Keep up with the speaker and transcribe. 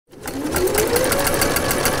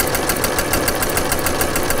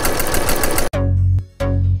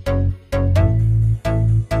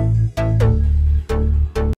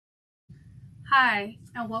Hi,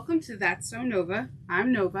 and welcome to That's So Nova.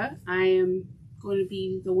 I'm Nova. I am going to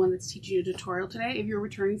be the one that's teaching you a tutorial today. If you're a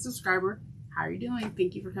returning subscriber, how are you doing?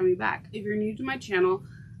 Thank you for coming back. If you're new to my channel,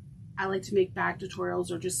 I like to make bag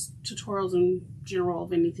tutorials or just tutorials in general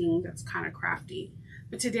of anything that's kind of crafty.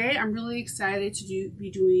 But today I'm really excited to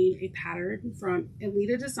be doing a pattern from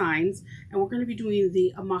Inaliti Designs, and we're going to be doing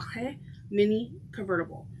the Amahle mini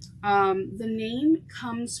convertible. The name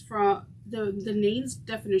comes from the name's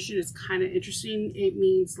definition is kind of interesting. It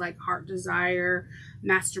means like heart desire,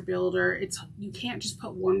 master builder. You can't just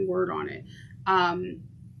put one word on it.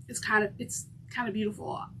 It's kind of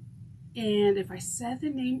beautiful. And if I said the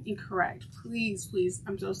name incorrect, please,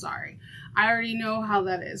 I'm so sorry. I already know how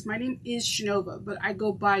that is. My name is Shanova, but I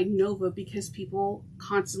go by Nova because people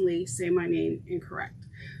constantly say my name incorrect.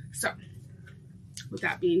 So with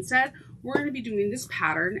that being said, we're going to be doing this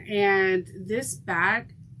pattern, and this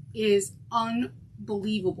bag is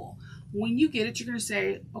unbelievable. When you get it, you're going to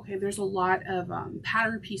say, okay, there's a lot of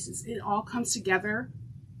pattern pieces. It all comes together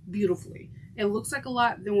beautifully. It looks like a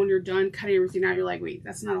lot, then when you're done cutting everything out, you're like, wait,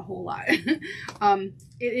 that's not a whole lot. It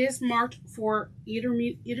is marked for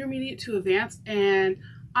intermediate to advanced, and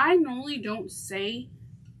I normally don't say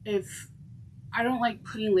I don't like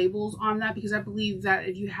putting labels on that, because I believe that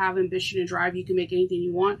if you have ambition and drive, you can make anything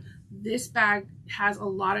you want. This bag has a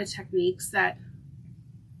lot of techniques that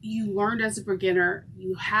you learned as a beginner,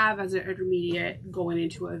 you have as an intermediate going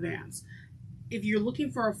into advanced. If you're looking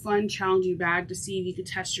for a fun, challenging bag to see if you can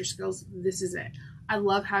test your skills, this is it. I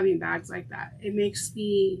love having bags like that. It makes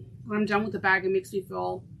me, when I'm done with the bag, it makes me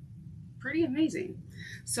feel pretty amazing.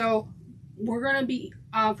 So we're going to be,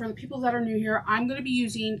 for the people that are new here, I'm going to be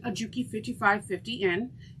using a Juki 5550N.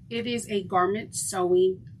 It is a garment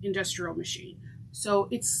sewing industrial machine. So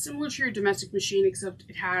it's similar to your domestic machine, except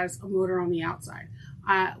it has a motor on the outside.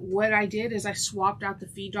 What I did is I swapped out the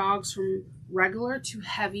feed dogs from regular to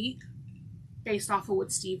heavy, based off of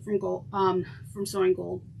what Steve from Sewing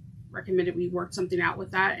Gold recommended. We worked something out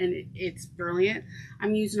with that, and it's brilliant.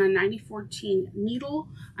 I'm using a 9014 needle.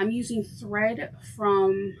 I'm using thread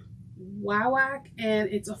from Wawak, and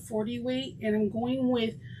it's a 40 weight, and I'm going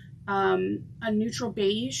with a neutral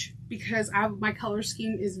beige, because my color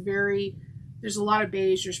scheme is there's a lot of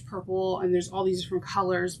beige, there's purple, and there's all these different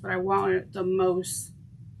colors, but I want the most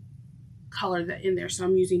color in there, so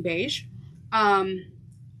I'm using beige. And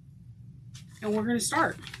we're going to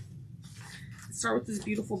start with this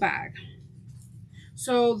beautiful bag.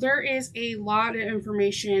 So there is a lot of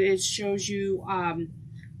information. It shows you,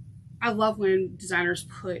 I love when designers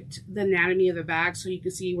put the anatomy of the bag, so you can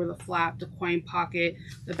see where the flap, the coin pocket,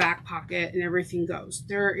 the back pocket, and everything goes.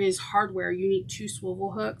 There is hardware. You need 2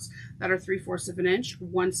 swivel hooks that are 3/4 of an inch,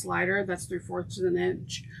 1 slider that's 3/4 of an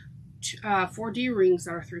inch, 4 D-rings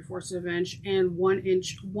that are 3/4 of an inch, and 1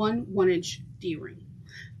 1-inch D-ring.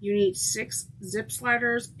 You need 6 zip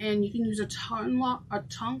sliders, and you can use a turn lock,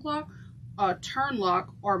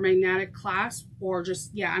 or magnetic clasp, or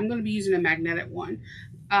just, yeah, I'm going to be using a magnetic one.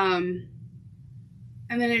 And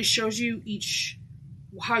then it shows you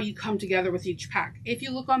how you come together with each pack. If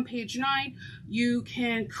you look on page 9, you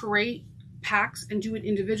can create packs and do it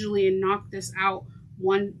individually and knock this out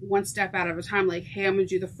one step out of a time. Like, hey, I'm going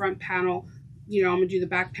to do the front panel, I'm going to do the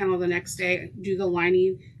back panel the next day, do the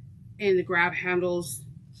lining and the grab handles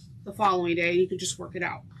the following day, and you can just work it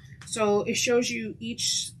out. So it shows you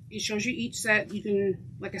each set. You can,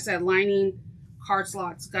 like I said, lining, card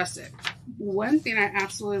slots, gusset. One thing I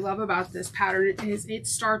absolutely love about this pattern is it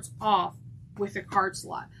starts off with a card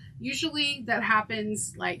slot. Usually that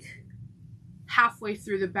happens like halfway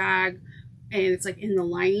through the bag, and it's like in the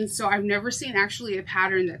lining. So I've never seen actually a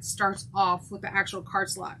pattern that starts off with the actual card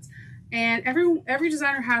slots. And every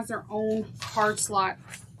designer has their own card slot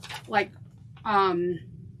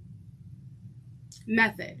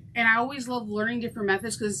method, and I always love learning different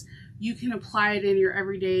methods because you can apply it in your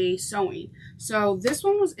everyday sewing. So this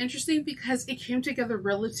one was interesting because it came together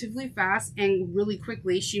relatively fast and really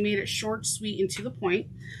quickly. She made it short, sweet, and to the point.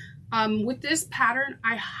 With this pattern,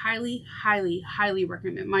 I highly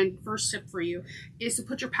recommend. My first tip for you is to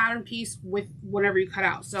put your pattern piece with whatever you cut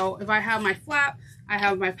out. So if I have my flap, I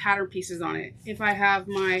have my pattern pieces on it. If I have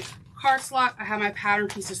my card slot, I have my pattern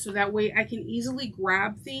pieces, so that way I can easily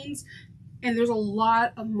grab things. And there's a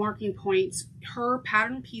lot of marking points. Her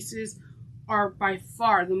pattern pieces are by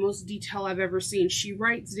far the most detail I've ever seen. She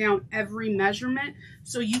writes down every measurement,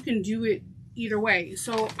 so you can do it either way.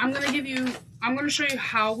 So I'm going to show you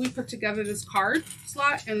how we put together this card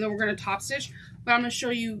slot, and then we're going to top stitch, but I'm going to show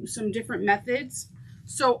you some different methods.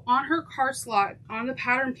 So on her card slot, on the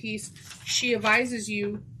pattern piece, she advises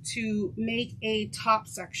you to make a top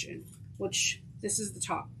section, which this is the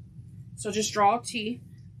top. So just draw a T,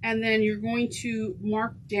 and then you're going to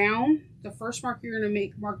mark down. The first mark you're going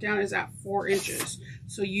to mark down is at 4 inches.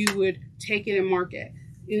 So you would take it and mark it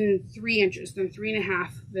in 3 inches, then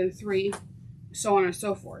 3.5, then 3, so on and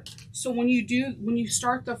so forth. So when you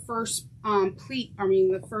start the first pleat,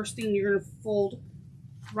 the first thing, you're going to fold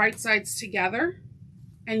right sides together,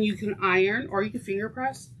 and you can iron or you can finger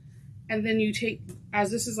press. And then you take,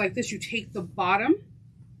 as this is like this, you take the bottom,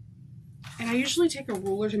 and I usually take a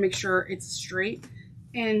ruler to make sure it's straight,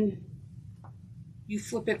 and you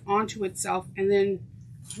flip it onto itself, and then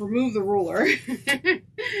remove the ruler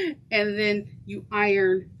and then you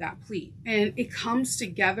iron that pleat, and it comes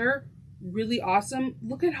together really awesome.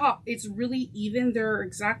 Look at how it's really even. They're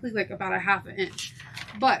exactly like about a 1/2 inch.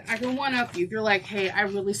 But I can one up you if you're like, hey, I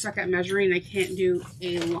really suck at measuring, I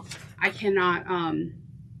cannot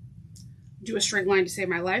do a straight line to save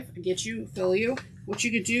my life. I get you, feel you. What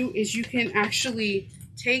you could do is you can actually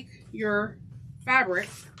take your fabric,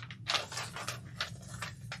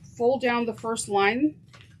 fold down the first line,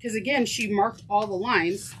 because again, she marked all the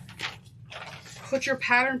lines. Put your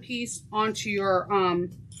pattern piece onto your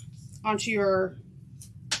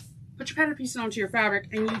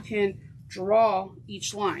fabric, and you can draw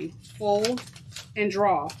each line. Fold and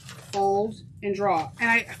draw, fold and draw. And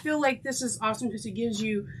I feel like this is awesome because it gives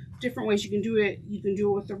you different ways you can do it. You can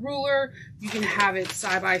do it with the ruler, you can have it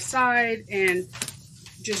side by side and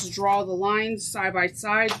just draw the lines side by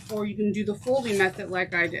side, or you can do the folding method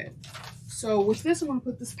like I did. So with this, I'm going to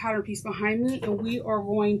put this pattern piece behind me, and we are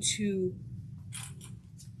going to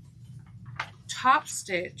top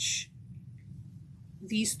stitch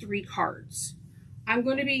these 3 cards. I'm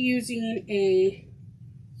going to be using a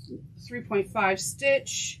 3.5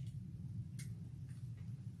 stitch,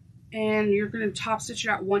 and you're going to top stitch it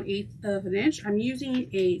at 1/8 of an inch. I'm using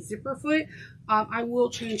a zipper foot. I will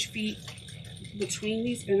change feet between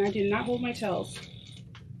these, and I did not hold my tails.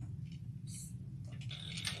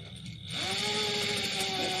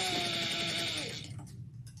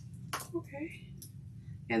 Okay,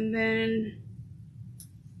 and then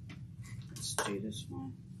let's do this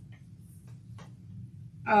one.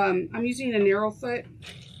 I'm using a narrow foot.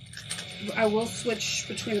 I will switch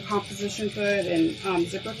between the composition foot and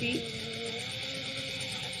zipper feet.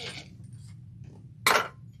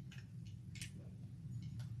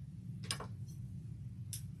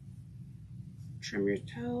 Trim your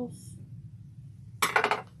tails.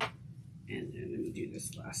 And then let me do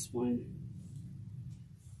this last one.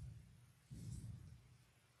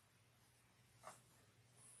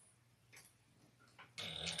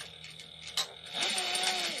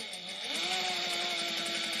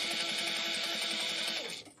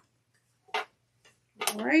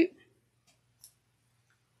 All right.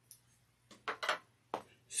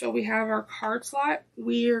 So we have our card slot.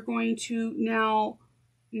 We are going to now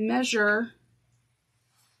measure.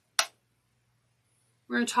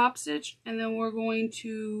 We're going to top stitch, and then we're going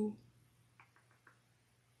to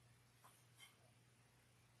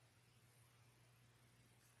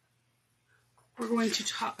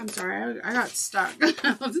top, I'm sorry, I got stuck.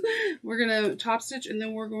 We're going to top stitch, and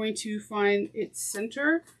then we're going to find its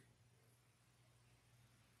center.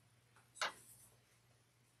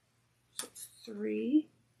 So it's 3,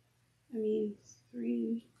 2,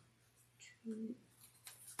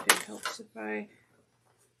 it helps if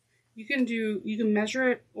you can measure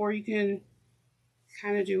it, or you can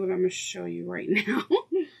kind of do what I'm going to show you right now.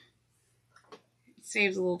 It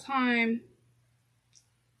saves a little time.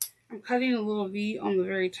 I'm cutting a little V on the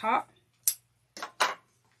very top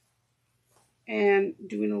and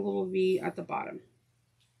doing a little V at the bottom.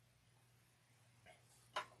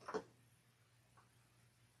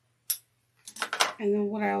 And then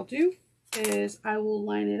what I'll do is I will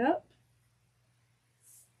line it up.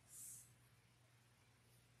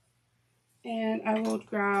 And I will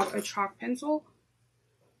grab a chalk pencil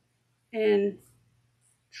and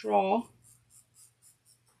draw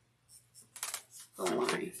a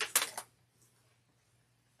line.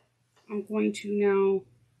 I'm going to now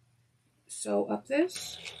sew up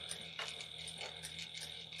this.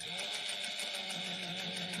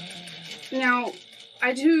 Now,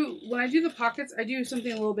 when I do the pockets, I do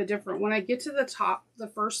something a little bit different. When I get to the top, the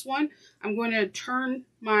first one, I'm going to turn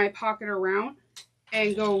my pocket around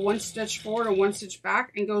and go 1 stitch forward or 1 stitch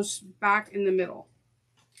back, and goes back in the middle.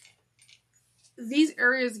 These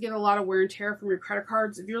areas get a lot of wear and tear from your credit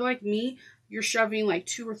cards. If you're like me, you're shoving like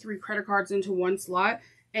 2 or 3 credit cards into one slot,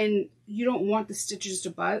 and you don't want the stitches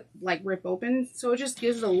to rip open. So it just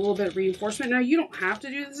gives it a little bit of reinforcement. Now, you don't have to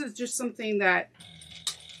do this. It's just something that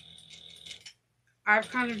I've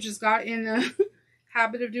kind of just got in a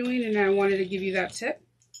habit of doing, and I wanted to give you that tip.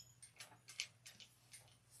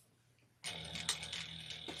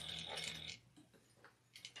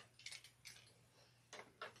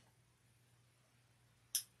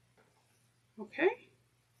 Okay.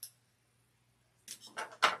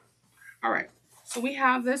 All right. So we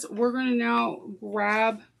have this. We're going to now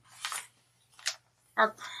grab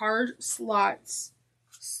our card slots,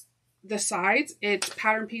 the sides. It's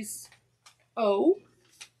pattern piece O.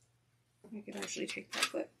 I could actually take that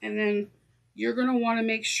clip. And then you're going to want to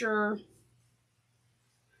make sure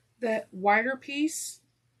the wider piece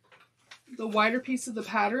of the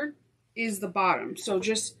pattern is the bottom. So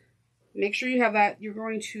just make sure you have that. You're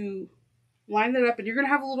going to line that up, and you're going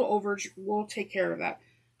to have a little overage. We'll take care of that.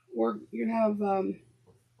 You're going to have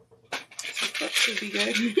some clips should be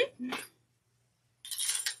good.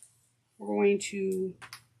 We're going to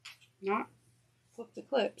not flip the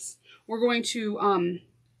clips. We're going to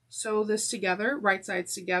sew this together, right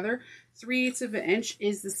sides together. 3/8 of an inch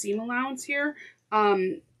is the seam allowance here.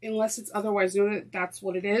 Unless it's otherwise noted, that's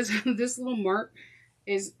what it is. This little mark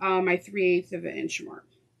is my 3/8 of an inch mark.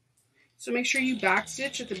 So make sure you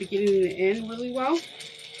backstitch at the beginning and the end really well.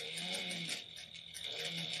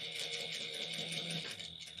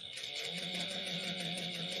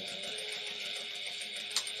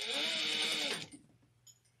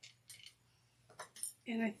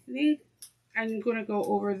 And I think I'm going to go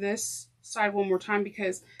over this side one more time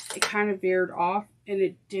because it kind of veered off and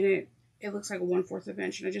it looks like a 1/4 of an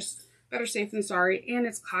inch, and I just better safe than sorry. And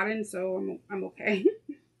it's cotton, so I'm okay.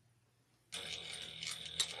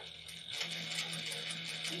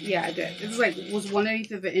 Yeah, I did. It's like, was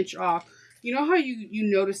 1/8 of an inch off. You know how you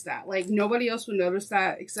notice that? Like, nobody else would notice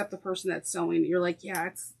that except the person that's sewing. You're like, yeah,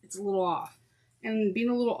 it's a little off. And being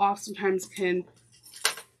a little off sometimes can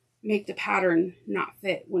make the pattern not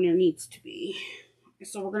fit when it needs to be.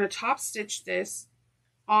 So we're going to top stitch this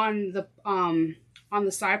on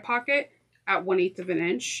the side pocket at 1/8 of an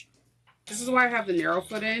inch. This is why I have the narrow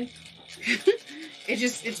foot in.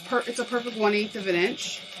 It's a perfect 1/8 of an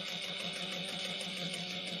inch.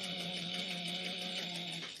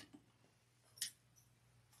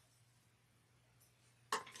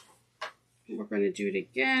 We're going to do it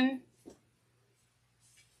again.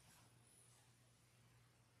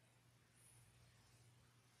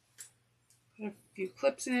 Put a few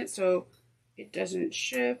clips in it so it doesn't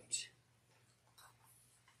shift.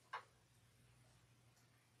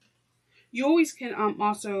 You always can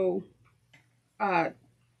also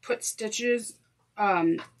put stitches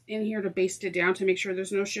in here to baste it down to make sure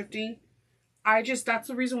there's no shifting. That's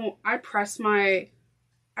the reason I press my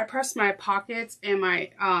pockets and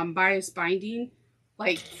my bias binding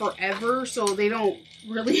like forever, so they don't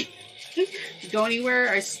really go anywhere.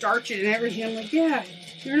 I starch it and everything. I'm like, yeah,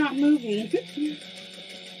 you're not moving.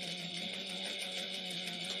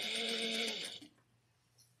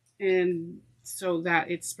 And so that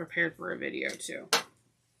it's prepared for a video too.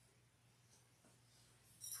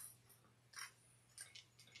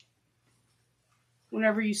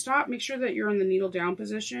 Whenever you stop, make sure that you're in the needle down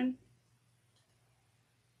position.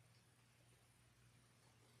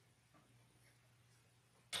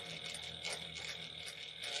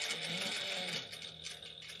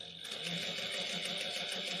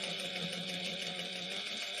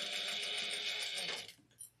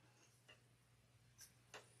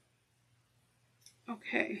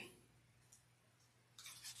 Okay.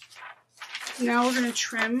 Now we're going to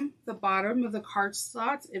trim the bottom of the card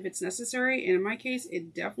slots if it's necessary, and in my case,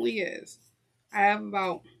 it definitely is. I have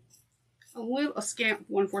about a scant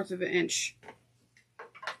 1/4 of an inch.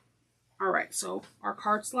 All right, so our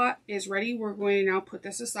card slot is ready. We're going to now put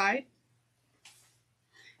this aside,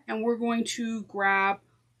 and we're going to grab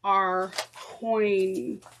our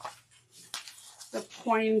the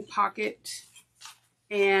coin pocket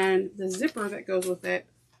and the zipper that goes with it,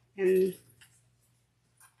 and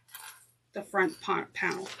the front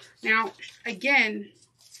panel. Now, again,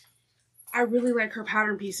 I really like her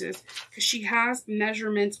pattern pieces because she has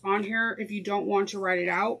measurements on here if you don't want to write it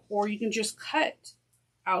out, or you can just cut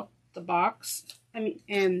out the box,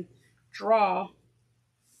 and draw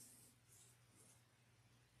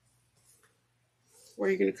where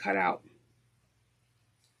you're going to cut out.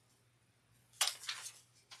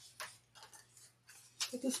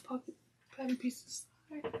 Put this pocket pattern piece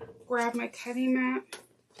aside. Grab my cutting mat.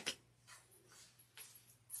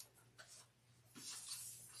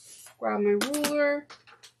 Grab my ruler.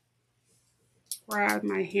 Grab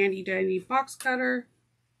my handy dandy box cutter.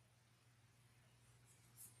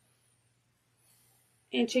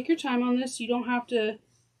 And take your time on this. You don't have to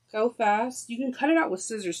go fast. You can cut it out with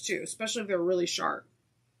scissors too, especially if they're really sharp.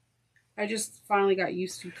 I just finally got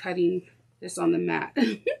used to cutting this on the mat.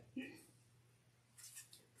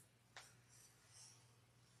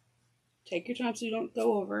 Take your time so you don't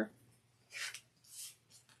go over.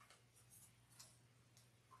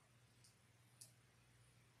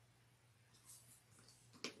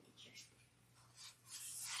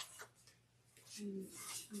 And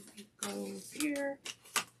go here.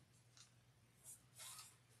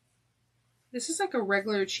 This is like a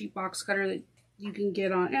regular cheap box cutter that you can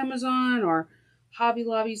get on Amazon or Hobby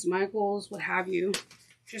Lobbies, Michaels, what have you.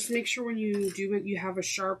 Just make sure when you do it, you have a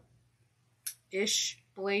sharp-ish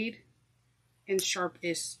blade and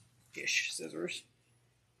sharp-ish scissors.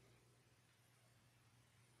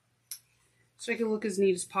 So it can look as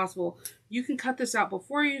neat as possible. You can cut this out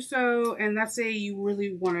before you sew, and let's say you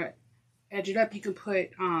really want to edge it up, you can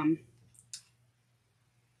put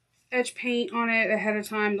edge paint on it ahead of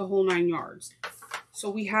time, the whole 9 yards. So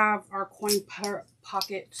we have our coin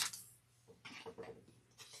pocket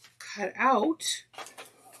cut out.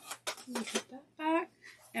 Put that back.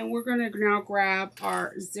 And we're going to now grab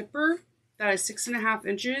our zipper that is 6.5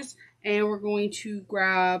 inches, and we're going to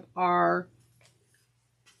grab our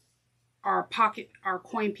pocket, our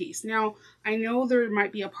coin piece. Now, I know there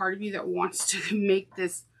might be a part of you that wants to make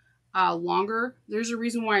this longer. There's a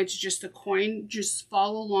reason why it's just a coin. Just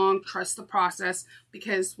follow along, trust the process,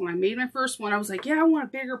 because when I made my first one, I was like, yeah, I want a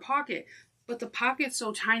bigger pocket, but the pocket's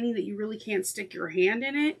so tiny that you really can't stick your hand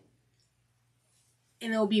in it,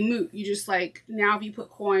 and it'll be moot. You just like, now if you put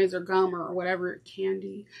coins or gum or whatever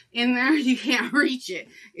candy in there, you can't reach it.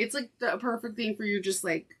 It's like the perfect thing for you, just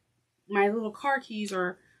like my little car keys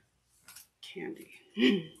or candy.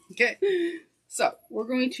 Okay, so we're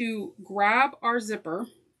going to grab our zipper,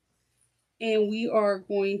 and we are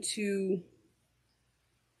going to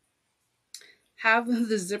have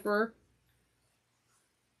the zipper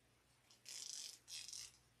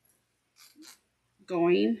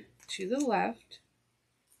going to the left.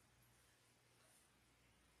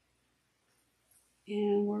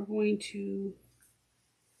 And we're going to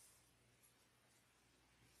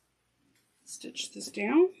stitch this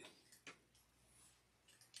down.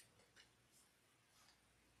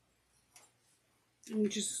 I'm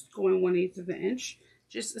just going 1/8 of an inch,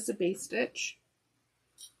 just as a base stitch.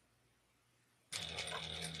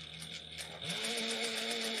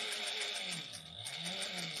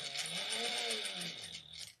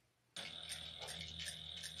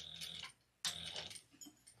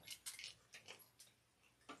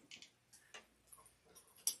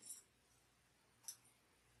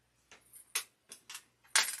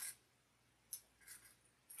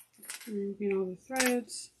 Removing all the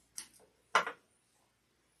threads.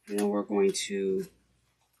 And then we're going to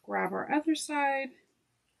grab our other side,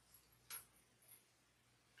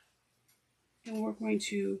 and we're going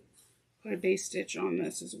to put a base stitch on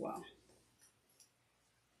this as well.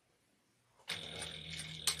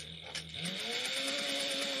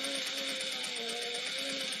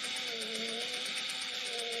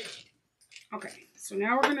 Okay, so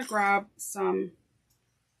now we're going to grab some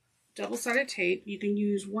double-sided tape. You can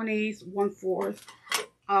use 1/8, 1/4,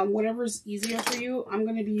 whatever is easier for you. I'm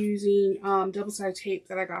going to be using double-sided tape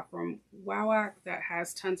that I got from Wawak that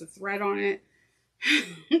has tons of thread on it.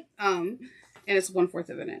 And it's 1/4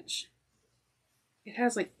 of an inch. It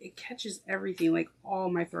has like, it catches everything, like all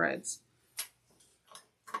my threads.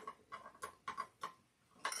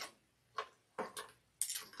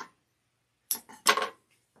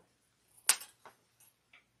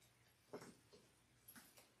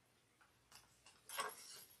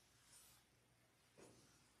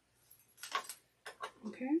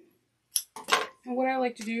 Okay, and what I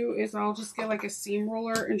like to do is I'll just get like a seam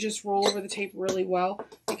roller and just roll over the tape really well,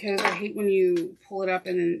 because I hate when you pull it up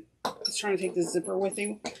and then it's trying to take the zipper with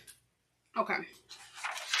you. Okay,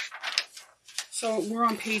 so we're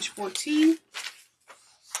on page 14,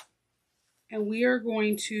 and we are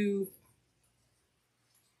going to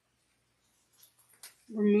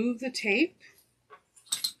remove the tape.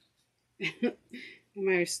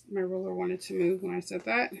 my roller wanted to move when I said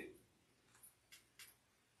that.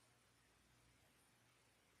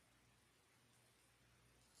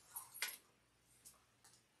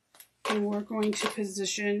 And we're going to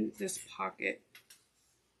position this pocket.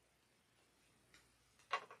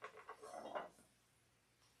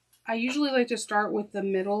 I usually like to start with the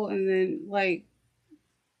middle and then like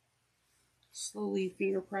slowly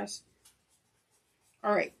finger press.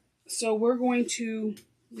 All right, so we're going to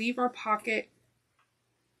leave our pocket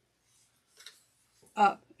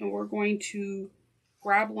up, and we're going to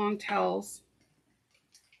grab long tails,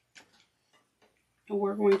 and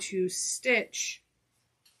we're going to stitch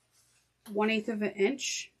 1/8 of an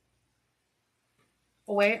inch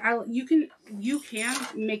away. You can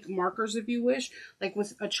make markers if you wish, like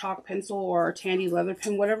with a chalk pencil or a tandy leather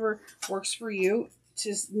pen, whatever works for you,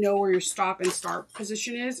 to know where your stop and start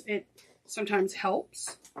position is. It sometimes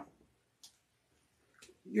helps.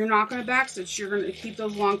 You're not going to backstitch. You're going to keep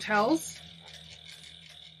those long tails.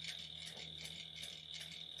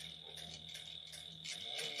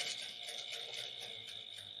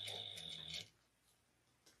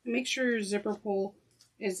 make sure your zipper pull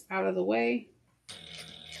is out of the way.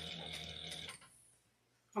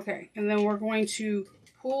 Okay, and then we're going to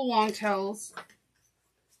pull long tails,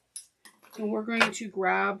 and we're going to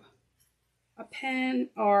grab a pen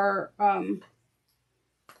or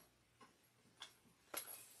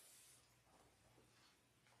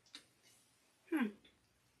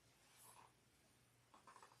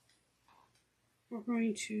we're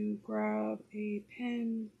going to grab a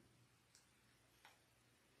pen.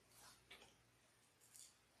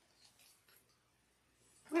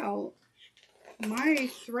 Well, my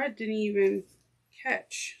thread didn't even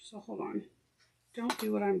catch, so hold on. Don't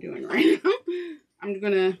do what I'm doing right now. I'm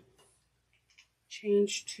gonna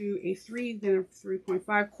change to a 3, then a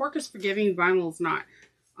 3.5. Cork is forgiving, vinyl is not.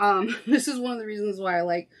 This is one of the reasons why I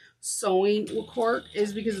like sewing with cork,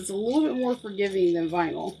 is because it's a little bit more forgiving than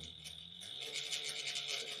vinyl.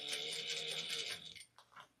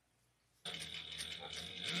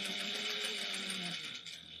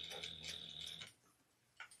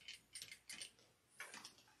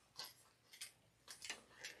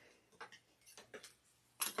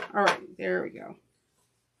 All right, there we go.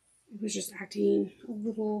 It was just acting a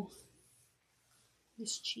little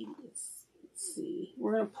mischievous. Let's see.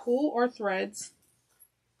 We're going to pull our threads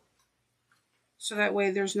so that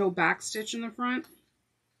way there's no back stitch in the front.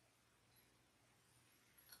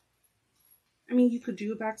 I mean, you could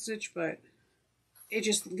do a back stitch, but it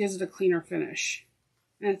just gives it a cleaner finish.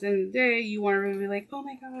 And at the end of the day, you want to really be like, oh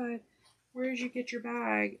my God, where did you get your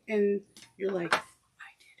bag? And you're like,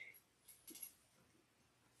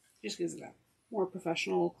 just gives it that more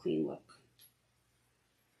professional, clean look.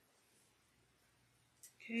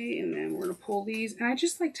 Okay, and then we're gonna pull these, and I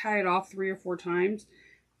just like tie it off 3 or 4 times,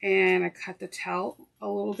 and I cut the tail a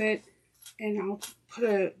little bit, and I'll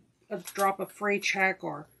put a drop of fray check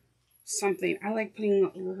or something. I like putting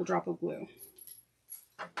a little drop of glue.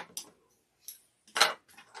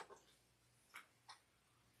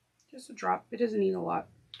 Just a drop, it doesn't need a lot.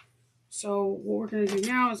 So what we're gonna do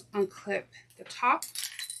now is unclip the top,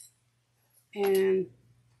 and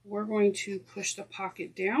we're going to push the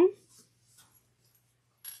pocket down.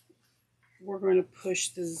 We're going to push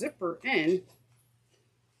the zipper in.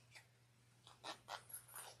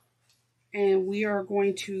 And we are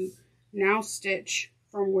going to now stitch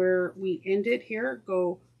from where we ended here,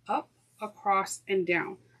 go up, across, and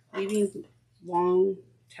down, leaving long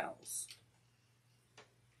tails.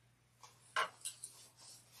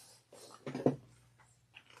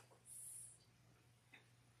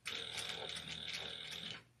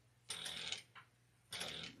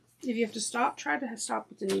 If you have to stop, try to stop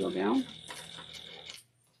with the needle down.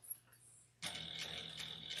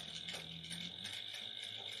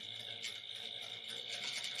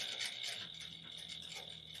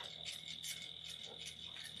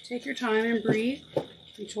 Take your time and breathe.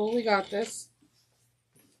 You totally got this.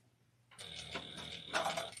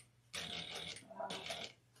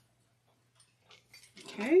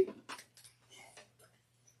 Okay.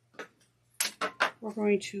 We're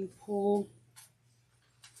going to pull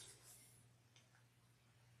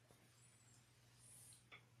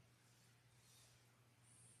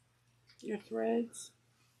your threads.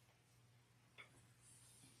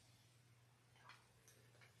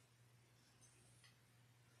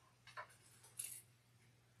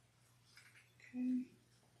 Okay.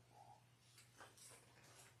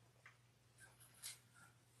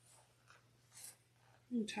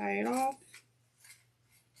 And tie it off.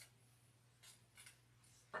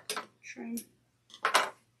 Trim.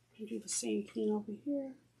 And do the same thing over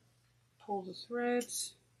here. Pull the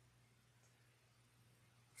threads.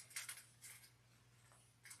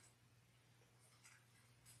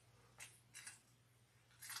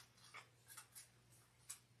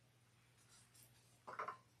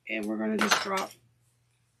 And we're going to just drop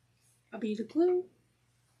a bead of glue.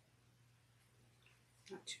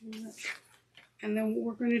 Not too much. And then what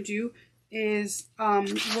we're going to do is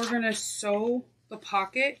we're going to sew the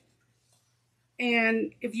pocket.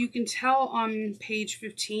 And if you can tell on page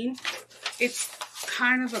 15, it's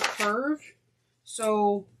kind of a curve.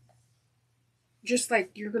 So just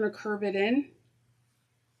like you're going to curve it in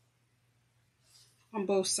on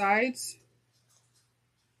both sides.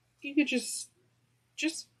 You could just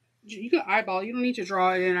you can eyeball. You don't need to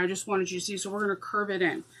draw it in. I just wanted you to see. So we're going to curve it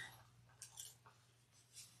in.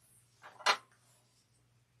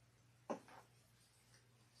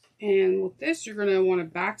 And with this, you're going to want to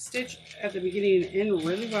back stitch at the beginning and end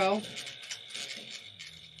really well.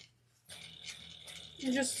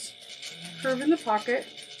 And just curve in the pocket.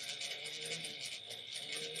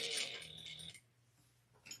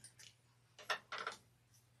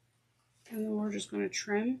 And then we're just going to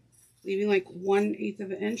trim leaving like 1/8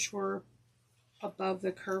 of an inch or above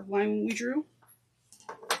the curve line we drew.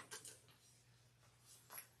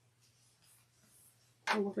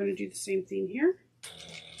 And we're going to do the same thing here.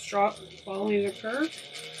 Straw following the curve.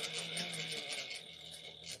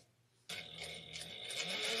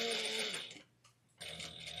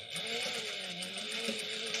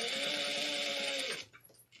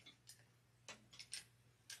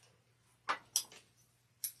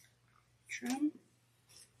 Trim.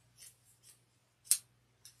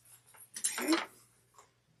 Okay.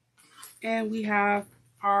 And we have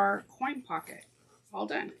our coin pocket all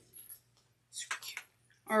done. Super cute.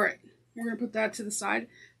 All right, we're going to put that to the side,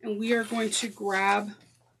 and we are going to grab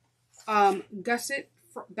gusset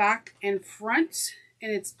back and front,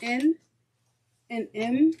 and it's in and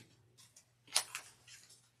in.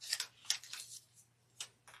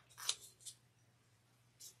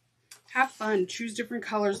 Have fun, choose different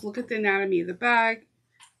colors, look at the anatomy of the bag.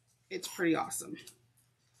 It's pretty awesome.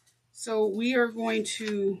 So we are going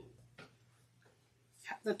to,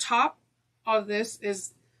 the top of this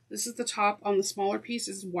is the top on the smaller piece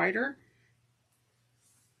is wider.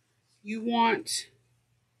 You want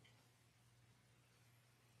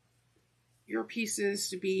your pieces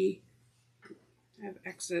to be, have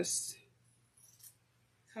excess.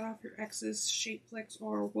 Cut off your excess shape flex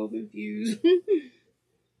or woven views.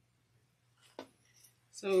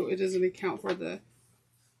 So it doesn't account for the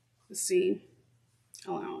seam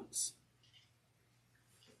allowance.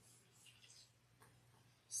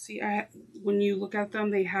 See, when you look at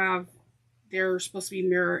them, they're supposed to be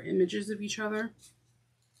mirror images of each other.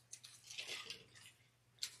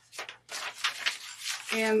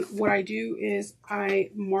 And what I do is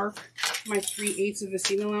I mark my 3/8 of the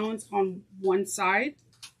seam allowance on one side.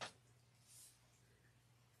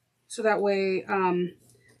 So that way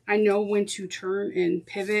I know when to turn and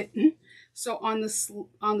pivot. So on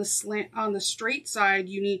the straight side,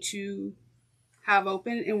 you need to have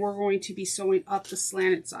open, and we're going to be sewing up the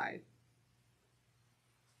slanted side.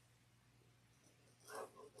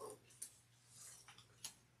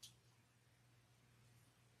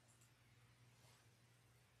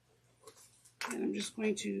 And I'm just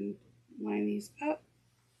going to line these up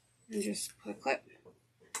and just put a clip.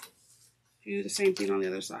 Do the same thing on the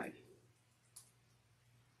other side.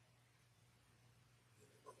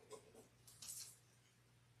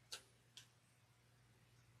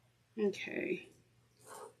 Okay.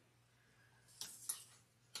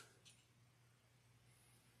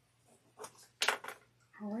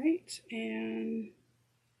 All right, and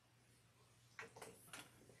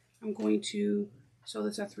I'm going to sew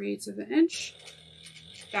this at 3/8 of an inch.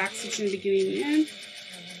 Back stitch in the beginning and the end.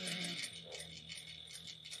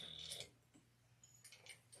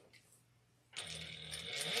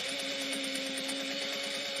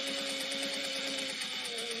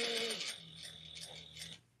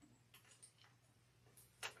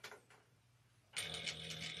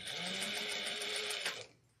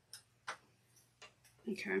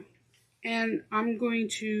 Okay, and I'm going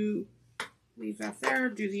to leave that there,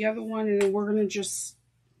 do the other one, and then we're going to just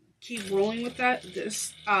keep rolling with that,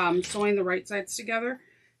 sewing the right sides together,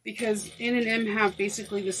 because N and M have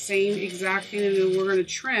basically the same exact thing, and then we're going to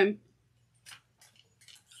trim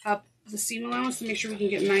up the seam allowance to make sure we can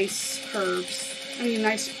get nice curves,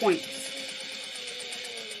 nice points.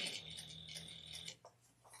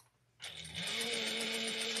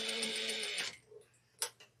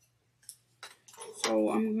 So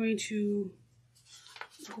I'm going to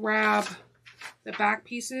grab the back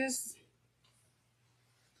pieces.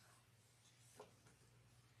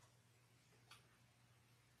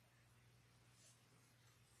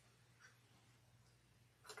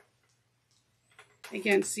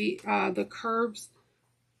 Again, see the curves,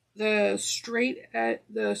 the straight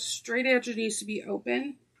edge needs to be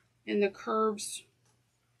open, and the curves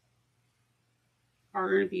are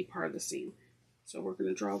going to be part of the seam. So we're going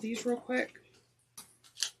to draw these real quick.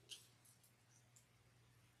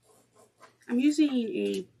 I'm using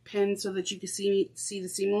a pen so that you can see the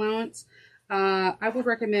seam allowance. I would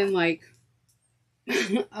recommend like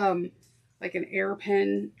like an air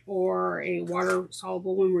pen or a water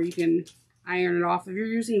soluble one where you can iron it off. If you're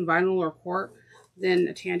using vinyl or cork, then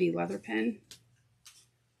a Tandy leather pen.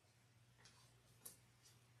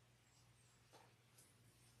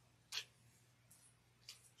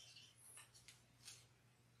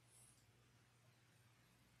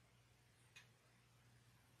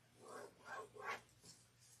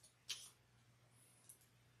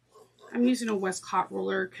 I'm using a Westcott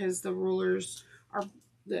ruler because the rulers are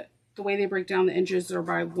the way they break down the inches are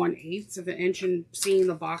by 1/8 of an inch, and seeing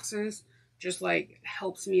the boxes just like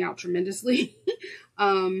helps me out tremendously.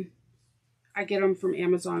 I get them from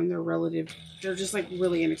Amazon. They're just like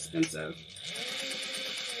really inexpensive.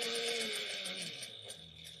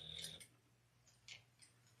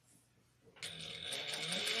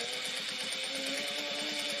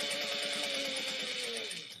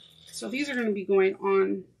 So these are going to be going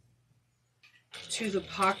on to the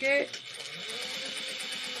pocket.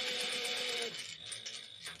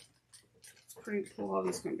 Pull all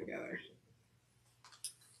these come together.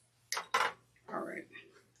 All right.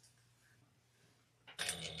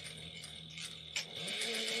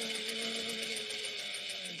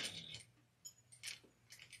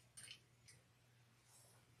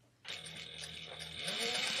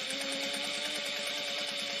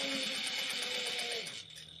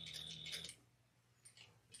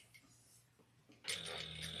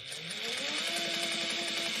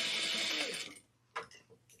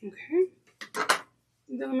 Okay.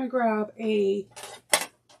 Then I'm gonna grab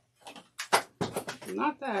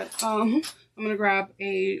I'm gonna grab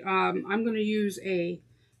I'm gonna use a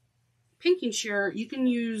pinking shear. You can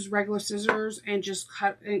use regular scissors and just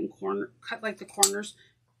cut like the corners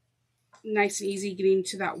nice and easy, getting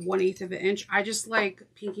to that 1/8 of an inch. I just like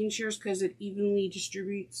pinking shears because it evenly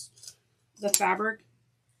distributes the fabric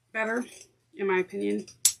better, in my opinion.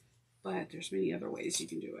 But there's many other ways you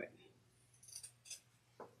can do it.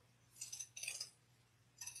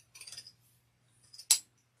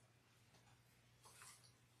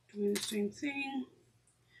 Doing the same thing.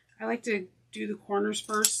 I like to do the corners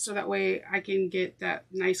first so that way I can get that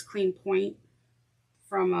nice clean point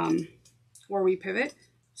from where we pivot.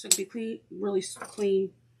 So it can be clean, really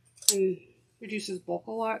clean, and reduces bulk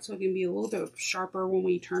a lot, so it can be a little bit sharper when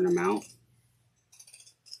we turn them out.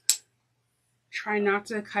 Try not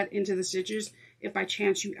to cut into the stitches. If by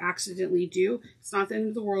chance you accidentally do, it's not the end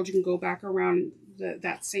of the world. You can go back around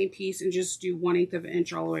that same piece and just do 1/8 of an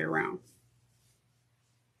inch all the way around.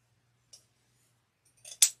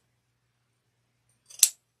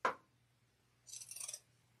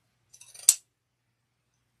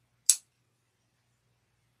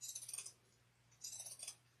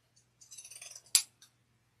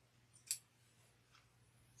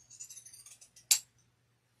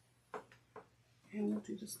 And we'll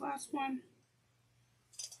do this last one.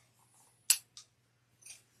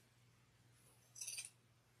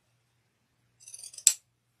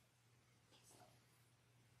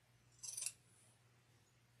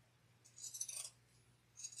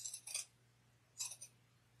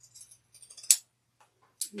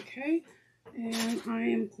 Okay, and I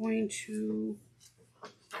am going to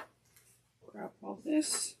grab all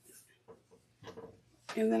this,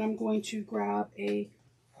 and then I'm going to grab a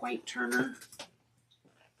point turner,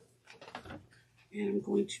 and I'm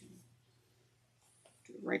going to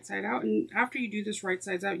do it right side out. And after you do this right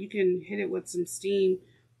sides out, you can hit it with some steam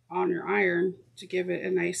on your iron to give it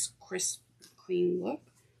a nice crisp, clean look.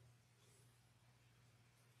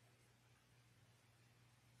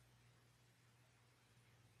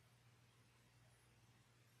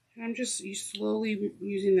 And I'm just slowly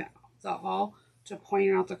using the awl to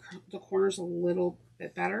point out the corners a little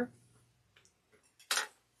bit better.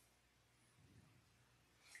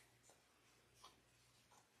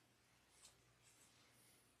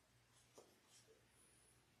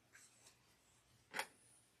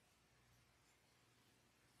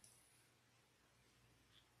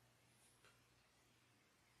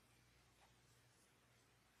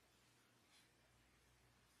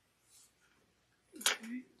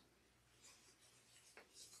 Okay.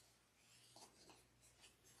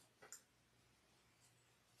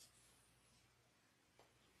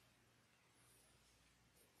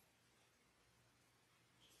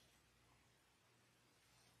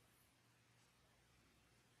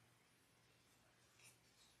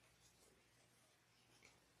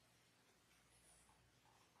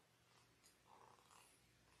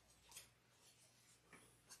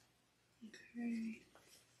 Okay,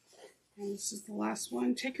 and this is the last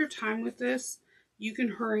one. Take your time with this. You can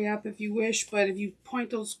hurry up if you wish, but if you point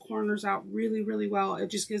those corners out really, really well, it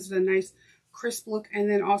just gives it a nice crisp look. And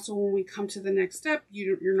then also when we come to the next step,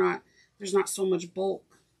 there's not so much bulk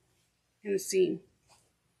in the seam.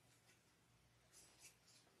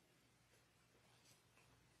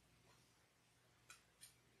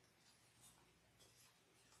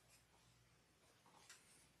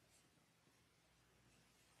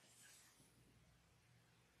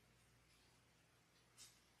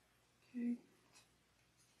 Okay,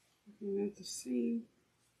 looking at the seam.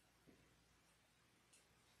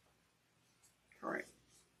 All right.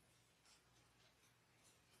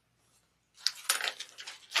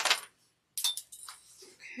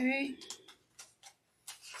 Okay.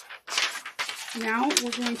 Now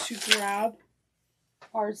we're going to grab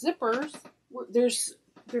our zippers there's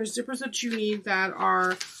zippers that you need that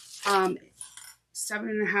are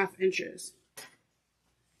 7.5 inches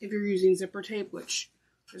if you're using zipper tape, which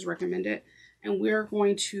is recommended. And we're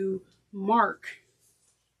going to mark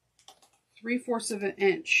 3/4 of an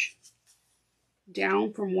inch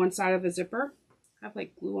down from one side of the zipper. I have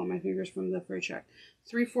like glue on my fingers from the fray check.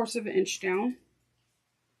 3/4 of an inch down.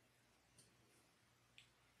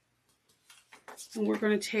 And we're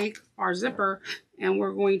going to take our zipper and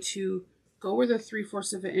we're going to go over the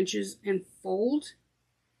 3/4 of an inches and fold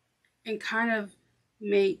and kind of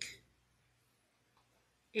make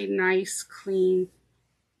a nice clean,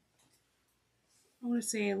 I want to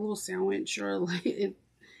say a little sandwich, or like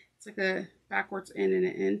it's like a backwards in and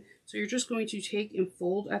an in. So you're just going to take and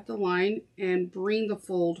fold at the line and bring the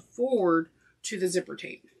fold forward to the zipper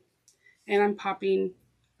tape. And I'm popping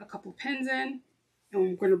a couple pins in, and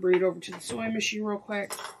I'm going to bring it over to the sewing machine real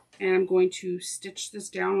quick. And I'm going to stitch this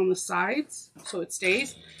down on the sides so it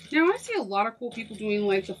stays. Now I see a lot of cool people doing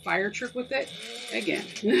like the fire trick with it. Again,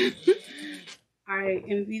 I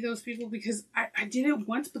envy those people because I did it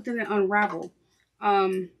once, but then it unraveled.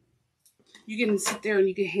 You can sit there and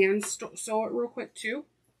you can hand sew it real quick too.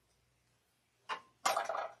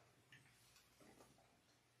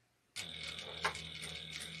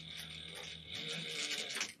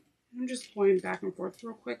 I'm just going back and forth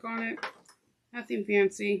real quick on it. Nothing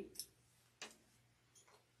fancy.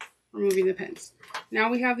 Removing the pins. Now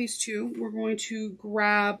we have these two. We're going to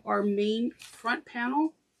grab our main front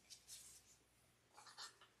panel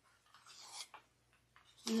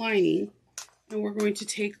lining, and we're going to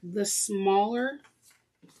take the smaller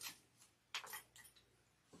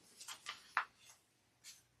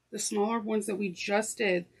ones that we just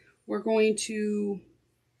did. We're going to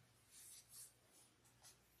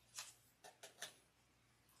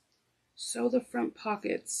sew the front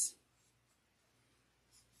pockets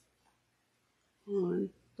on.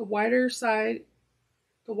 The wider side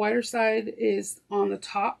is on the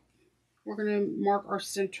top. We're going to mark our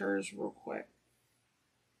centers real quick.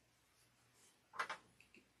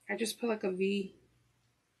 I just put like a V.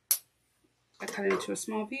 I cut it into a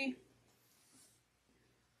small V.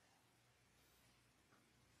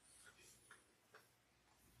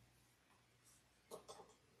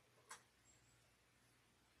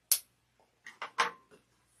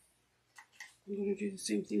 I'm going to do the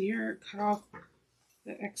same thing here. Cut off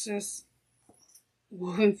the excess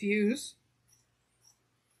woven fuse.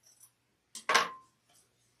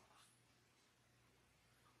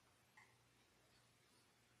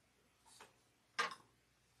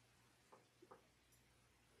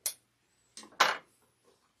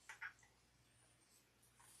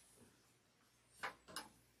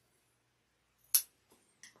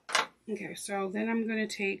 Okay, so then I'm going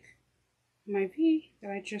to take my V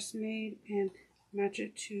that I just made and match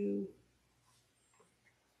it to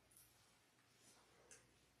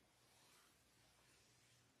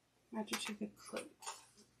the clip,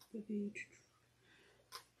 the V,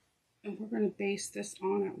 and we're going to base this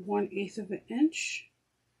on at 1/8 of an inch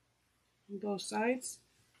on both sides.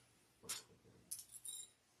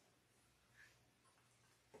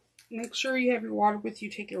 Make sure you have your water with you.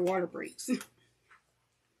 Take your water breaks.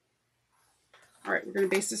 All right, we're going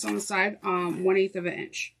to base this on the side 1/8 of an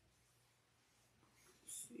inch.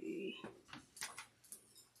 Let's see.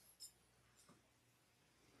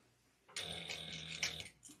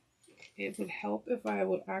 It would help if I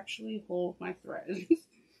would actually hold my thread,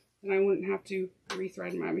 and I wouldn't have to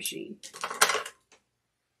rethread my machine.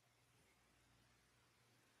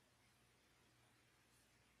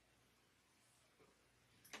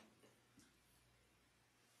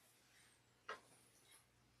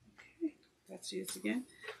 Okay, let's do this again.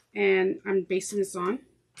 And I'm basting this on.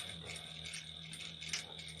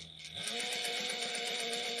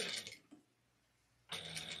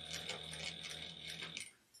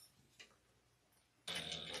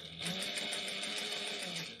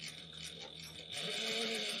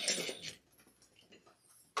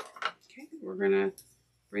 We're going to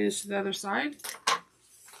bring this to the other side.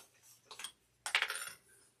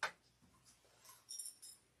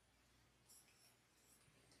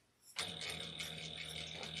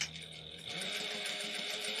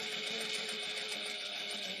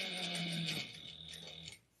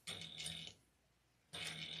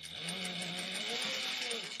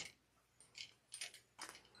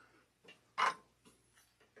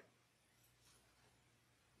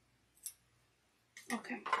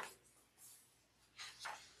 Okay.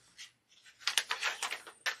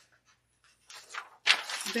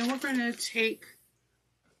 Then we're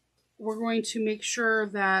going to make sure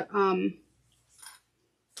that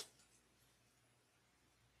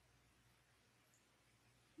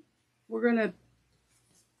we're we're going to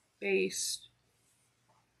baste,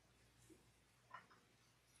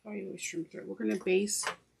 we're going to baste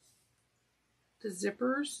the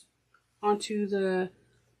zippers onto the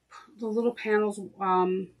little panels,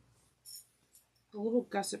 the little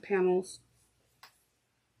gusset panels.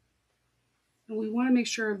 And we want to make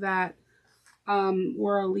sure that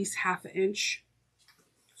we're at least half an inch.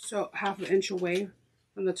 So half an inch away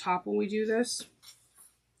from the top when we do this.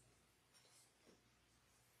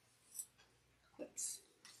 Clips.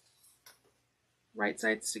 Right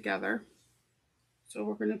sides together. So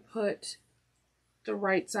we're going to put the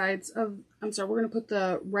right sides of, we're going to put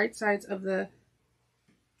the right sides of the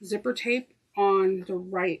zipper tape on the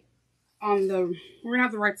right, we're going to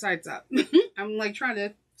have the right sides up. I'm like trying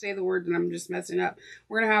to say the word and I'm just messing up.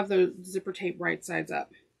 We're going to have the zipper tape right sides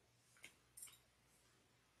up.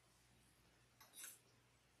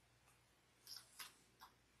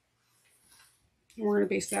 And we're going to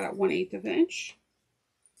baste that at 1/8 of an inch.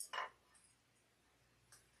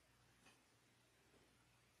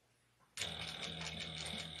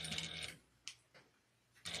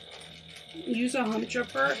 Use a hump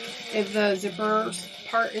zipper if the zipper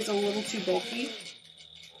part is a little too bulky.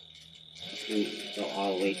 And go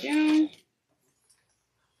all the way down.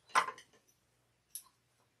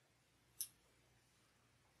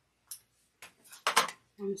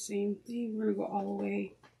 On the same thing, we're going to go all the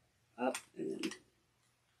way up and then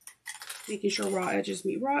making sure raw edges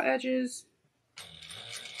meet raw edges.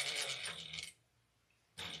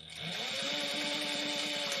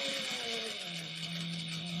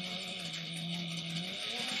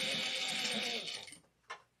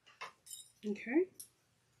 Okay.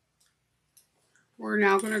 We're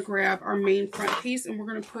now going to grab our main front piece and we're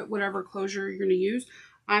going to put whatever closure you're going to use.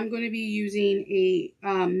 I'm going to be using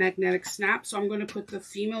a magnetic snap, so I'm going to put the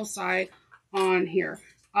female side on here.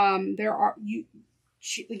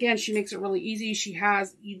 She makes it really easy. She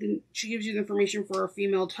gives you the information for a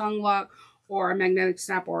female tongue lock or a magnetic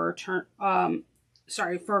snap or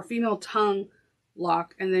for a female tongue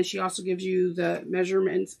lock, and then she also gives you the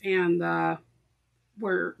measurements and the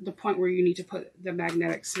point where you need to put the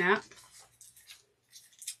magnetic snap.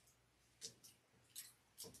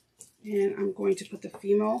 And I'm going to put the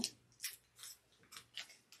female.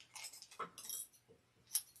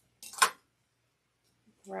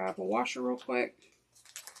 Grab a washer real quick.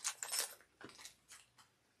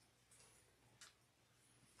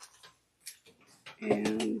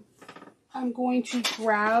 And I'm going to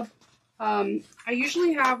grab, I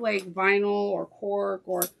usually have like vinyl or cork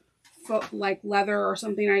or like leather or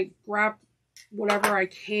something. I grab whatever I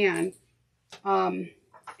can.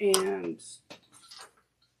 And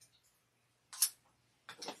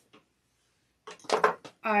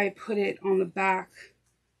I put it on the back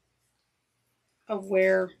of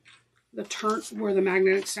where the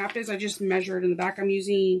magnetic snap is. I just measure it in the back. I'm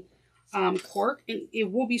using cork, and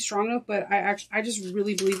it will be strong enough, but I just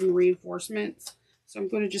really believe in reinforcements. So I'm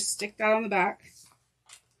going to just stick that on the back.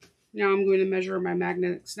 Now I'm going to measure my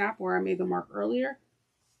magnetic snap where I made the mark earlier.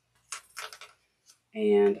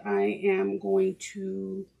 And I am going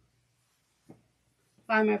to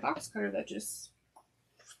find my box cutter that just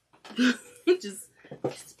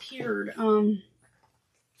disappeared.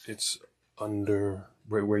 It's under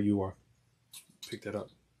right where you are. Pick that up.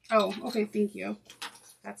 Oh, okay, thank you.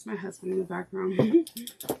 That's my husband in the background.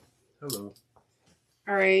 Hello.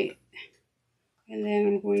 All right. And then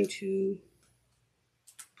I'm going to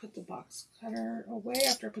put the box cutter away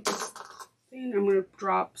after I put this thing. I'm going to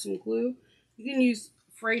drop some glue. You can use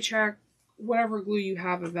Fray Check, whatever glue you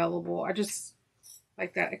have available. I just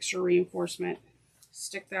like that extra reinforcement.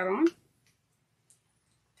 Stick that on.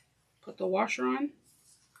 Put the washer on.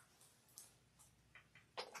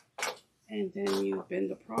 And then you bend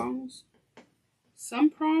the prongs. Some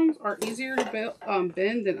prongs are easier to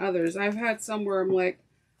bend than others. I've had some where I'm like,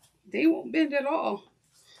 they won't bend at all.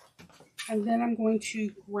 And then I'm going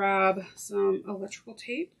to grab some electrical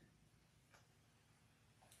tape.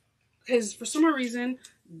 Because for some reason,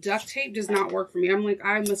 duct tape does not work for me. I'm like,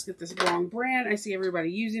 I must get this wrong brand. I see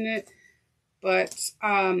everybody using it. But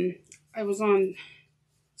I was on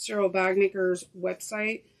Cereal Bag Maker's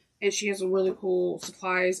website, and she has some really cool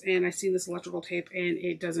supplies, and I see this electrical tape, and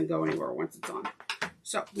it doesn't go anywhere once it's on.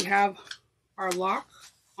 So we have our lock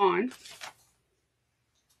on.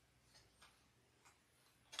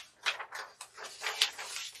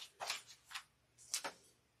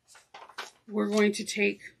 We're going to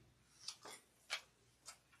take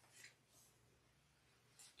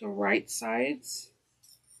the right sides.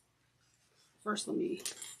 First,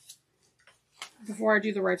 before I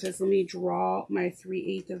do the right sides, let me draw my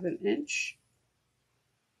 3/8 of an inch.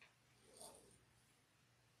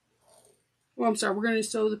 Oh, I'm sorry. We're going to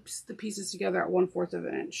sew the pieces together at 1/4 of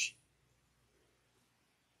an inch.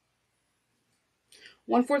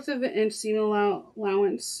 1/4 of an inch seam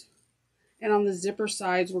allowance. And on the zipper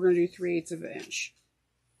sides, we're going to do 3/8 of an inch.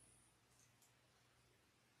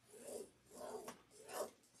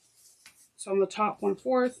 So on the top,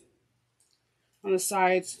 1/4. On the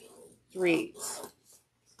sides, 3/8.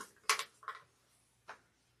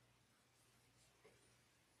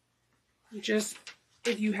 Just,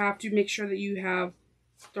 if you have to, make sure that you have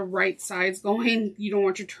the right sides going. You don't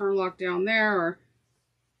want your turn lock down there, or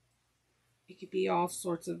it could be all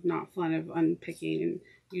sorts of not fun of unpicking and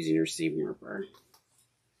using your seam ripper.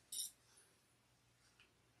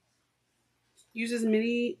 Use as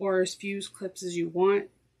many or as few clips as you want.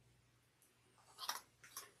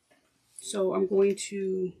 So I'm going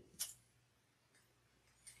to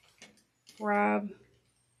grab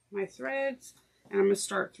my threads, and I'm going to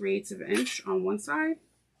start 3/8 of an inch on one side.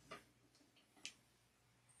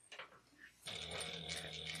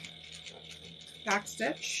 Back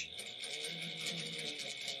stitch.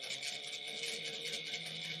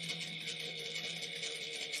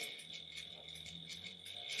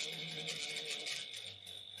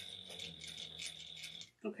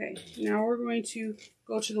 Okay, now we're going to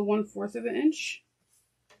go to the 1/4 of an inch.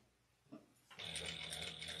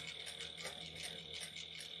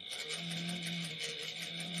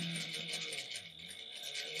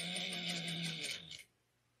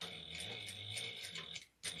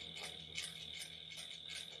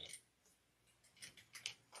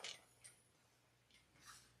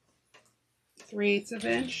 Three-eighths of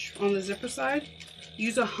an inch on the zipper side.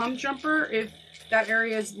 Use a hump jumper if that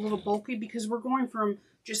area is a little bulky, because we're going from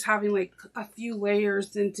just having like a few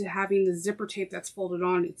layers into having the zipper tape that's folded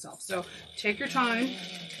on itself. So take your time.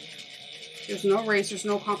 There's no race, there's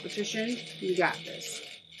no competition. You got this.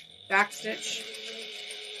 Back stitch.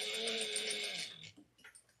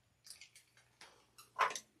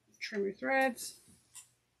 Trim your threads.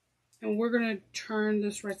 And we're going to turn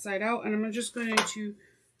this right side out, and I'm just going to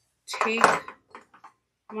take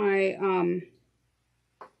my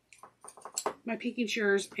my pinking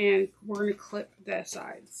shears, and we're going to clip the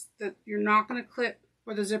sides. That you're not going to clip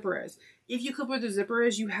where the zipper is. If you clip where the zipper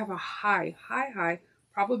is, you have a high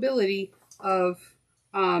probability of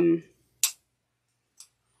the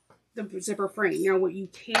zipper fraying. Now, what you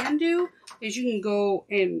can do is you can go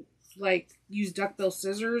and like use duckbill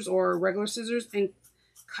scissors or regular scissors and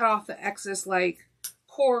cut off the excess like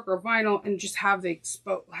cork or vinyl, and just have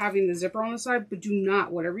having the zipper on the side. But do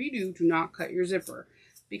not, whatever you do, do not cut your zipper,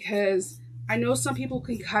 because I know some people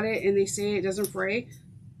can cut it and they say it doesn't fray.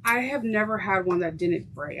 I have never had one that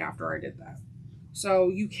didn't fray after I did that. So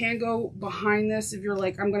you can go behind this if you're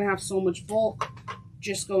like, I'm going to have so much bulk,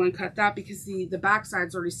 just go and cut that, because the back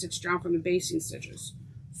side's already stitched down from the basting stitches.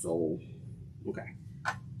 So, okay.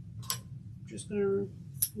 Just going to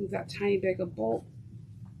move that tiny bit of bulk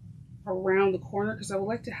around the corner, because I would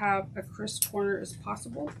like to have a crisp corner as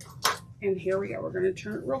possible. And here we go. We're going to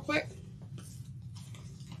turn it real quick.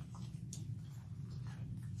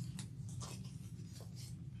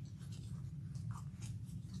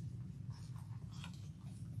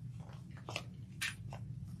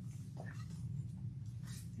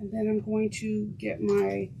 And then I'm going to get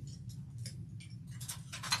my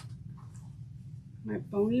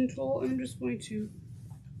boning tool, and I'm just going to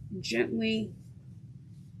gently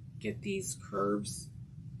get these curves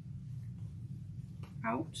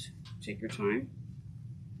out. Take your time.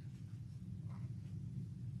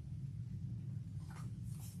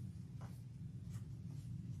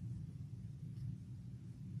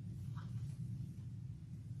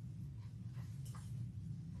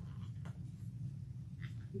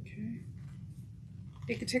 Okay.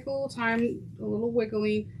 It could take a little time, a little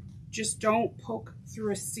wiggling. Just don't poke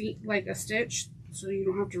through a stitch, so you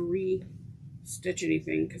don't have to re-stitch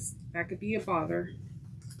anything, because that could be a bother.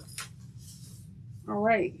 All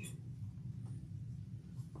right.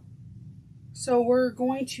 So we're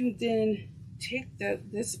going to then take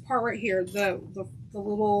this part right here, the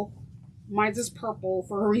little, mine's is purple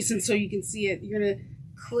for a reason so you can see it. You're gonna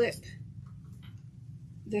clip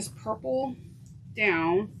this purple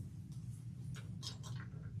down.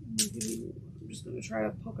 I'm just going to try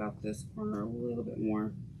to poke out this corner a little bit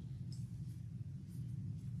more.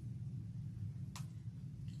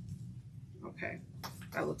 Okay,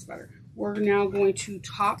 that looks better. We're now going to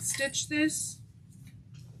top stitch this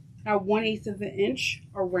at 1/8 of an inch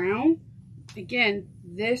around. Again,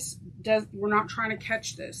 we're not trying to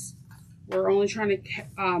catch this. We're only trying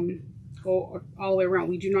to go all the way around.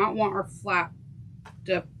 We do not want our flap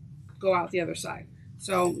to go out the other side.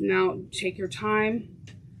 So now take your time,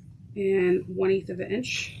 and 1/8 of an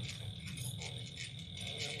inch.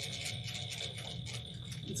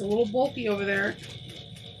 It's a little bulky over there.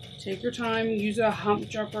 Take your time, use a hump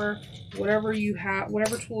jumper, whatever you have,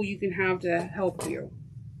 whatever tool you can have to help you.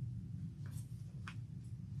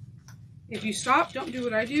 If you stop, don't do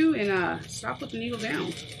what I do and stop with the needle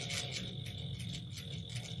down.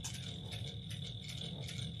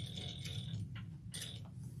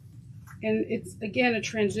 And it's, again, a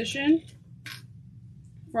transition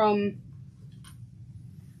from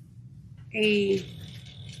a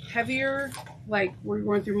heavier, like we're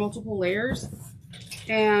going through multiple layers,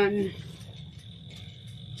 and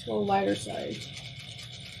to a lighter side.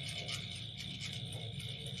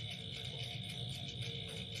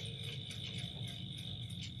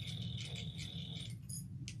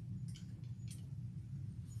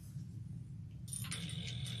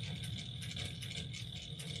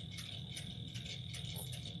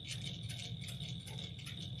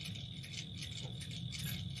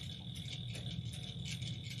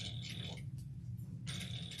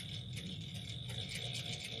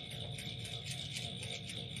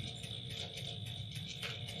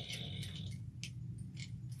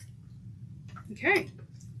 Okay,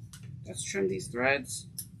 let's trim these threads.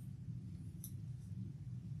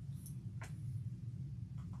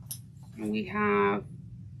 And we have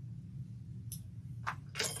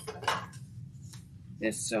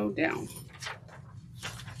this sewed down.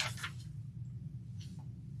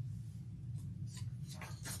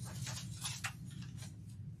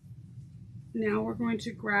 Now we're going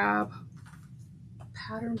to grab a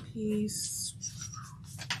pattern piece,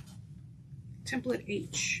 template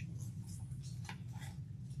H.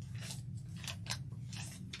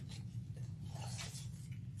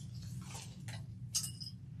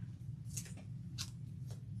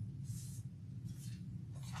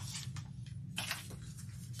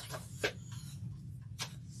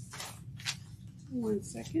 One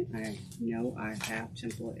second, I know I have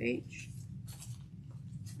template H.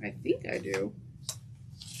 I think I do.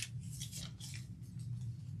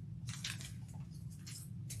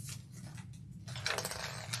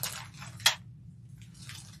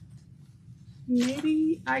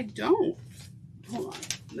 Maybe I don't. Hold on,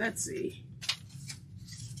 let's see.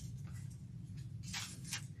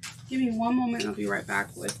 Give me one moment, I'll be right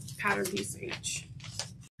back with pattern piece H.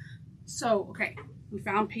 So, okay, we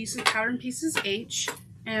found pattern pieces H,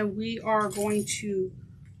 and we are going to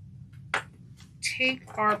take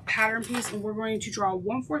our pattern piece and we're going to draw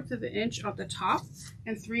 1/4 of an inch at the top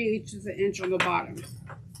and 3/8 of an inch on the bottom.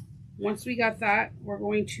 Once we got that, we're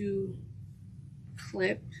going to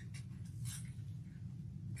clip,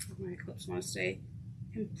 my clips want to stay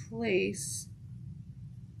in place,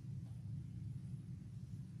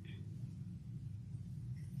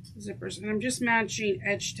 zippers, and I'm just matching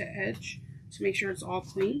edge to edge to make sure it's all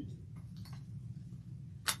clean.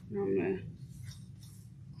 And I'm gonna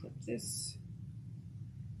clip this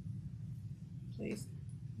in place.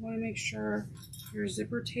 You want to make sure your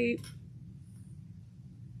zipper tape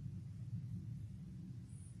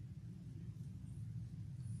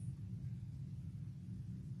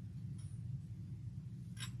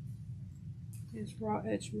is raw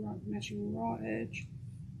edge, matching raw edge.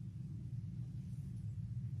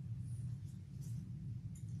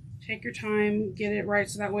 Take your time, get it right,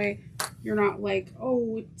 so that way you're not like,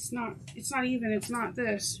 oh, it's not even, it's not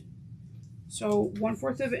this. So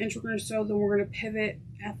 1/4 of an inch we're going to sew, then we're going to pivot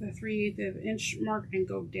at the 3/8 of an inch mark and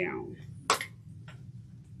go down.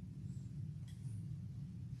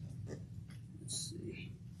 Let's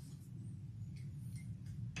see.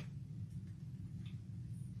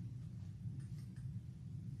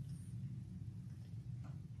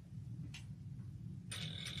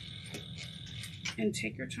 And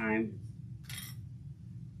take your time.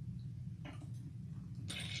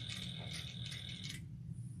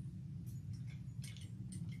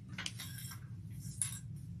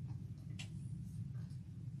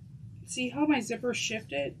 See how my zipper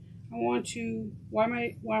shifted? I want to, while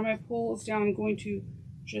my pull is down, I'm going to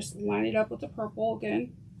just line it up with the purple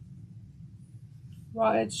again.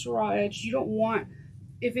 Raw edge to raw edge. You don't want,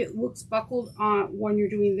 if it looks buckled on when you're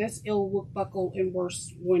doing this, it'll look buckled and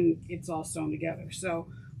worse when it's all sewn together.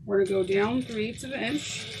 So we're gonna go down 3/8 of an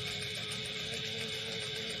inch.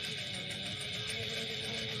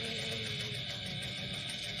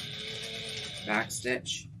 Back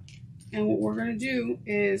stitch. And what we're gonna do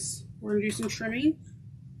is we're gonna do some trimming.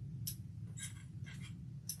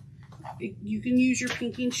 You can use your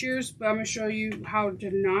pinking shears, but I'm gonna show you how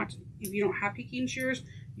to not. If you don't have pinking shears,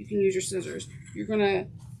 you can use your scissors. You're gonna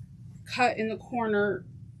cut in the corner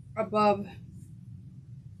above,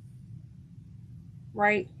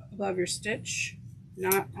 right above your stitch,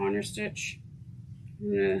 not on your stitch. I'm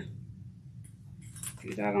gonna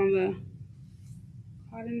do that on the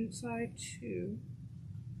cotton side too.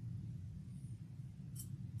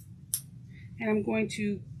 And I'm going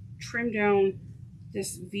to trim down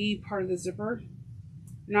this V part of the zipper,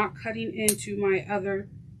 not cutting into my other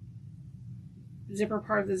zipper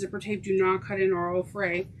part of the zipper tape. Do not cut in or it'll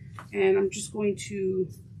fray. And I'm just going to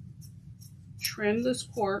trim this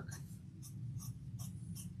cork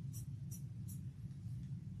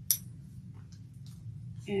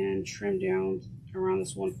and trim down around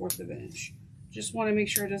this 1/4 of an inch. Just want to make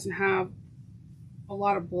sure it doesn't have a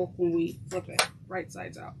lot of bulk when we flip it right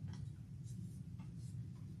sides out.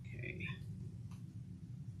 Okay.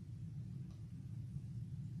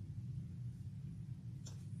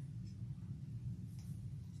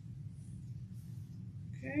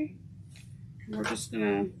 Okay. And we're just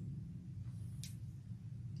gonna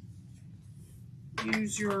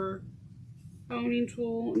use your boning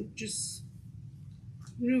tool and just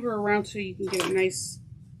maneuver around so you can get it nice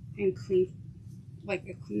and clean, like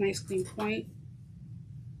a nice clean point.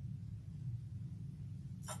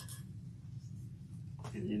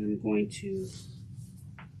 And then I'm going to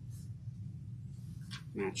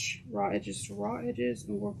match raw edges to raw edges,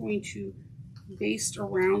 and we're going to baste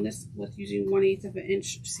around this with using 1/8 of an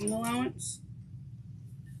inch seam allowance.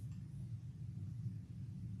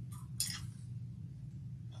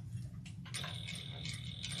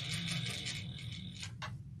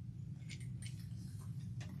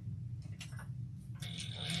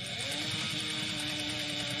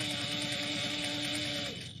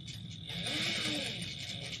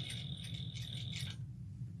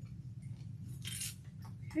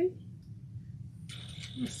 Okay.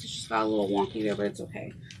 This just got a little wonky there, but it's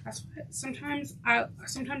okay. That's what, sometimes I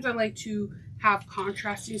like to have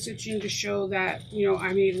contrasting stitching to show that, you know,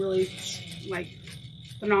 I made really like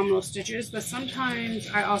phenomenal stitches. But sometimes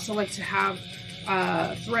I also like to have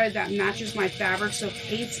thread that matches my fabric. So in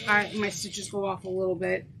case my stitches go off a little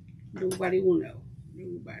bit, nobody will know.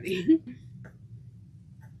 Nobody.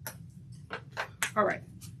 All right.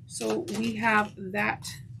 So we have that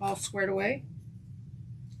all squared away.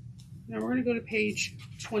 Now we're going to go to page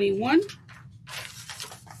 21,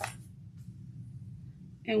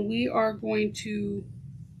 and we are going to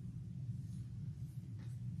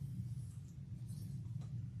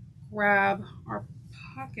grab our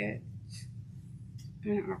pocket,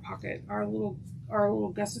 our little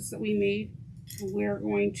gussets that we made, and we're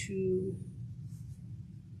going to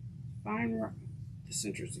find the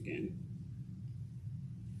centers again.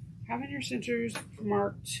 Having your centers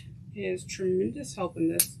marked is tremendous help in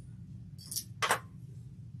this.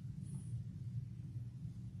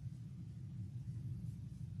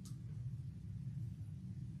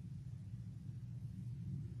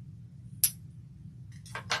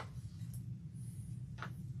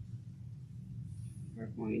 We're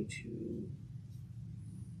going to,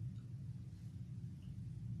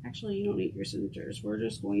 actually you don't need your centers. We're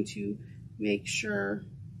just going to make sure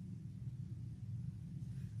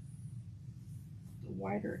the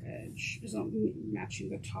wider edge is matching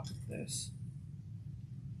the top of this.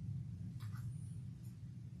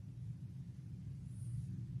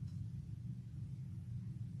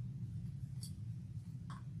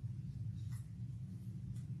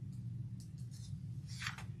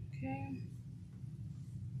 Okay.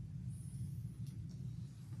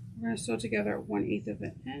 We're going to sew together 1/8 of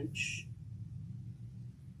an inch.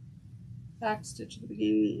 Back stitch at the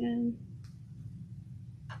beginning and the end.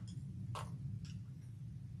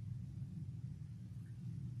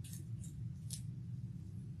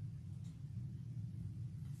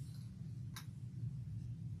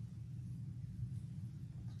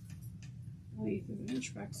 Of an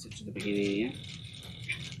inch, back stitch at the beginning and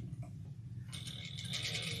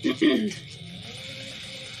the end.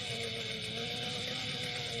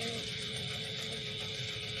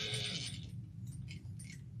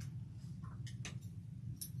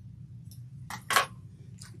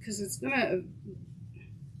 Because it's gonna,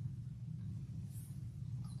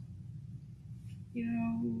 you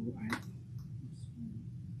know,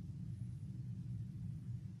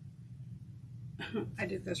 I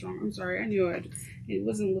did this wrong. I'm sorry. I knew it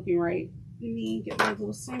wasn't looking right. Let me get my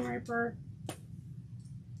little seam ripper.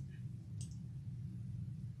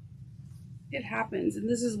 It happens, and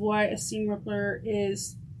this is why a seam ripper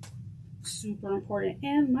is super important.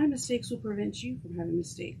 And my mistakes will prevent you from having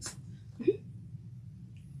mistakes.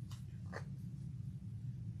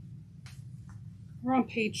 We're on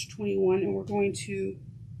page 21, and we're going to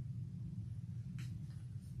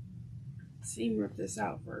seam rip this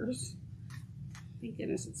out first. Thank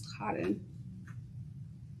goodness it's cotton.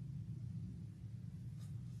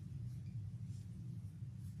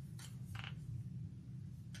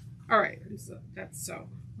 All right, so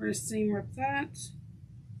we're gonna seam rip that.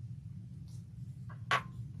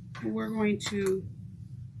 we're going to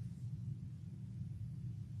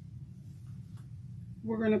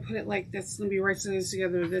put it like this. It's going to be right sides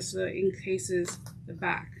together. This encases the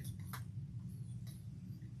back.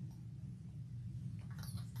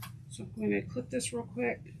 So I'm going to clip this real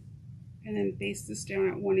quick and then baste this down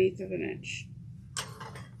at 1/8 of an inch.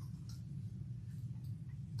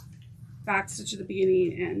 Back stitch at the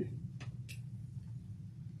beginning and end.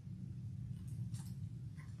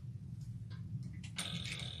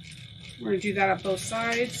 We're going to do that at both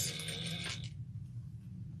sides.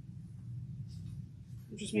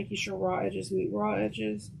 I'm just making sure raw edges meet raw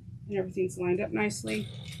edges and everything's lined up nicely.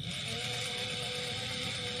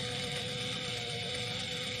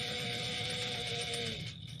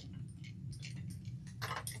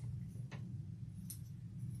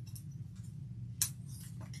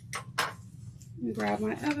 And grab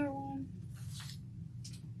my other one.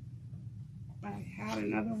 I had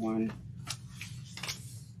another one.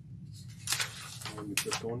 You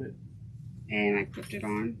clipped on it? And I clipped it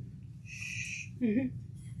on.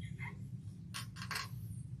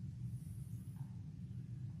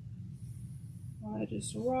 Raw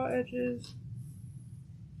edges to raw edges.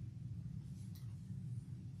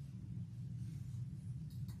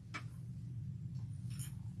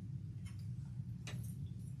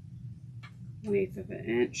 One-eighth of an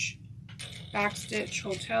inch. Back stitch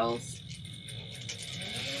hotels.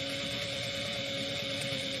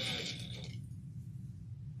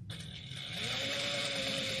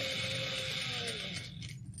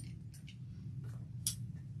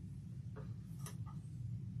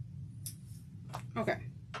 Okay,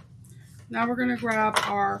 now we're going to grab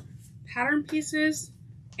our pattern pieces,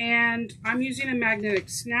 and I'm using a magnetic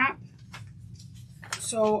snap,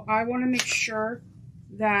 so I want to make sure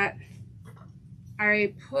that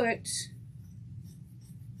I first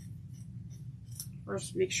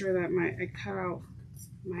make sure that I cut out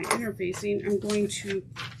my interfacing. I'm going to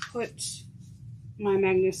put my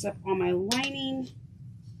magnet up on my lining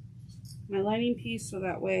piece, so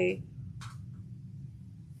that way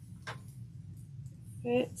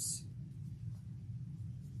fits.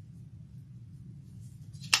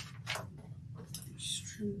 Just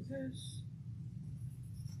trim this.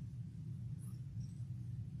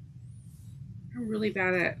 I'm really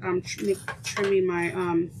bad at trimming my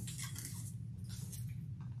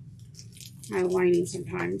my lining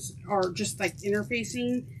sometimes, or just like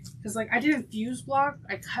interfacing, because like I did a fuse block.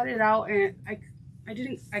 I cut it out, and I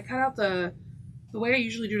cut out the way I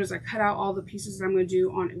usually do it is I cut out all the pieces that I'm going to do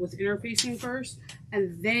with interfacing first,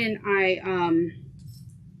 and then I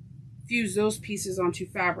fuse those pieces onto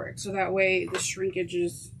fabric, so that way the shrinkage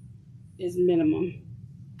is minimum.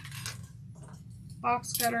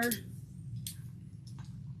 Box cutter.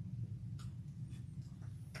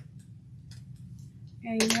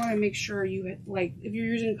 And you want to make sure you, like, if you're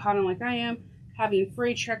using cotton like I am, having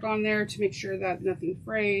fray check on there to make sure that nothing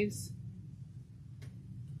frays.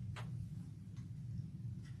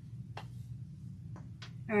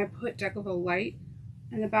 And I put Decovil Light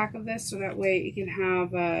in the back of this, so that way it can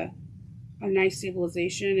have a nice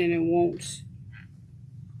stabilization and it won't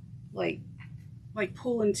like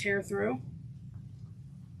pull and tear through.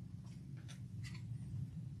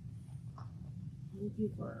 I'm looking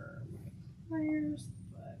for my pliers,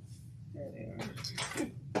 but there they are.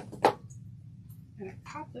 And I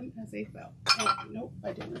caught them as they fell. Oh, nope,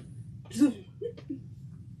 I didn't.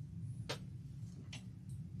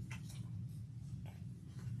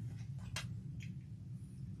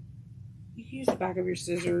 You can use the back of your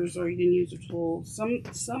scissors, or you can use a tool. Some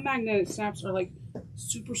magnetic snaps are like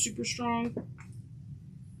super strong,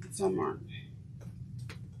 and some aren't.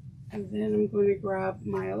 And then I'm going to grab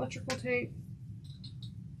my electrical tape.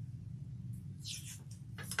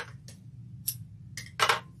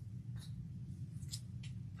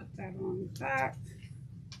 Put that on the back.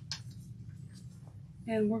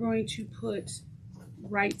 And we're going to put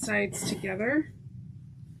right sides together.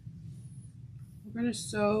 We're going to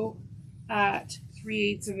sew at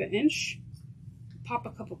 3/8 of an inch. Pop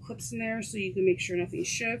a couple clips in there so you can make sure nothing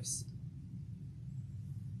shifts.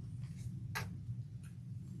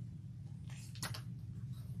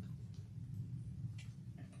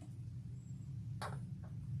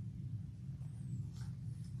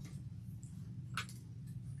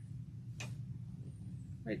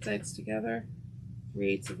 Right sides together,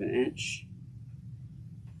 3/8 of an inch.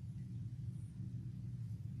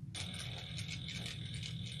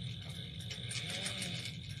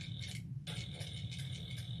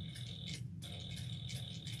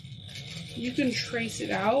 You can trace it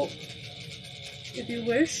out if you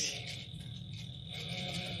wish.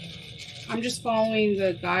 I'm just following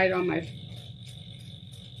the guide on my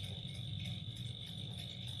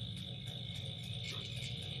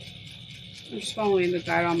I'm just following the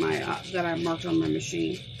guide on my that I marked on my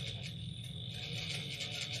machine.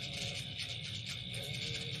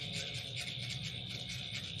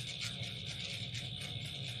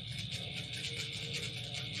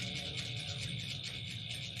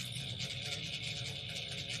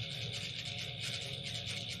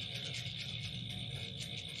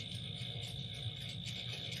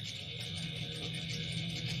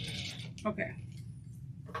 Okay.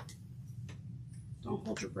 Don't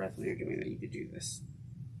hold your breath when you're doing that. You could do this.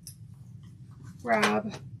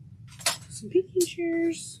 Grab some pinking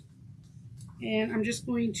shears, and I'm just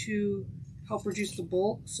going to help reduce the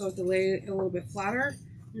bulk so to lay it a little bit flatter.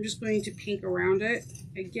 I'm just going to pink around it.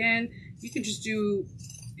 Again, you can just do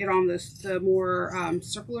it on the more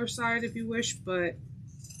circular side if you wish, but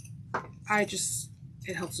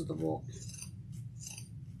it helps with the bulk.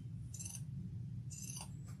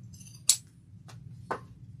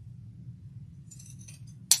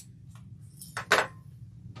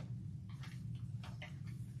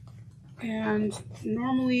 And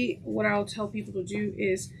normally what I'll tell people to do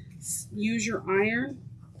is use your iron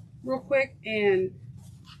real quick and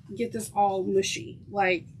get this all mushy.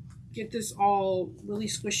 Like, get this all really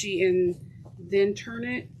squishy and then turn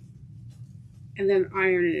it and then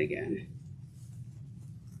iron it again.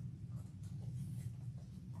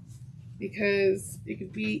 Because it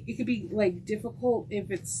could be like difficult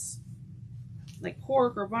if it's like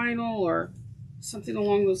cork or vinyl or something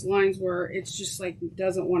along those lines where it's just like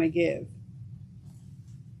doesn't want to give.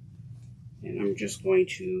 And I'm just going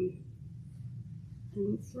to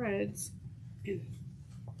remove threads and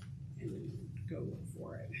go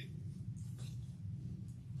for it.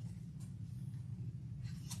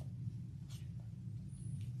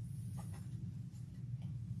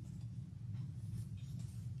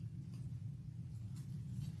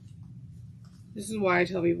 This is why I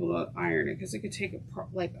tell people to iron it, because it could take a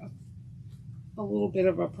little bit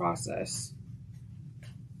of a process.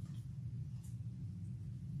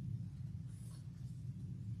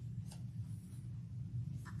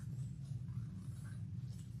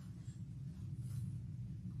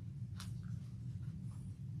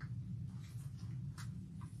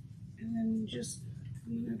 And then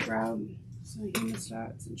I'm going to grab some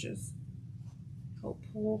hemostats and just help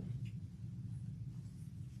pull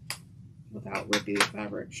without ripping the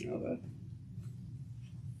fabric, Nova.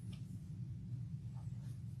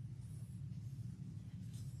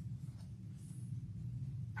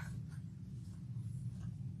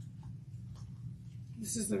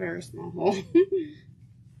 This is a very small hole.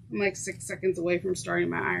 I'm like 6 seconds away from starting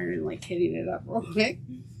my iron and like hitting it up real quick.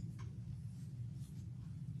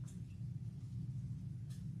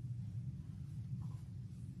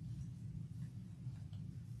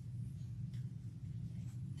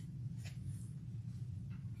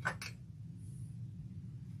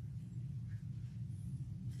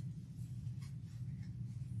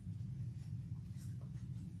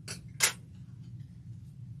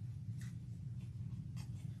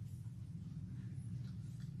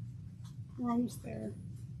 We're almost there.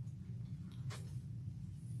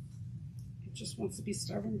 It just wants to be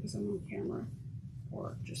stubborn because I'm on camera,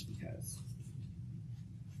 or just because.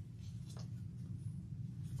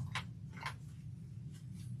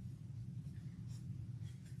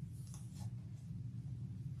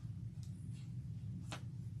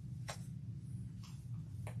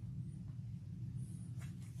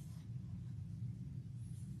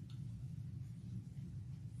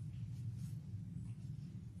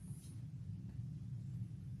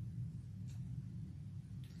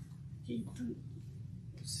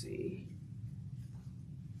 Let's see.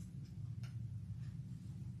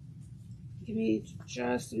 Give me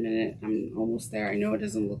just a minute. I'm almost there. I know it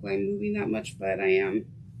doesn't look like I'm moving that much, but I am.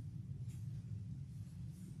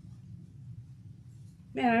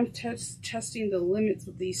 Man, I'm testing the limits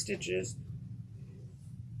with these stitches.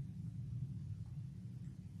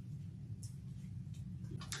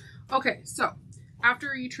 Okay, so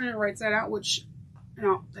after you turn it right side out, which,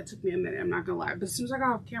 no, that took me a minute, I'm not gonna lie, but as soon as I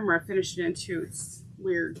got off camera, I finished it in two. It's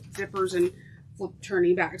weird, zippers and flip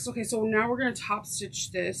turning backs. Okay, so now we're gonna top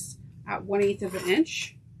stitch this at 1/8 of an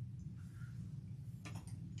inch.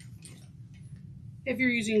 If you're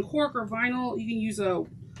using cork or vinyl, you can use a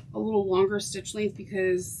little longer stitch length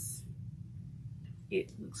because it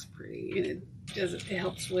looks pretty and it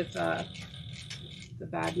helps with the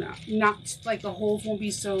bad not like the holes won't be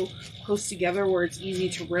so close together where it's easy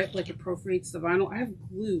to rip, like it perforates the vinyl. I have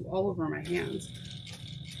glue all over my hands.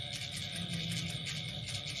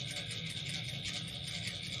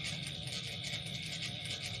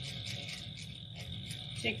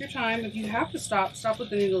 Take your time. If you have to stop with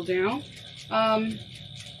the needle down.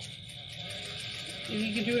 If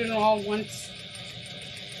you can do it in all one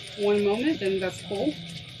moment, then that's cool.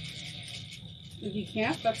 If you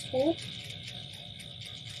can't, that's cool.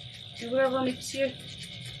 Do whatever makes it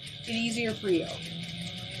easier for you.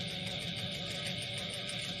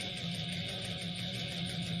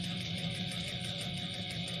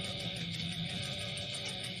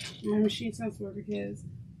 My machine sounds weird because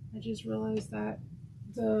I just realized that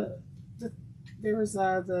there was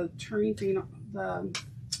the turning thing, the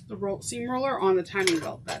seam roller on the timing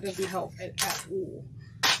belt. That doesn't help it at all.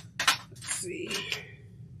 Let's see.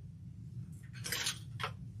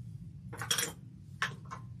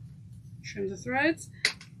 Trim the threads.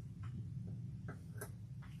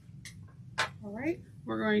 All right,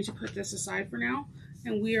 we're going to put this aside for now,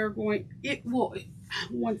 and we are going.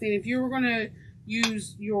 One thing, if you were going to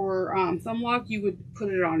use your thumb lock, you would put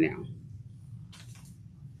it on now.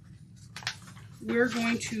 We're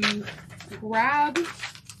going to grab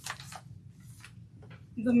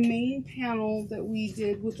the main panel that we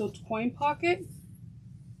did with the coin pocket,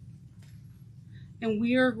 and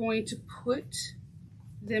we are going to put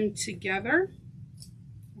them together.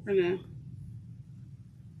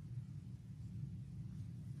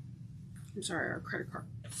 Our credit card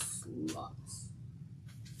slots.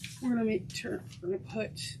 We're gonna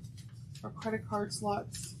put our credit card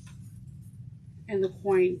slots and the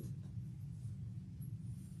coin.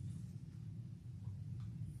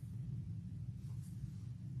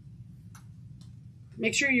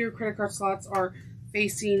 Make sure your credit card slots are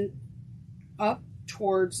facing up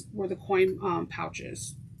towards where the coin pouch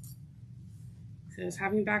is, because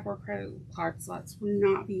having backward credit card slots will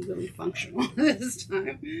not be really functional this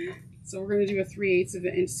time. So we're going to do a 3/8 of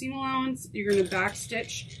an inch seam allowance. You're going to back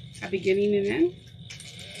stitch at beginning and end.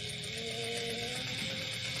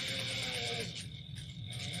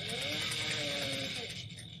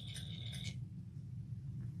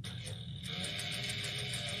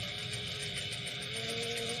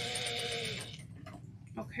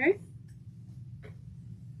 Okay.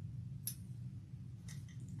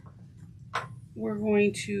 We're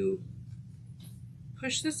going to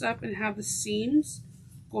push this up and have the seams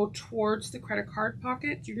go towards the credit card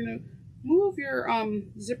pocket. You're going to move your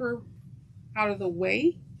zipper out of the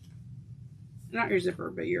way. Not your zipper,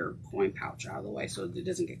 but your coin pouch out of the way so it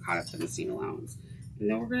doesn't get caught up in the seam allowance. And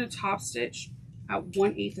then we're going to top stitch at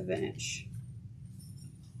 1/8 of an inch.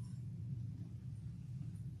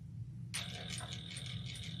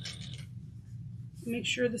 Make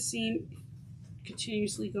sure the seam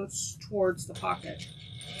continuously goes towards the pocket.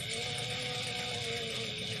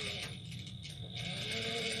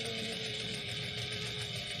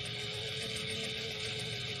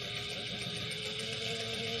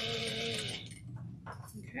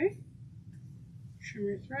 Okay, trim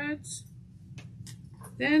your threads.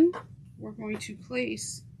 Then we're going to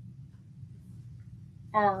place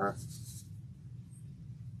our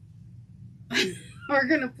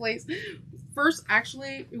first,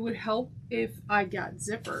 actually it would help if I got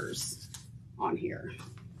zippers on here,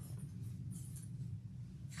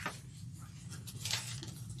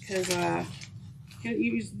 because you can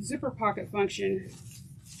use the zipper pocket function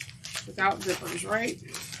without zippers, right?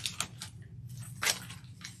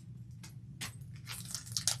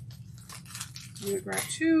 I'm going to grab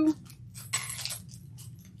 2.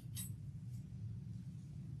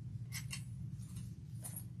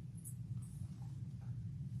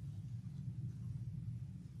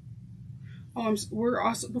 We're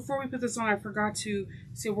also, before we put this on, I forgot to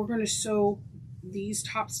say we're going to sew these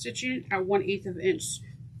top stitching at 1/8 of an inch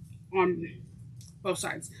on both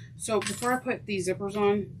sides. So before I put these zippers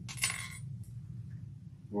on,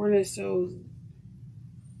 we're going to sew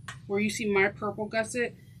where you see my purple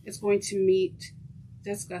gusset. It's going to meet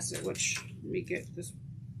this gusset, which, let me get this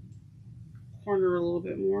corner a little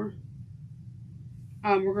bit more.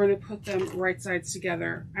 We're going to put them right sides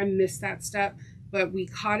together. I missed that step, but we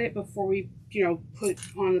caught it before we, put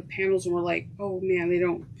on the panels, and we're like, oh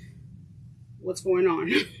man, what's going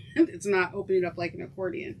on? It's not opening up like an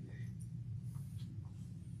accordion.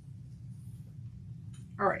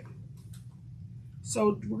 All right.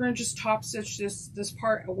 So we're going to just top stitch this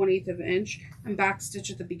part at 1/8 of an inch and back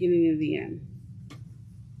stitch at the beginning of the end.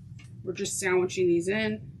 We're just sandwiching these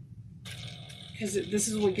in because this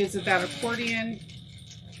is what gives it that accordion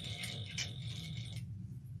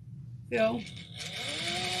feel.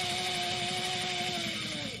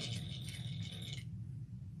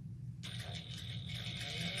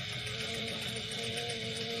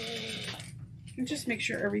 And just make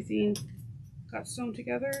sure everything got sewn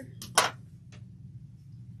together.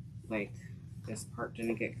 Like this part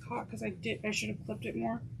didn't get caught because I should have clipped it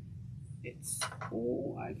more. It's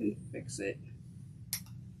cool, I can fix it.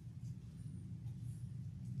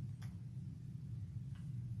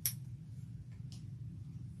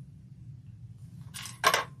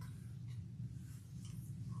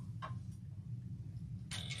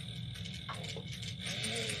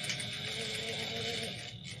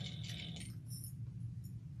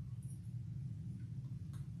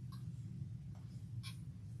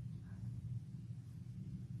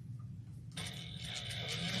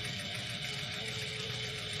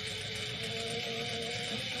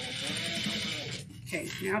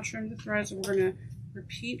 Okay, now trim the threads, and we're going to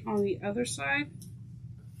repeat on the other side.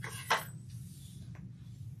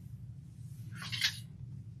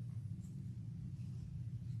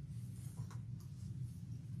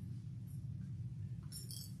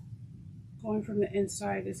 Going from the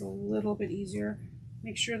inside is a little bit easier.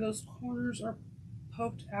 Make sure those corners are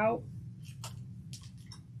poked out.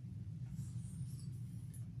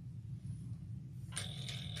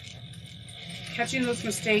 Catching those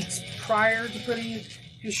mistakes prior to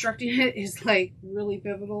constructing it is like really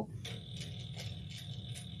pivotal.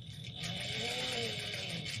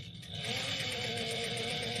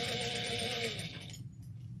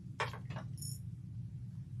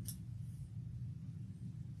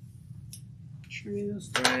 Trimming those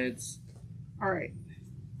threads. All right,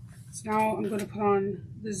 so now I'm going to put on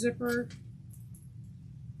the zippers.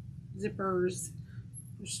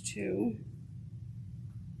 There's two.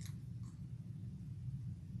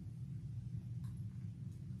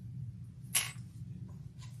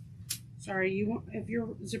 Sorry, if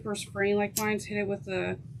your zipper is spraying like mine's, hit it with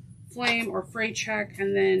a flame or fray check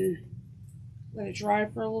and then let it dry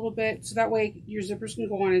for a little bit, so that way your zippers can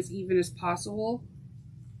go on as even as possible.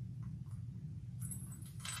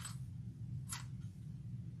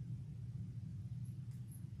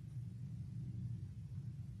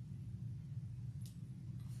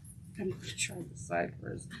 I'm going to try the side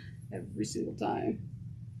first every single time.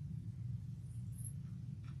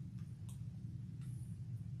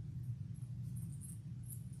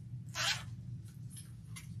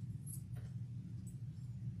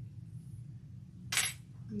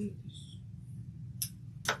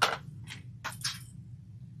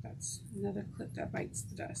 That's another clip that bites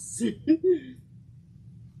the dust.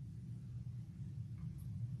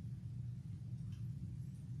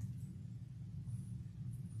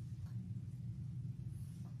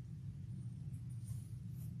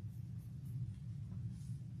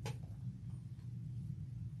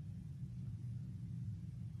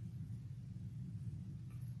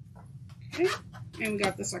 Okay, and we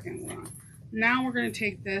got the second one on. Now we're going to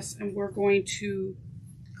take this and we're going to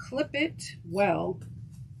clip it well.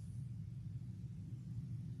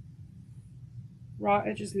 Raw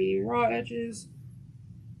edges meaning raw edges.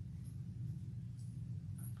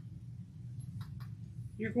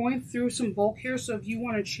 You're going through some bulk here, so if you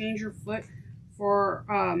want to change your foot for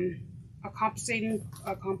a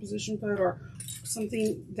composition foot or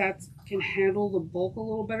something that can handle the bulk a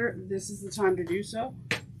little better, this is the time to do so.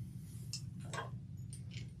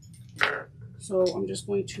 So I'm just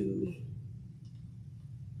going to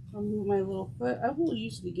remove my little foot. I will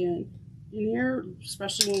use it again in here,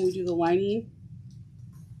 especially when we do the lining.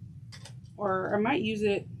 Or I might use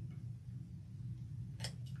it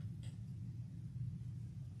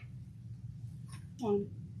on.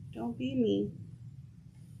 Don't be mean.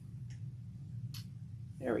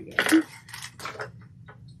 There we go.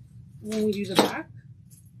 When we do the back,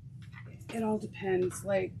 it all depends.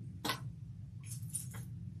 Like,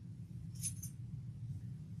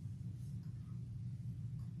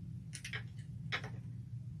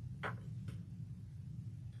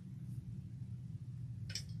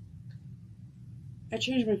 I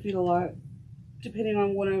change my feet a lot depending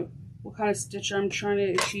on what kind of stitch I'm trying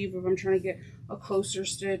to achieve, if I'm trying to get a closer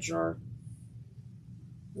stitch or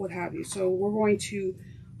what have you. So we're going to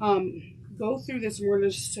go through this, and we're going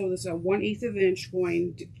to sew this at 1/8 of an inch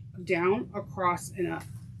going down, across, and up.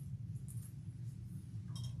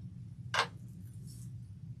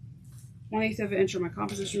 1/8 of an inch on my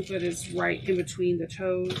composition foot is right in between the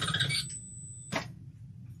toes.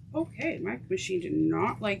 Okay, my machine did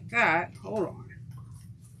not like that. Hold on.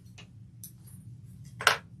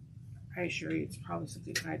 I assure you it's probably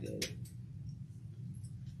something I did.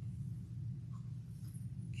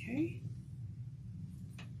 Okay.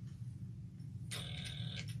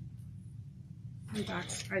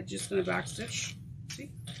 I'm just going to back stitch.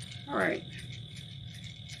 See? All right.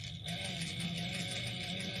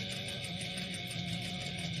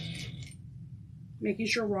 Making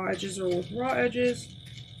sure raw edges are with raw edges.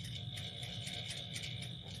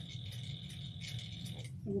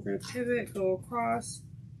 And we're going to pivot, go across.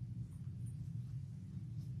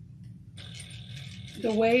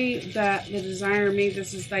 The way that the designer made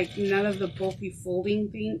this is like none of the bulky folding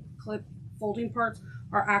parts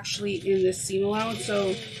are actually in this seam allowance,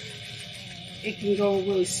 so it can go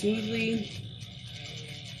really smoothly.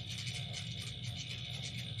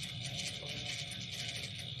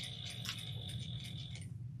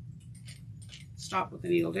 Stop with the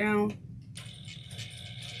needle down.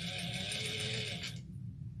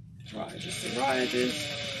 Raw edges to raw edges.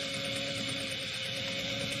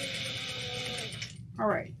 All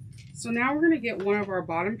right, so now we're going to get one of our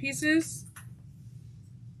bottom pieces,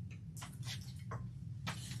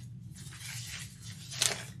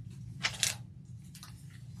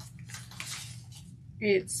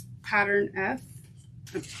 It's pattern F,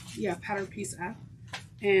 yeah, pattern piece F,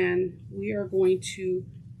 and we are going to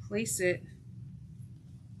place it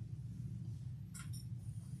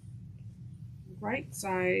right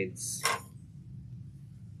sides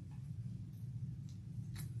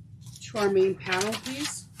to our main panel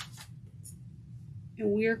piece,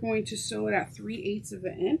 and we are going to sew it at 3/8 of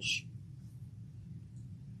an inch.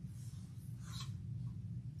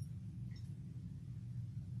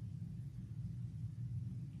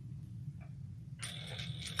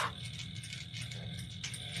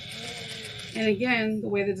 And again, the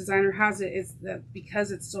way the designer has it is that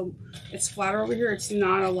because it's flatter over here, it's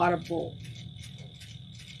not a lot of bulk.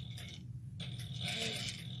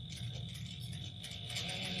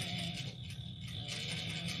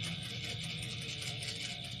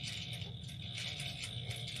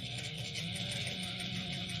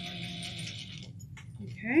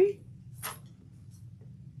 Okay.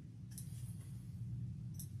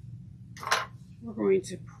 We're going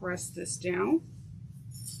to press this down,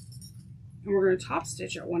 and we're going to top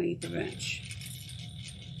stitch at 1/8 of an inch.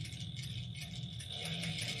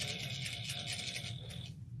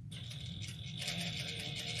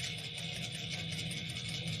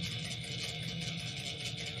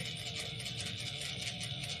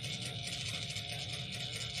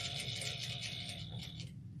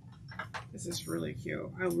 This is really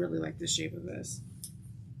cute. I really like the shape of this.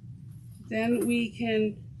 Then we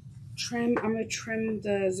can trim. I'm going to trim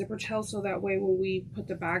the zipper tail so that way when we put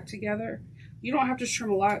the bag together, you don't have to trim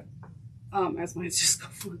a lot, as mine's just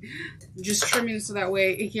going. Just trimming so that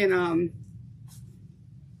way it can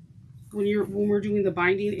when we're doing the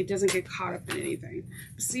binding, it doesn't get caught up in anything.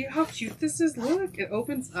 But see how cute this is? Look, it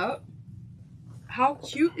opens up. How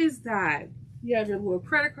cute is that? You have your little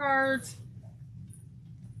credit cards.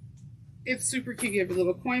 It's super cute. You have your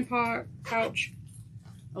little coin pouch.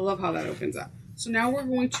 I love how that opens up. So now we're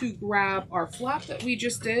going to grab our flap that we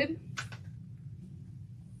just did.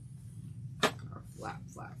 Our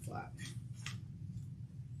flap.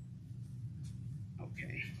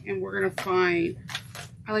 Okay, and we're gonna find,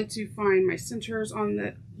 I like to find my centers on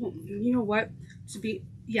the, you know what,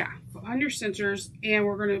 find your centers, and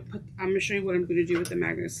we're gonna put, I'm gonna show you what I'm gonna do with the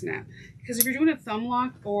magnet snap. Because if you're doing a thumb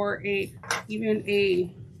lock or even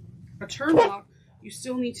a turn lock, you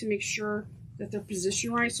still need to make sure that they're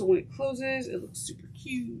positioned right, so when it closes, it looks super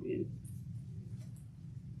cute. And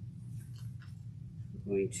I'm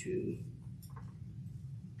going to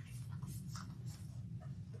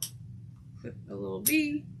put a little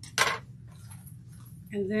V,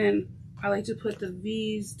 and then I like to put the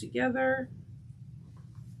V's together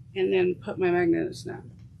and then put my magnetic snap.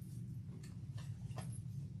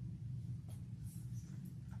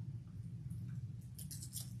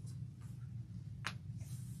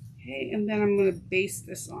 Okay, and then I'm going to baste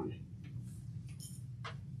this on.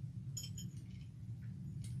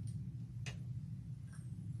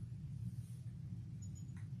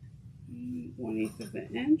 1/8 of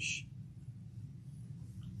an inch.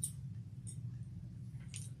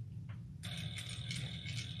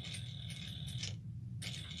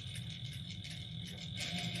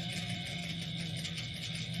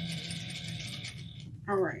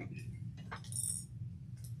 All right.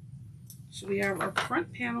 So we have our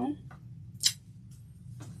front panel,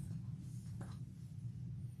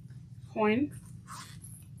 coin.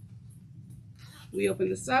 We open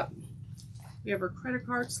this up. We have our credit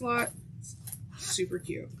card slot. Super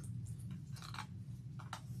cute.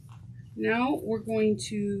 Now we're going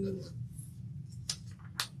to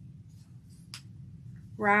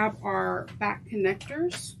grab our back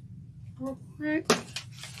connectors real quick.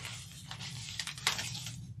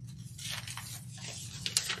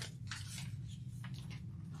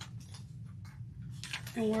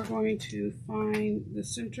 And we're going to find the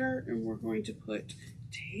center, and we're going to put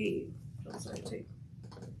tape. Double-sided tape.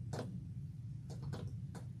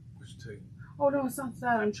 Which tape? Oh no, it's not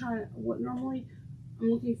that. Normally I'm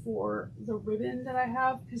looking for the ribbon that I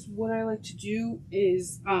have, because what I like to do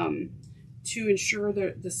is to ensure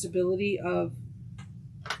the stability of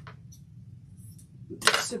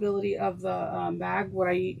the bag.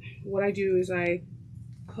 What I do is I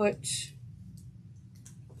put.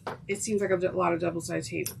 It seems like a lot of double-sided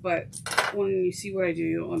tape, but when you see what I do,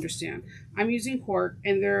 you'll understand. I'm using cork,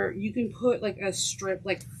 and you can put like a strip,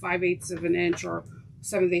 like 5/8 of an inch or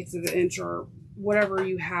 7/8 of an inch or whatever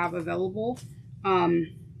you have available.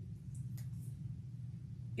 In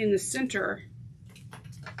the center,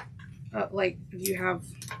 like if you have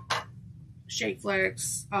shake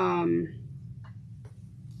flex, I'm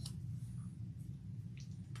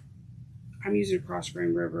using a cross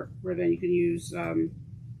grain ribbon. You can use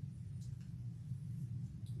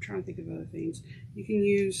trying to think of other things. You can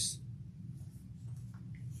use,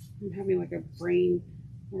 I'm having like a brain,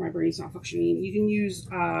 where my brain's not functioning. You can use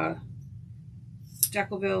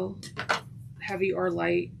Decoville, heavy or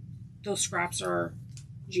light. Those scraps are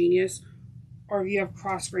genius. Or if you have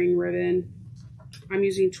cross grain ribbon, I'm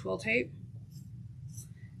using twill tape.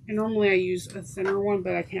 And normally I use a thinner one,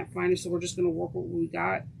 but I can't find it, so we're just going to work with what we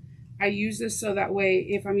got. I use this so that way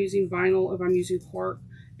if I'm using vinyl, if I'm using cork,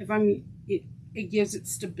 it gives it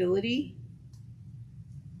stability,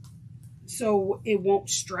 so it won't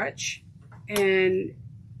stretch, and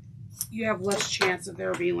you have less chance of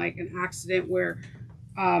there being like an accident where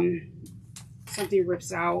something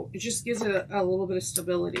rips out. It just gives it a little bit of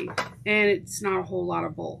stability, and it's not a whole lot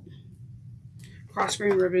of bulk. Cross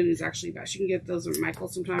grain ribbon is actually best. You can get those at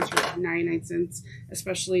Michael's sometimes for like 99 cents,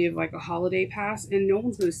 especially if like a holiday pass, and no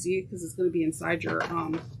one's going to see it because it's going to be inside your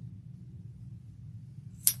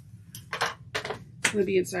it's going to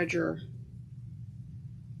be inside your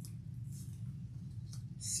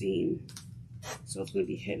seam, so it's going to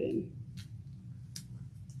be hidden.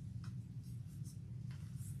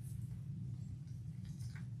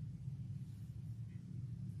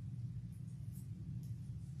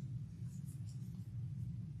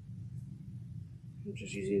 I'm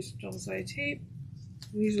just using some double-sided tape.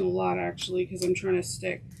 I'm using a lot actually because I'm trying to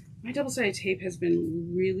stick. My double-sided tape has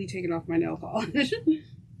been really taking off my nail polish.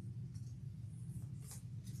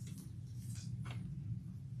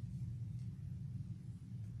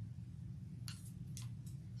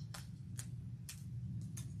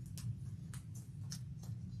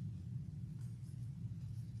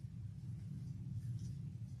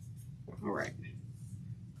 All right.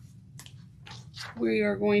 We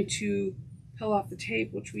are going to peel off the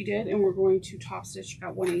tape, which we did, and we're going to top stitch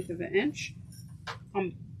at 1/8 of an inch.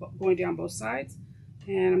 I'm going down both sides,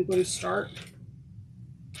 and I'm going to start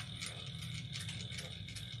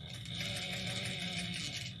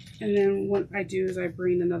and then what I do is I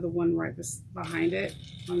bring another one right behind it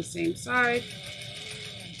on the same side.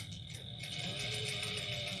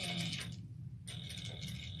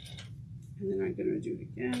 And then I'm going to do it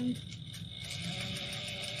again.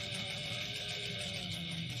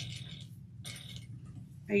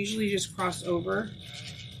 I usually just cross over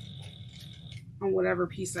on whatever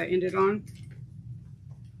piece I ended on.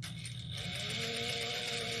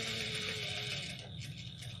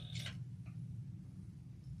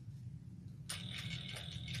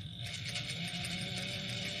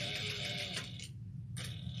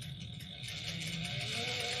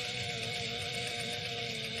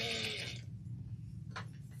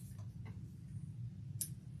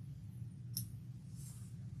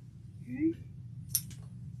 Okay.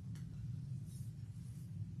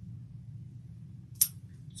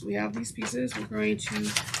 So we have these pieces. We're going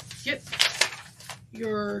to get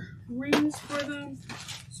your rings for them.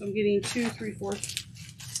 So I'm getting 2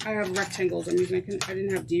 3/4. I have rectangles I'm using. I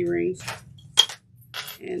didn't have D rings.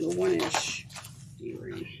 And the 1-inch D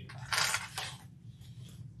ring.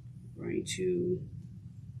 I'm going to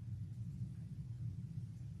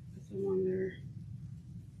put them on there.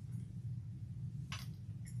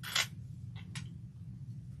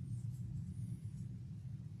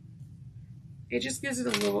 It just gives it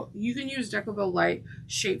a little, you can use Decoville Light,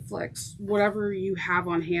 Shape Flicks, whatever you have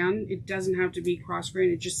on hand. It doesn't have to be cross grain.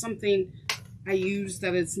 It's just something I use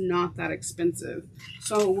that is not that expensive.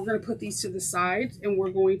 So we're going to put these to the side, and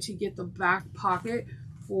we're going to get the back pocket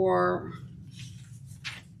for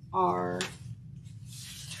our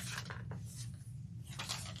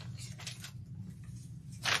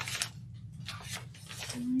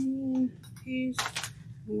piece.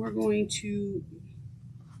 And we're going to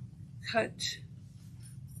cut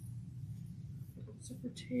zipper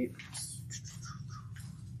tape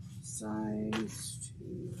size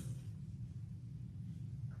to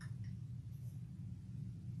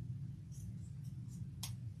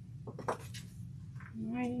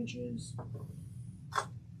 9 inches.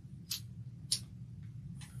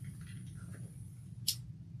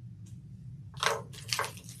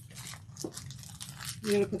 I'm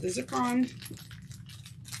going to put the zipper on.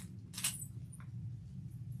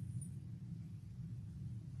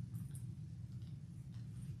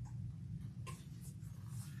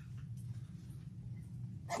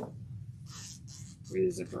 Bring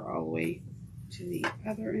the zipper all the way to the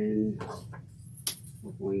other end.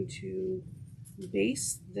 We're going to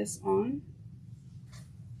base this on.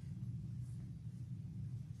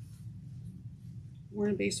 We're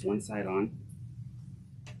going to base one side on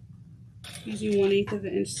using 1/8 of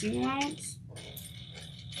an inch seam allowance.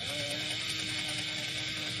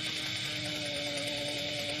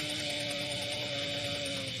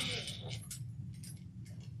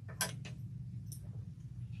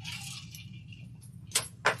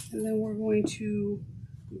 And then we're going to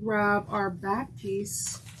grab our back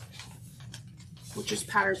piece, which is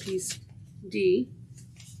pattern piece D.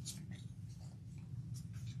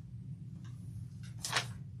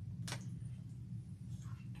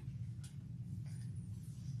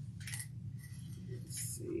 Let's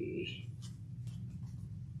see.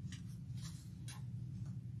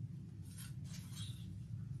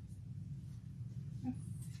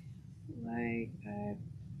 Like that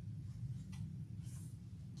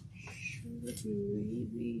should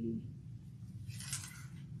maybe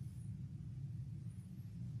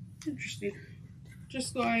interesting.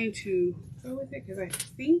 Just going to go with it because I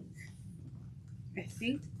think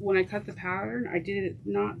when I cut the pattern I did it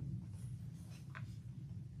not.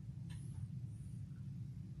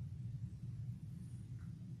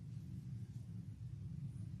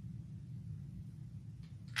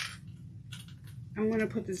 I'm going to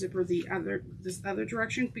put the zipper this other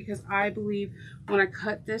direction because I believe when I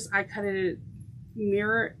cut this, I cut it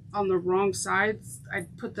mirror on the wrong sides. I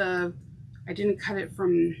didn't cut it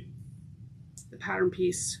from the pattern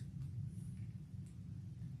piece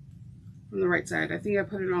from the right side. I think I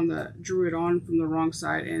put it on drew it on from the wrong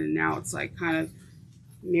side, and now it's like kind of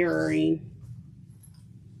mirroring.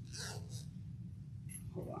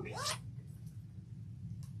 Hold on.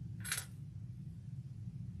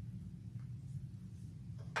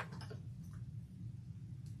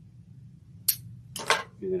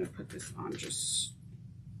 I'm going to put this on just.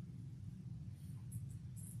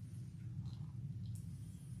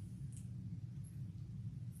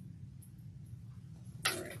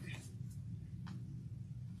 All right.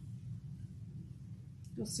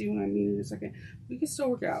 You'll see what I mean in a second. We can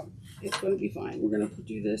still work out. It's going to be fine. We're going to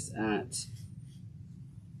do this at sew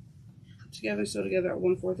together at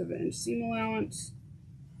 1/4 of an inch seam allowance.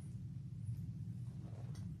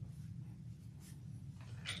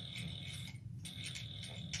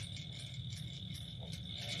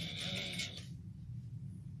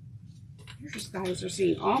 You just guys are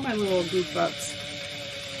seeing all my little goof ups.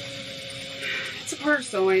 It's a part of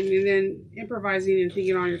sewing, and then improvising and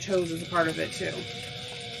thinking on your toes is a part of it too.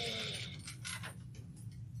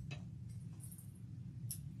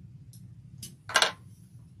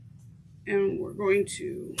 And I'm going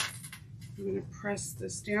to press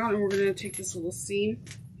this down, and we're going to take this little seam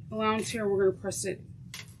allowance here. We're going to press it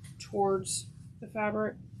towards the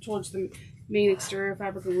fabric, towards the main exterior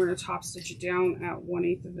fabric, and we're going to top stitch it down at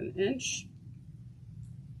 1/8 of an inch.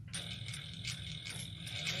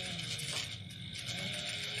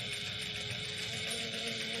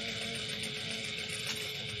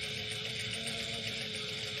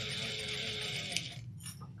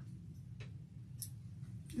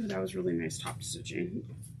 Ooh, that was really nice top stitching.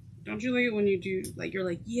 Don't you like it when you do, like, you're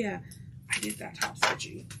like, yeah, I did that top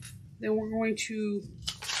stitching. Then we're going to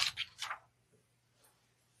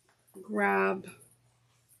grab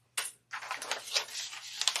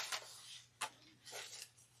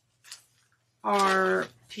our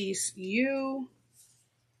piece U.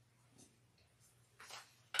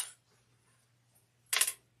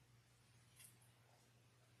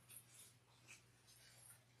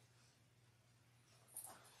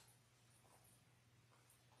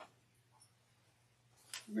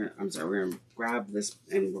 We're going to grab this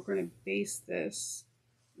and we're going to base this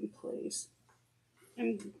in place.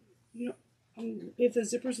 And, you know, if the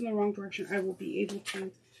zipper's in the wrong direction, I will be able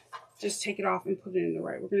to just take it off and put it in the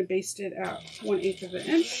right. We're going to baste it at 1/8 of an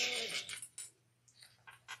inch.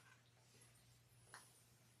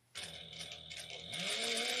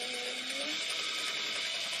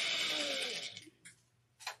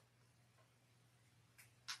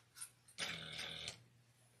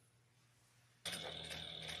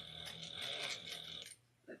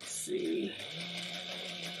 Let's see.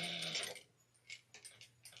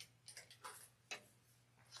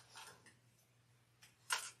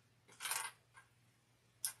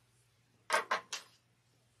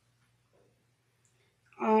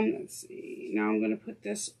 Let's see. Now I'm going to put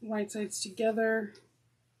this right sides together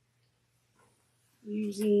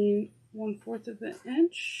using 1/4 of an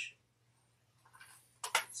inch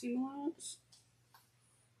seam allowance.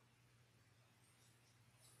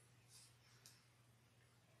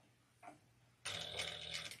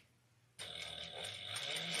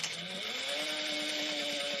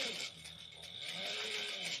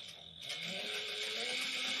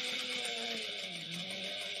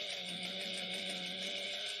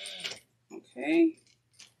 Okay,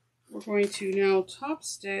 we're going to now top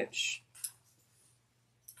stitch,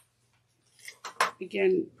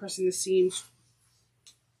 again pressing the seams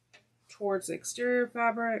towards the exterior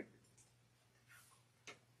fabric.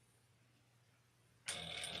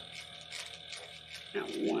 At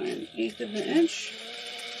 1/8 of an inch.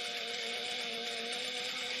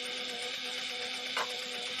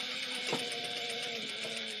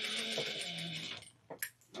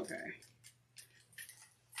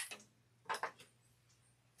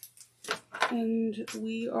 And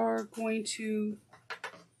we are going to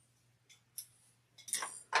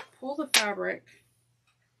pull the fabric.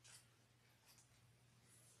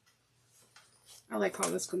 I like how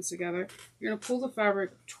this comes together. You're gonna pull the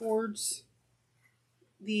fabric towards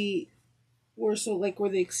the where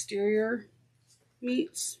the exterior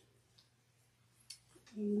meets.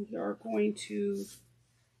 And we're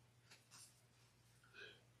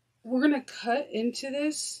gonna cut into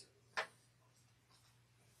this.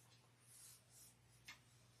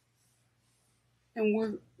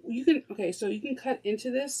 And you can cut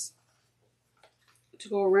into this to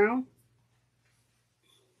go around.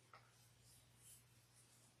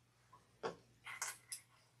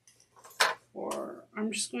 Or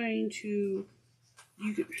I'm just going to,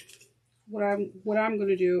 what I'm going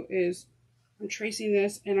to do is I'm tracing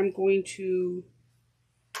this, and I'm going to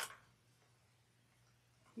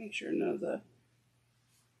make sure I'm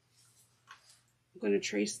going to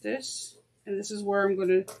trace this, and this is where I'm going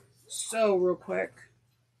to sew real quick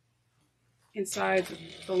inside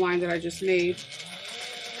the line that I just made.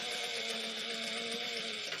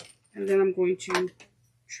 And then I'm going to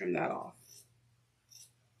trim that off.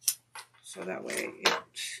 So that way it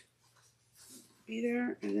be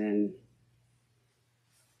there, and then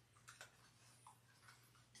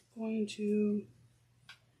going to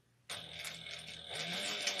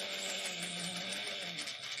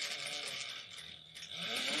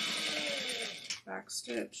back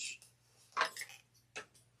stitch.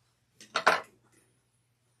 Am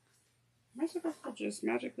I supposed to just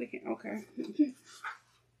magically okay.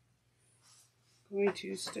 Going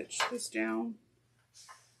to stitch this down.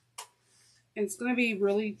 And it's going to be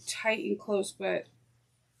really tight and close, but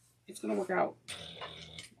it's going to work out.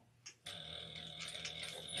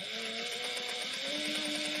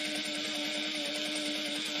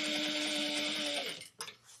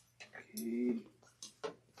 Okay.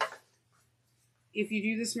 If you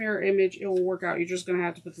do this mirror image, it will work out. You're just going to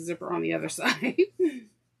have to put the zipper on the other side.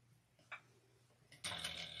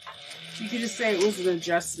 You could just say it was an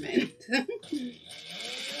adjustment.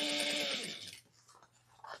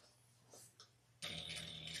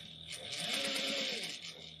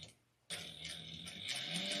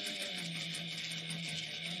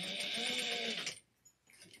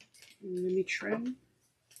 Let me trim.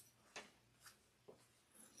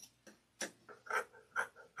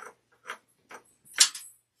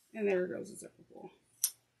 And there goes the zipper pull.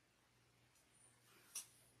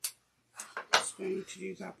 Just going to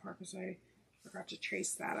do that part because I forgot to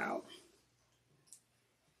trace that out.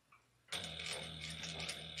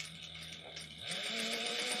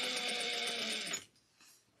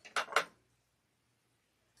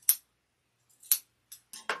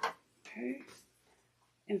 Okay.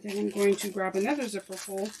 And then I'm going to grab another zipper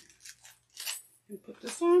pull and put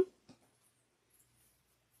this on.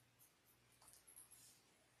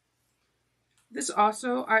 This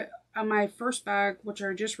also, on my first bag, which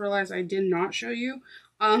I just realized I did not show you,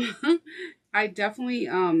 I definitely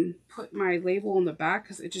put my label on the back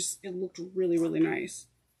because it looked really, really nice.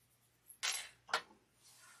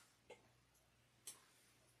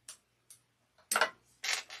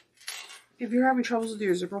 If you're having troubles with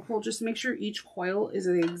your zipper pull, just make sure each coil is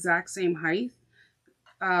the exact same height.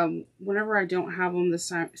 Whenever I don't have them the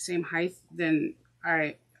same height, then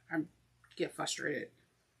I get frustrated.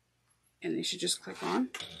 And they should just click on.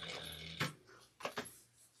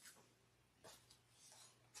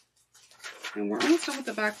 And we're almost done with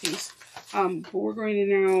the back piece. But we're going to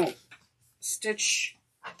now stitch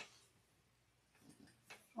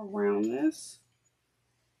around this.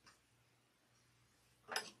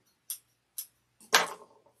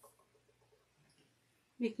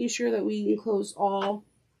 Making sure that we enclose all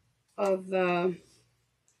of the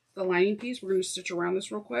lining piece. We're going to stitch around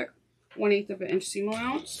this real quick. 1/8 of an inch seam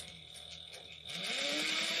allowance.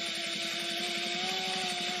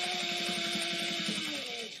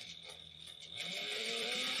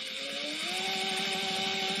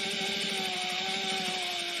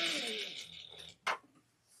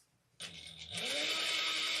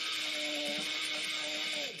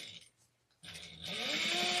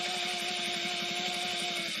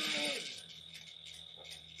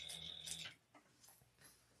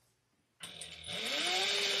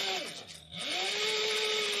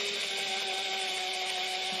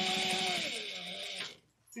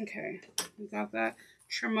 Okay, we got that.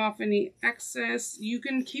 Trim off any excess. You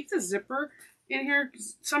can keep the zipper in here.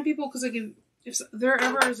 Some people, because if there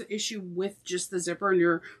ever is an issue with just the zipper and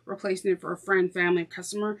you're replacing it for a friend, family,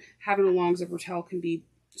 customer, having a long zipper tail can be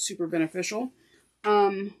super beneficial.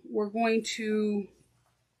 We're going to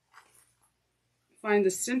find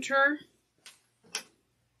the center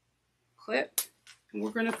clip, And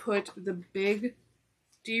we're going to put the big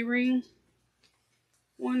D-ring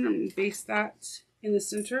one and baste that in the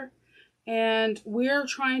center. And we're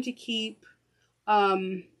trying to keep,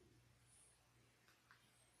 what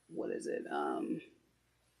is it?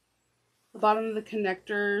 The bottom of the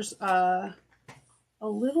connectors a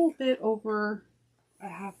little bit over a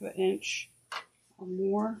half an inch or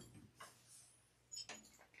more.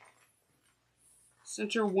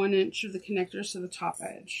 Center 1 inch of the connectors to the top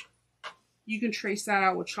edge. You can trace that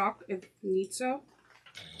out with chalk if you need so.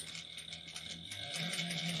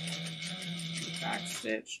 Back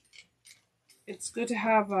stitch. It's good to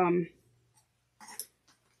have the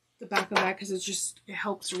back of that because it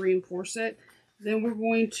helps reinforce it. Then we're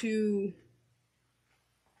going to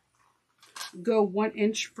go 1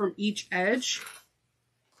 inch from each edge.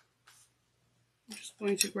 I'm just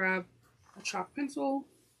going to grab a chalk pencil.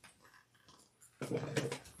 And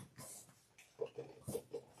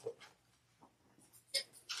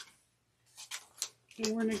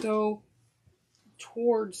we're going to go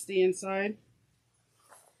towards the inside.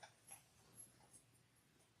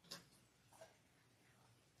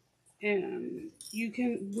 And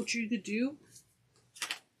what you could do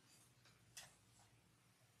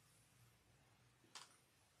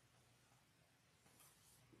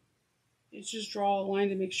is just draw a line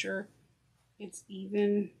to make sure it's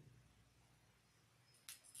even.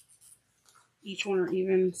 Each one are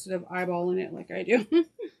even instead of eyeballing it like I do.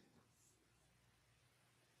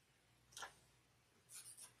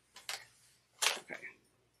 Okay.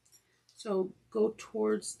 So go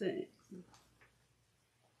towards the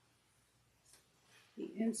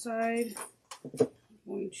inside. I'm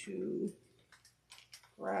going to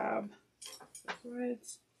grab the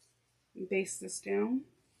threads and baste this down.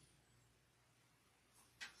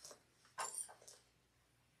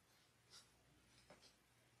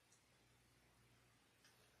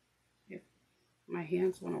 If my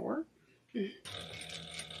hands want to work.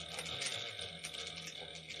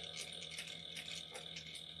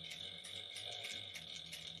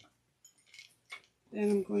 Then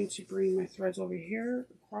I'm going to bring my threads over here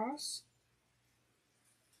across.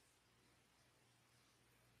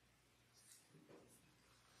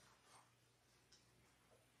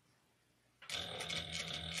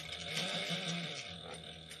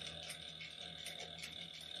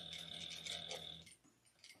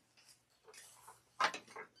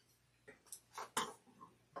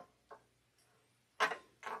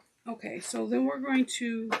 Okay, so then we're going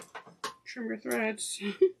to trim your threads.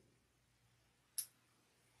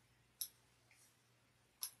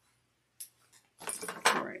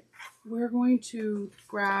 Alright, we're going to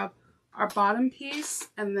grab our bottom piece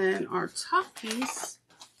and then our top piece.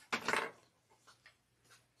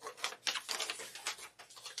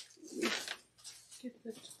 Get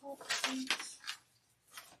the top piece.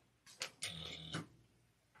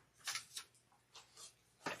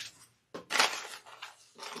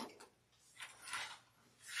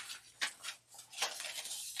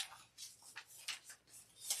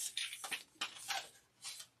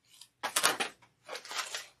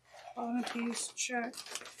 Bottom piece, check.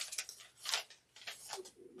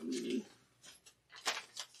 I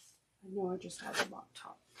know I just had the bottom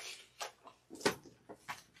top.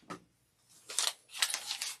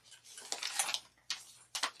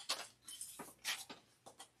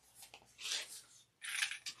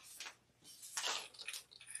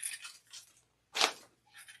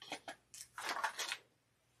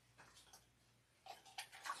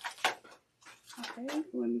 Okay,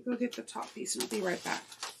 let me go get the top piece and I'll be right back.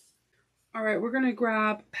 All right, we're going to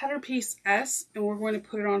grab pattern piece S and we're going to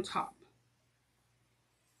put it on top.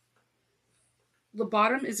 The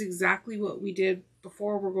bottom is exactly what we did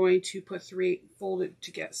before. We're going to put folded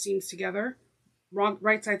to get seams together,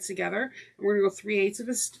 right sides together, and we're going to go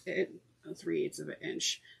 3/8 of an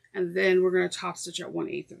inch, and then we're going to top stitch at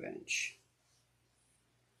 1/8 of an inch.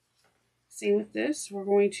 Same with this. We're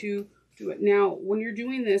going to do it now. When you're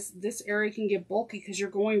doing this area can get bulky because you're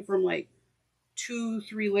going from like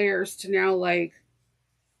 2-3 layers to now like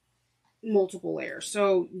multiple layers.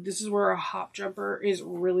 So this is where a hop jumper is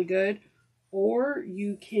really good, or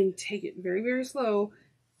you can take it very, very slow,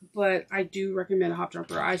 but I do recommend a hop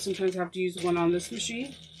jumper. I sometimes have to use one on this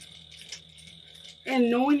machine, and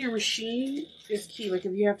knowing your machine is key. Like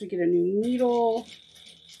if you have to get a new needle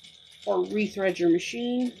or rethread your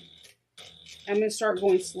machine, I'm going to start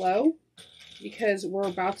going slow because we're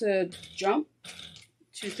about to jump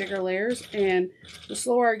to thicker layers, and the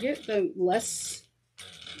slower I get, the less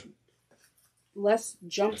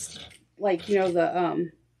jumps, like, you know,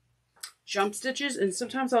 the jump stitches, and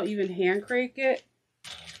sometimes I'll even hand crank it.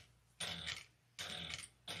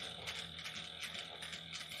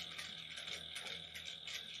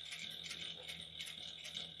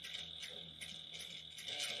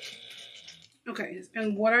 Okay,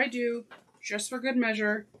 and what I do, just for good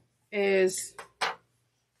measure, is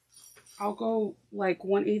I'll go like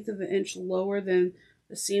 1/8 of an inch lower than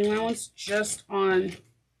the seam allowance, just on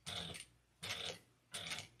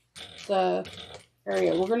the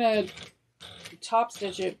area. We're gonna top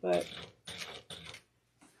stitch it, but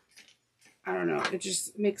I don't know, it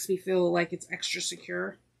just makes me feel like it's extra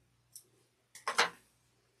secure. I'm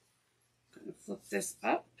gonna flip this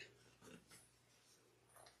up.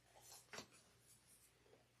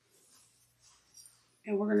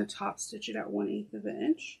 And we're going to top stitch it at 1/8 of an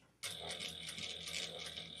inch.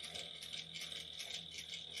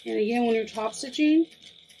 And again, when you're top stitching,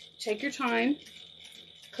 take your time,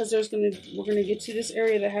 because we're gonna get to this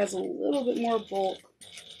area that has a little bit more bulk.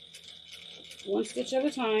 One stitch at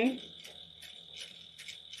a time.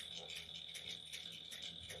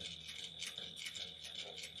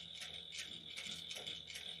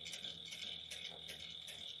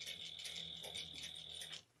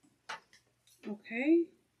 Okay.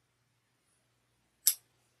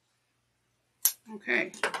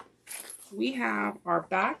 Okay. We have our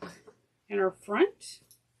back and our front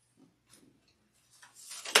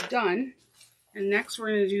done. And next we're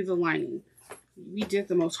going to do the lining. We did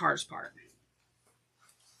the most hardest part.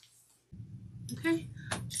 Okay.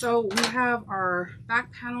 So we have our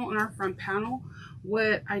back panel and our front panel.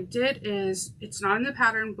 What I did is, it's not in the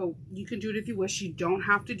pattern, but you can do it if you wish. You don't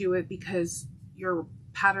have to do it because your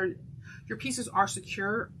pattern, your pieces are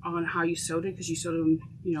secure on how you sewed it, because you sewed them,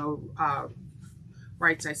 you know,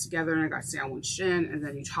 right sides together, and I got sandwiched in, and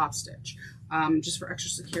then you top stitch. Just for extra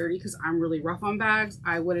security, because I'm really rough on bags,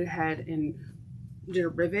 I went ahead and did a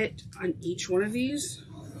rivet on each one of these.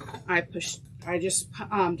 I just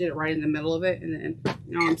did it right in the middle of it, and then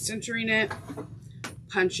now I'm centering it,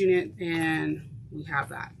 punching it, and we have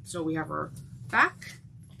that. So we have our back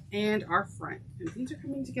and our front, and these are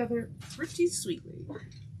coming together pretty sweetly.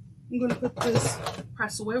 I'm going to put this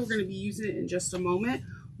press away. We're going to be using it in just a moment.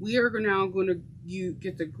 We are now going to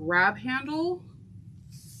get the grab handle.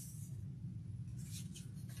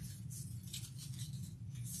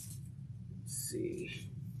 Let's see.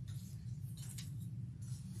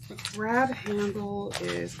 The grab handle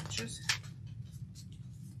is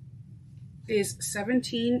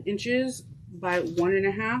 17 inches by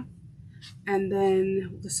 1.5, and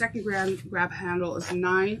then the second grab handle is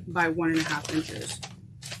 9 by 1.5 inches.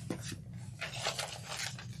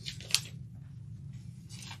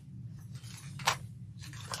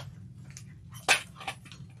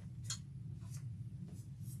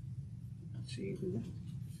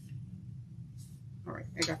 All right,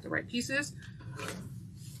 I got the right pieces.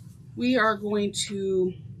 We are going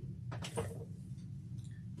to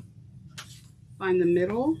find the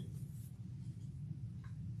middle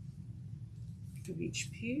of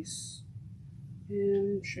each piece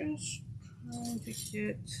and just trying to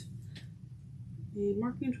get a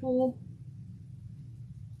marking tool.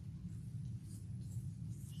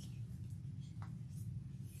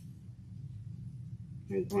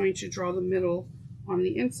 I'm going to draw the middle on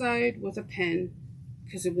the inside with a pen,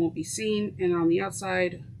 because it won't be seen, and on the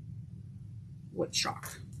outside with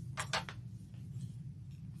chalk.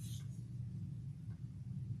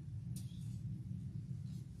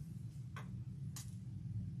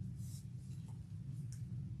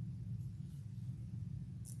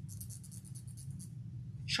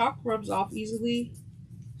 Chalk rubs off easily,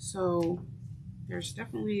 so there's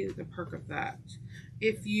definitely the perk of that.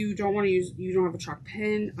 If you don't want to use, you don't have a chalk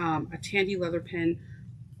pen, a tandy leather pen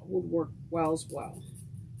would work well as well.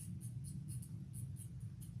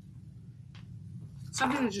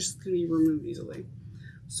 Something that just can be removed easily.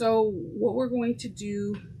 So what we're going to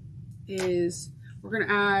do is we're going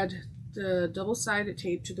to add the double-sided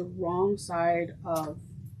tape to the wrong side of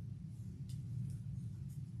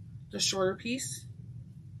the shorter piece.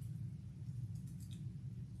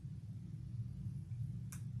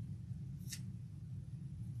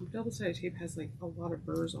 Double-sided tape has like a lot of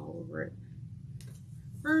burrs all over it.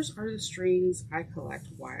 Burrs are the strings I collect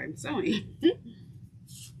while I'm sewing.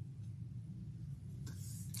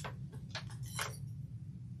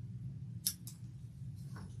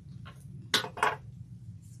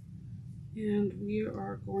 And we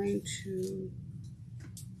are going to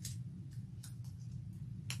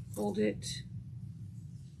fold it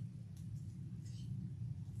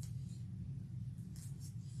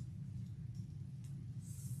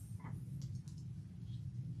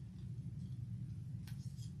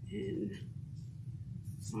in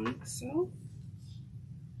like so.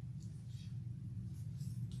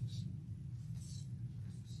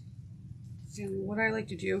 And what I like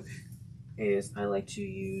to do is I like to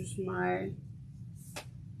use my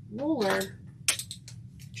roller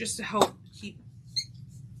just to help keep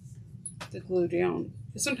the glue down.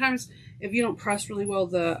 Sometimes if you don't press really well,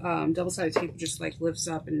 the double-sided tape just like lifts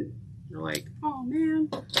up and you're like, oh man,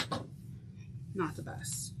 not the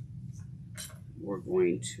best. We're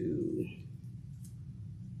going to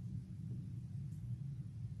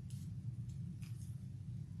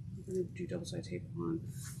do double-sided tape on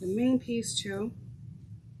the main piece too.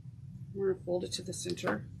 We're going to fold it to the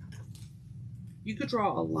center. You could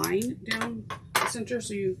draw a line down the center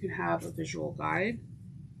so you can have a visual guide.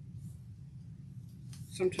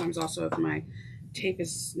 Sometimes also if my tape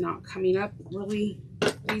is not coming up really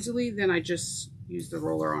easily, then I just use the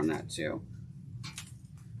roller on that too.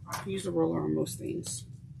 I use the roller on most things.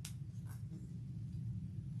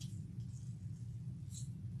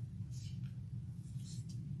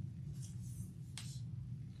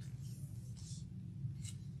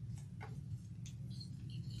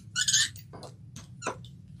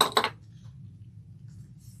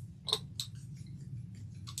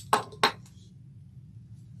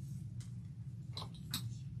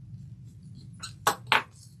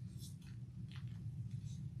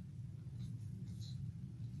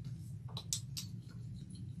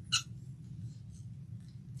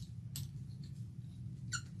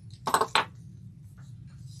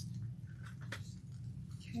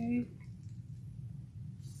 Okay,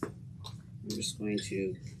 I'm just going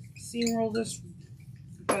to seam roll this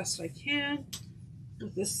the best I can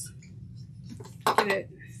with this, get it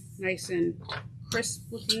nice and crisp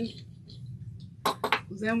looking.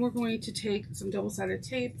 Then we're going to take some double-sided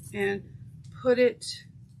tape and put it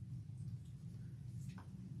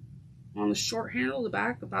on the short handle, the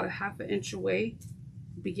back, about a ½ inch away,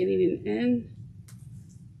 beginning and end.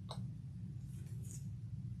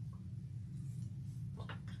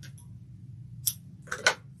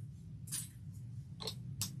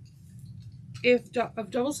 If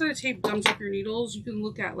double-sided tape gums up your needles, you can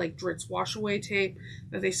look at like Dritz wash away tape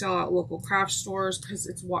that they sell at local craft stores, because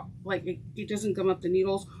it's like it doesn't gum up the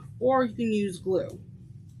needles, or you can use glue.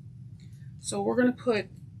 So we're gonna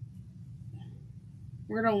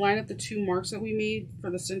line up the 2 marks that we made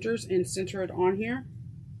for the centers and center it on here.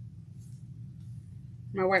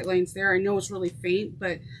 My white line's there. I know it's really faint,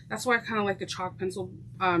 but that's why I kind of like the chalk pencil,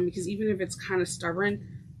 because even if it's kind of stubborn,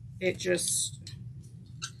 it just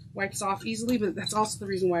wipes off easily, but that's also the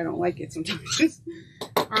reason why I don't like it sometimes.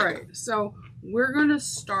 All right, so we're gonna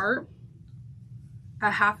start a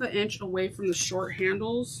 ½ inch away from the short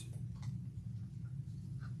handles.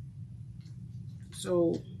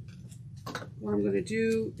 So what I'm gonna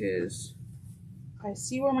do is, I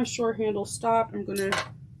see where my short handles stop. I'm gonna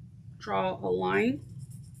draw a line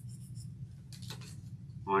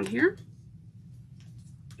on here.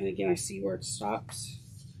 And again, I see where it stops.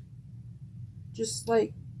 Just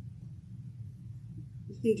like,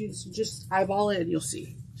 you can do this, just eyeball it and you'll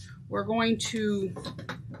see. We're going to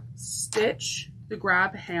stitch the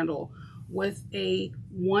grab handle with a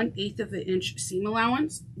 1/8 of an inch seam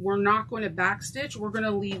allowance. We're not going to back stitch. We're going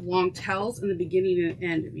to leave long tails in the beginning and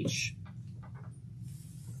end of each.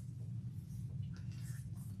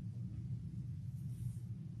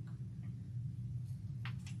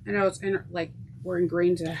 I know it's like we're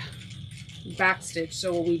ingrained to back stitch,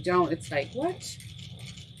 so when we don't, it's like, what?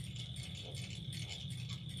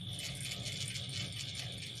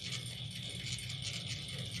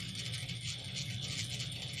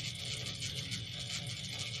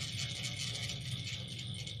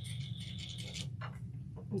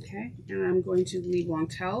 Okay, and I'm going to leave long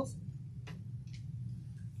tails.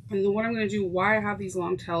 And then what I'm going to do, why I have these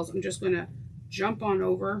long tails, I'm just going to jump on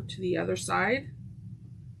over to the other side.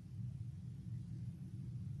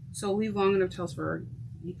 So leave long enough tails for,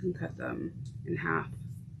 you can cut them in half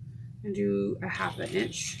and do a ½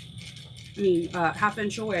 inch. I mean, ½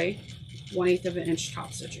 inch away, 1/8 of an inch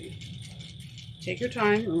top stitching. Take your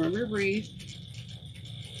time, remember to breathe.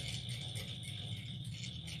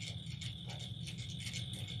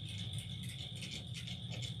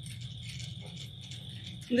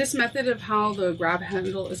 This method of how the grab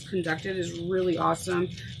handle is conducted is really awesome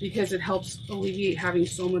because it helps alleviate having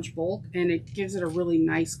so much bulk, and it gives it a really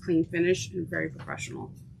nice clean finish and very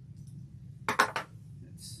professional.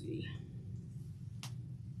 Let's see.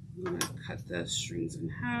 I'm going to cut the strings in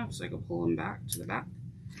half so I can pull them back to the back.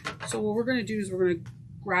 So what we're going to do is we're going to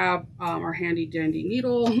grab our handy dandy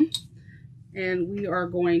needle, and we are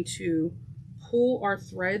going to pull our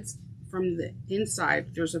threads from the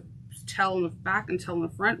inside. There's a tail in the back and tail in the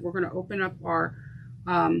front. We're going to open up our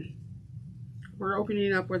we're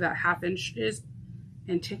opening up where that ½ inch is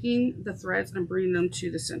and taking the threads and bringing them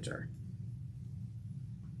to the center.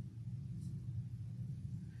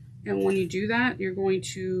 And when you do that, you're going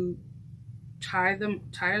to tie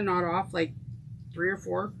a knot off, like 3 or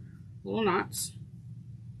 4 little knots.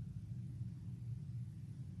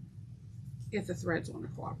 If the threads want to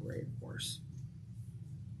cooperate, of course.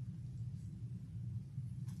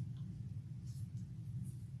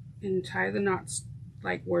 And tie the knots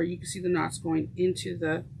like where you can see the knots going into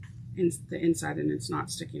the inside and it's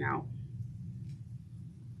not sticking out.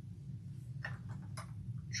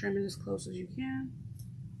 Trim it as close as you can.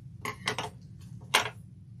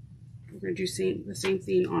 We're going to do the same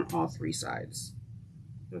thing on all 3 sides,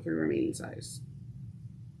 the 3 remaining sides.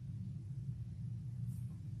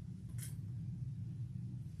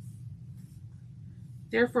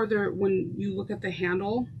 Therefore, when you look at the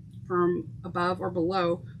handle from above or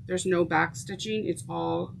below, there's no back stitching. It's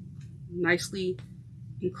all nicely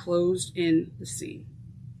enclosed in the seam.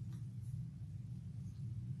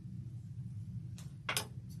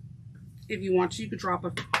 If you want to, you could drop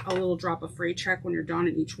a little drop of fray check when you're done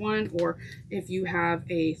in each one, or if you have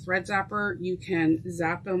a thread zapper, you can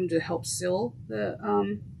zap them to help seal the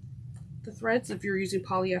threads if you're using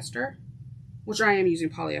polyester, which I am using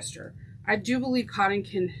polyester. I do believe cotton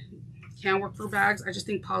can work for bags. I just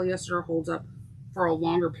think polyester holds up for a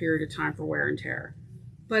longer period of time for wear and tear.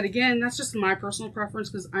 But again, that's just my personal preference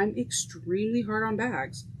because I'm extremely hard on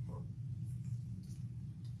bags.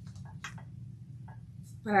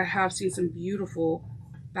 But I have seen some beautiful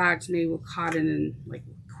bags made with cotton and like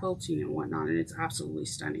quilting and whatnot, and it's absolutely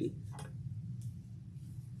stunning.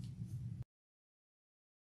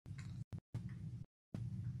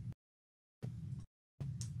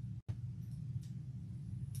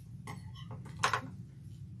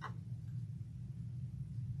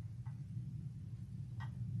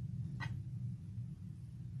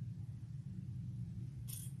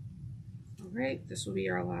 All right, this will be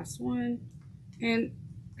our last one. And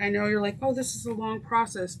I know you're like, oh, this is a long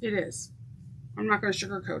process. It is. I'm not going to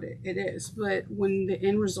sugarcoat it. It is. But when the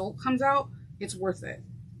end result comes out, it's worth it.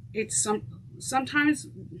 It's sometimes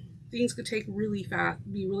things could be really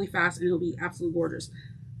fast, and it'll be absolutely gorgeous.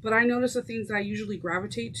 But I notice the things that I usually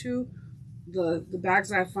gravitate to, the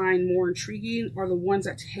bags I find more intriguing are the ones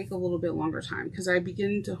that take a little bit longer time, because I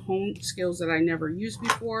begin to hone skills that I never used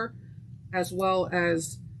before, as well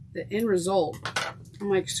as the end result. I'm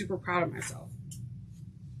like super proud of myself.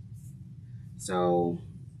 So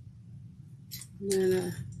I'm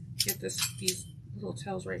gonna get these little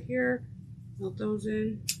tails right here, melt those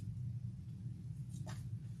in.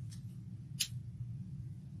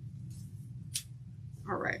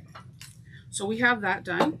 All right, so we have that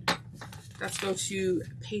done. Let's go to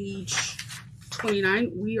page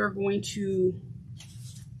 29. We are going to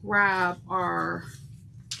grab our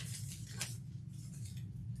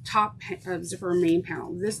top zipper main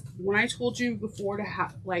panel. This, when I told you before to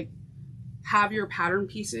have your pattern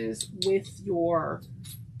pieces with your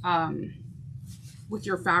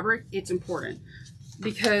fabric, it's important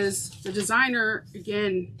because the designer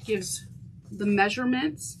again gives the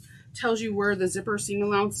measurements, tells you where the zipper seam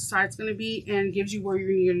allowance side's going to be, and gives you where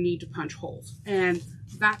you're going to need to punch holes. And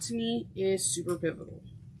that to me is super pivotal.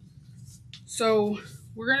 So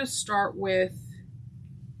we're going to start with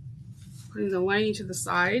putting the lining to the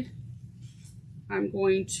side. I'm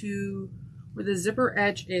going to, where the zipper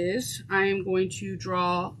edge is, I am going to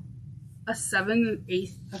draw a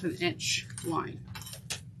 7/8 of an inch line.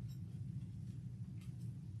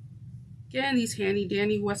 Again, these handy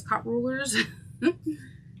dandy Westcott rulers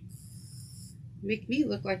make me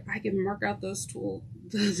look like I can mark out those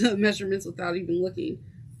the measurements without even looking,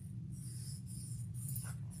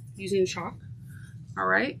 using chalk. All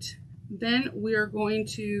right, then we are going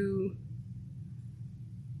to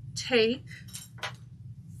take,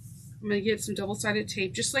 I'm going to get some double-sided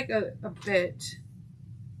tape, just like a bit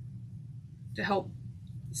to help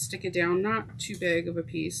stick it down, not too big of a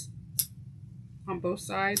piece, on both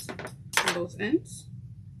sides, on both ends.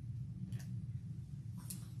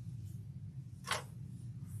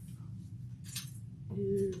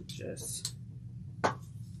 And just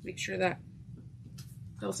make sure that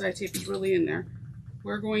double-sided tape is really in there.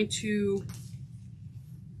 We're going to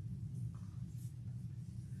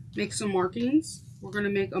make some markings. We're going to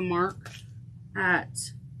make a mark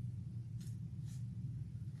at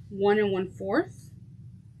 1 1/4,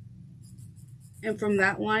 and from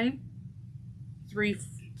that line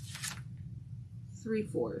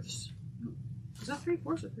 3/4. Is that 3/4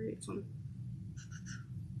 or 3/8?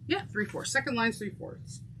 Yeah, 3/4. Second line's 3/4.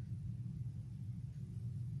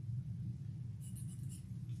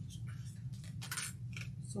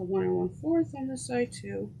 So 1 1/4 on this side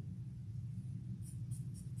too.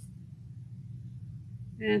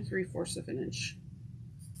 And 3/4 of an inch.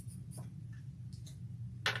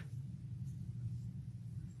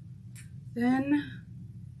 Then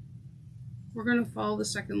We're going to follow the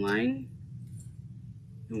second line,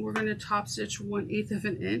 and we're going to top stitch 1/8 of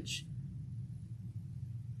an inch.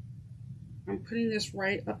 I'm putting this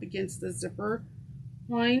right up against the zipper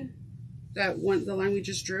line, the line we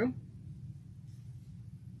just drew.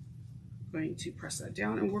 I'm going to press that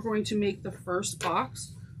down, and we're going to make the first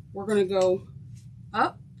box. We're going to go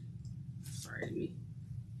up. Sorry, let me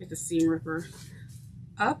get the seam ripper.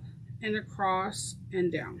 Up and across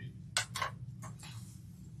and down.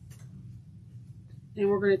 And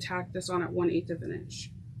we're going to tack this on at 1/8 of an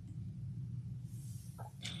inch.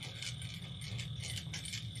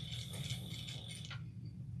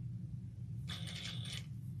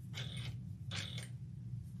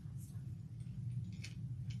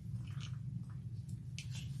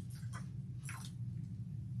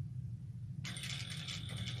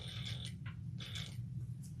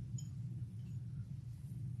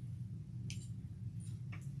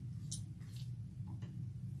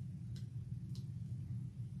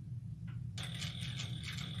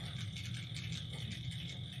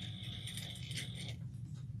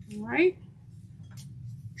 All right,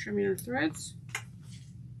 trimming our threads.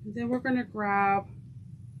 And then we're going to grab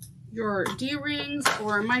your D-rings,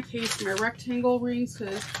 or in my case, my rectangle rings,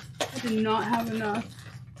 because I did not have enough.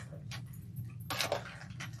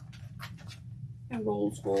 And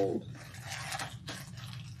rose gold.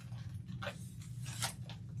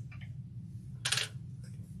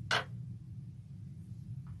 I'm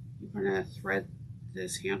going to thread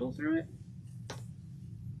this handle through it.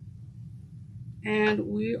 And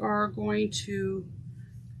we are going to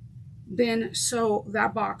then sew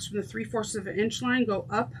that box from the 3/4 of an inch line, go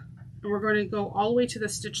up, and we're going to go all the way to the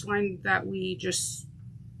stitch line that we just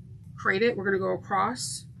created. We're going to go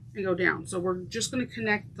across and go down. So we're just going to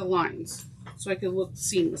connect the lines so it can look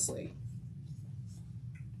seamlessly.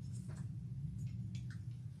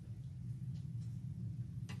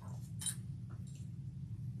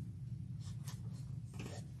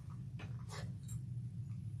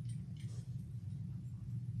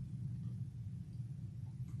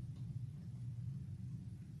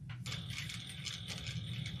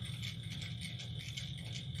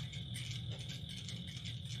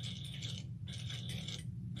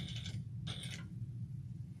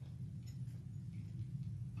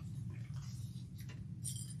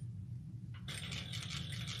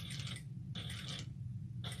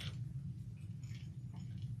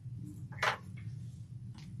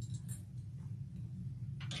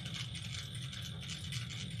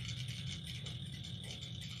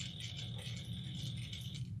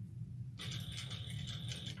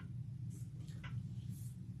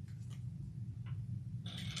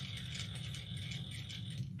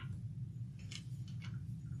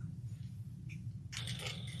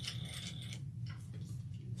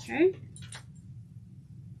 Okay.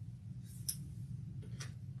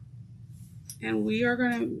 And we are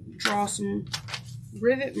going to draw some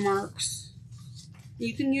rivet marks.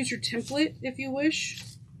 You can use your template if you wish.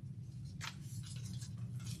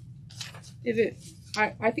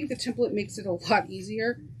 I think the template makes it a lot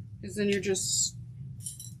easier, because then you're just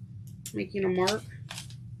making a mark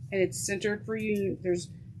and it's centered for you. There's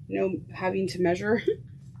no having to measure.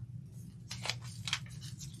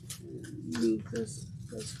 Move this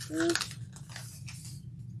good.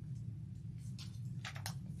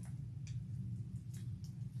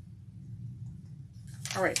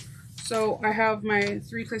 All right, so I have my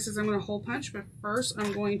 3 places I'm going to hole punch, but first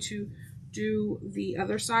I'm going to do the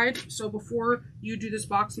other side. So before you do this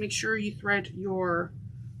box, make sure you thread your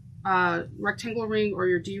rectangle ring or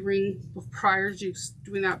your D-ring prior to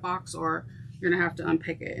doing that box, or you're going to have to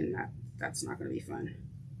unpick it, and that's not going to be fun.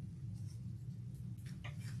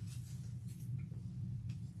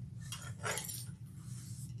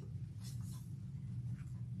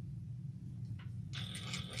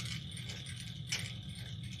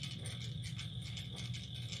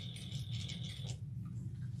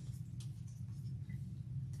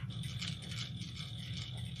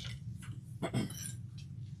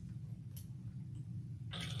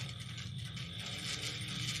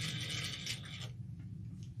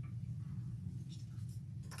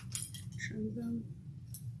 Trim them.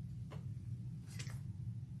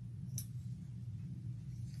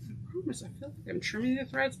 I promise I feel like I'm trimming the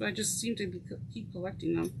threads, but I just seem to keep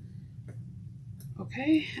collecting them.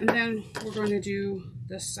 Okay, and then we're going to do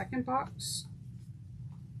the second box.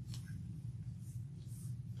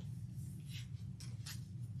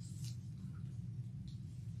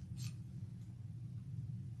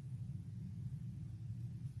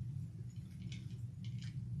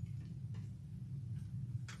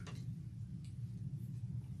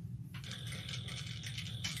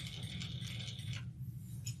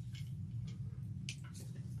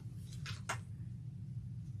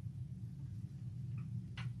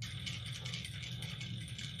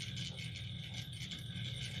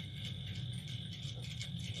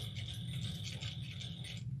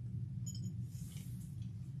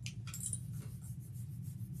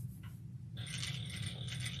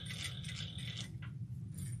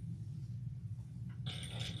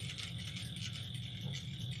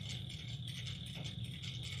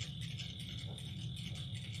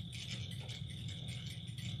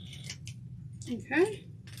 Okay.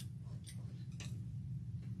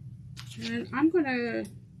 And I'm gonna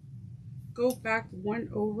go back one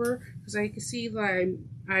over because I can see that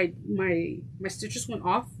my stitches went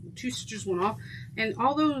off, 2 stitches went off, and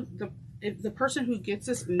although if the person who gets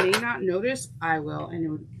this may not notice, I will,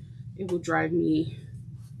 and it will drive me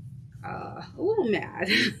a little mad.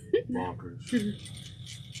 Bonkers.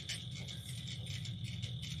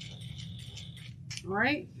 All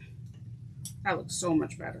right, that looks so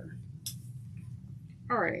much better.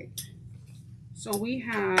 All right, so we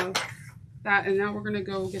have that, and now we're gonna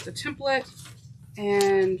go get the template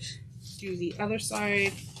and do the other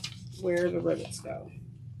side where the rivets go.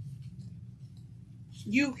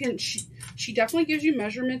 You can, she definitely gives you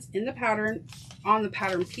measurements in the pattern, on the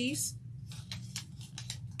pattern piece,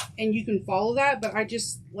 and you can follow that, but I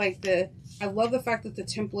just like I love the fact that the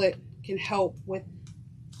template can help with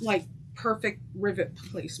like perfect rivet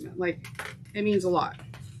placement. Like, it means a lot.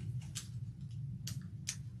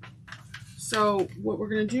 So what we're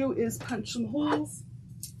gonna do is punch some holes.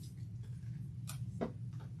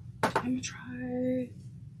 I'm gonna try,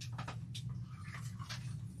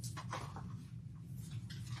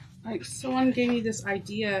 like, someone gave me this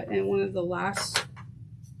idea in one of the last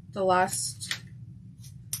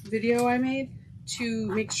video I made to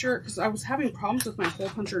make sure, because I was having problems with my hole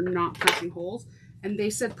puncher not punching holes, and they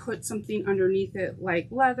said put something underneath it like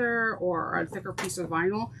leather or a thicker piece of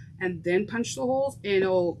vinyl and then punch the holes and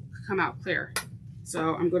it'll come out clear.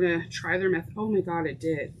 So I'm gonna try their method. Oh my god, it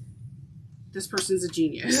did. This person's a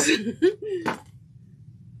genius.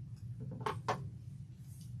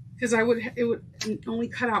 Because it would only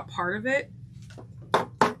cut out part of it.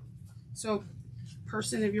 So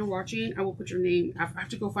person, if you're watching, I will put your name. I have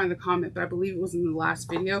to go find the comment, but I believe it was in the last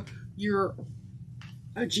video. You're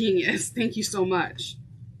a genius. Thank you so much.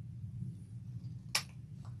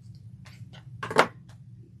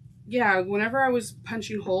 Yeah, whenever I was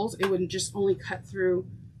punching holes, it would just only cut through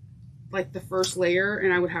like the first layer,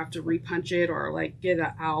 and I would have to repunch it or like get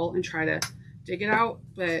an owl and try to dig it out.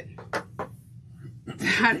 But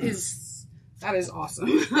that is awesome.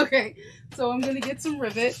 Okay, so I'm gonna get some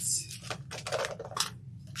rivets.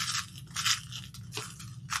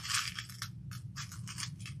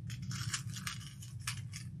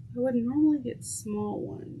 I would normally get small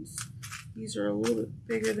ones. These are a little bit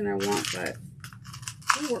bigger than I want, but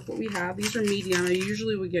we'll work what we have. These are medium. I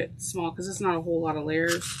usually would get small because it's not a whole lot of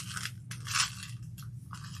layers.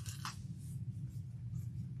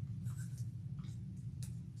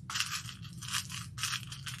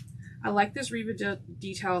 I like this rivet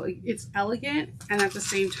detail. It's elegant, and at the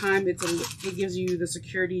same time, it gives you the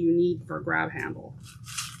security you need for a grab handle.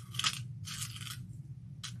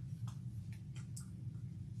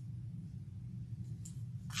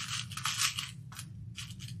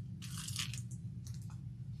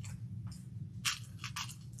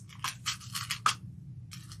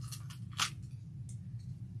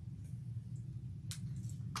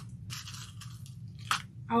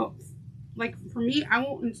 Oh, like for me, I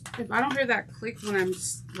won't, if I don't hear that click when I'm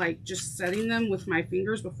like just setting them with my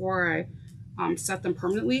fingers before I set them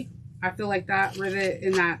permanently, I feel like that rivet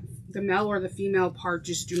and that the male or the female part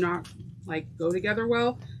just do not like go together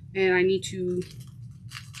well, and I need to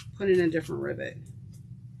put in a different rivet,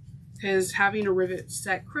 because having a rivet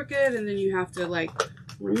set crooked and then you have to like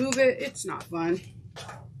remove it, it's not fun.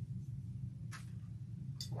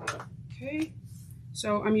 Okay,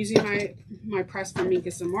 so I'm using my press from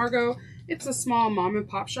Minkus and Margot. It's a small mom and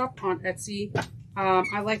pop shop on Etsy.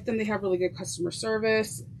 I like them. They have really good customer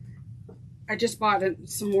service. I just bought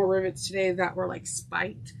some more rivets today that were like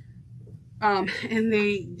spiked. And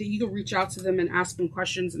you can reach out to them and ask them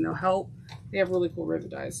questions and they'll help. They have really cool rivet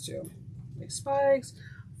dies too. Like spikes,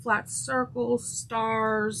 flat circles,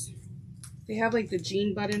 stars. They have like the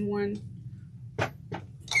jean button one.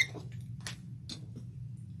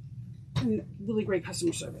 And really great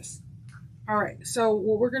customer service. All right, so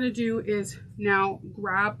what we're gonna do is now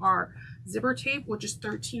grab our zipper tape, which is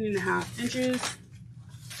 13.5 inches.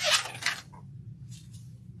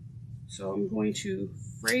 So I'm going to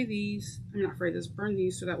burn these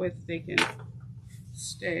so that way they can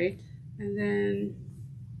stay. And then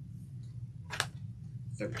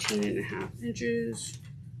 13.5 inches.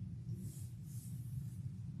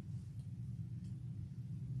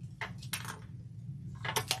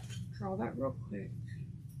 Draw that real quick.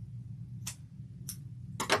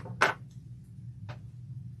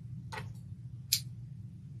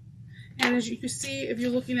 And as you can see, if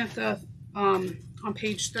you're looking at the on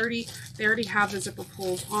page 30, they already have the zipper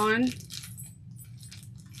pulls on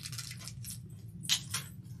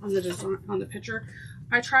the design, on the picture.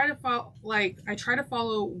 I try to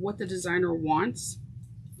follow what the designer wants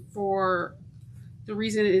for The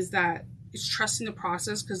reason is that it's trusting the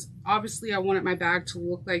process, because obviously I wanted my bag to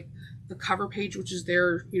look like the cover page, which is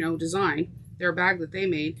their, you know, design, their bag that they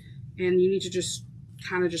made. And you need to just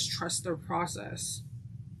kind of just trust their process.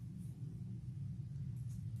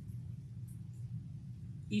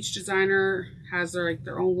 Each designer has their, like,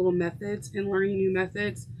 their own little methods, and learning new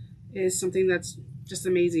methods is something that's just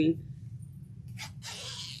amazing.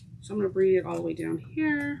 So I'm going to bring it all the way down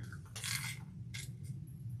here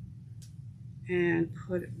and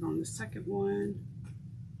put it on the second one.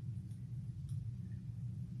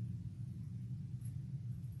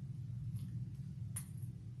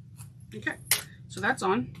 Okay, so that's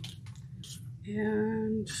on.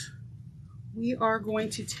 And we are going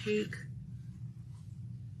to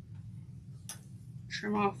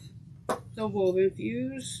trim off the woven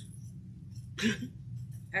fuse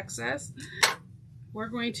excess. We're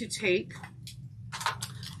going to take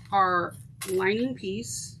our lining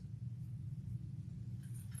piece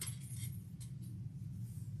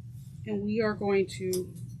and we are going to,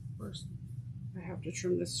 first I have to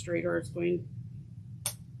trim this straight or it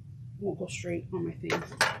won't go straight on my thing.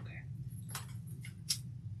 Okay.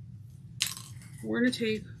 We're going to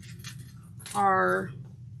take our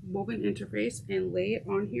woven interface and lay it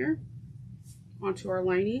on here onto our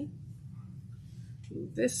lining.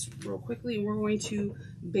 Move this real quickly, and we're going to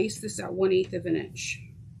base this at 1/8 of an inch.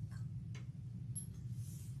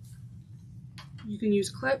 You can use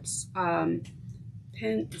clips,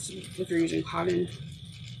 pins if you're using cotton,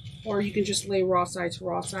 or you can just lay raw side to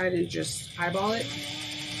raw side and just eyeball it.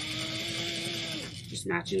 Just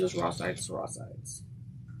matching those raw sides to raw sides.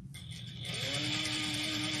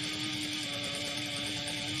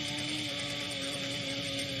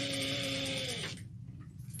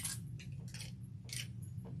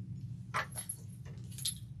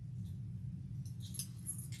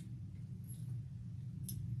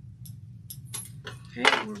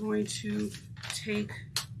 Okay, we're going to take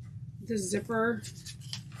the zipper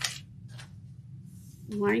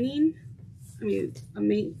lining, a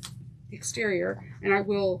main exterior, and I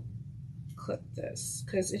will clip this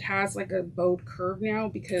because it has like a bowed curve now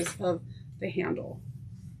because of the handle.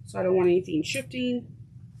 So I don't want anything shifting.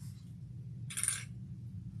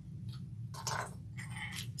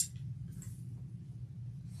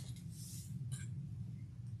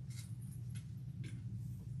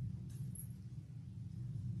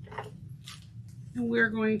 And we're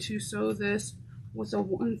going to sew this with a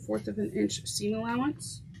 1/4 of an inch seam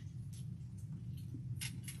allowance.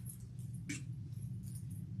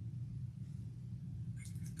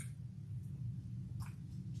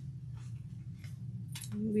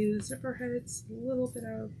 Moving the zipper heads a little bit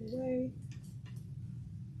out of the way.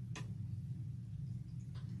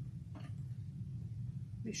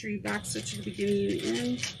 Make sure you back stitch at the beginning and the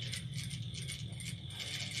end.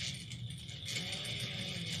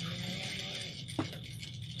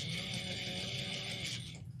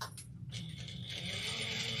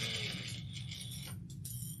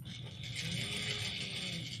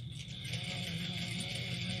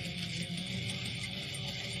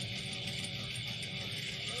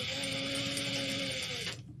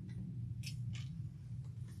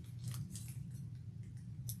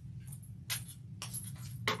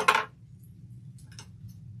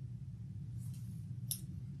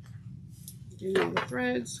 Doing all the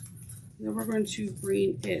threads, and then we're going to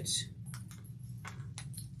bring it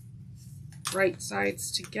wrong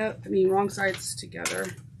sides together.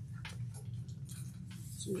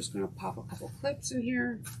 So I'm just going to pop a couple clips in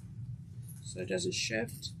here so it doesn't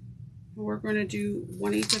shift. And we're going to do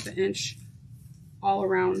 1/8 of an inch all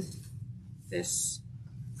around this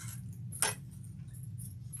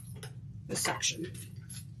section.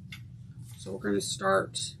 So we're going to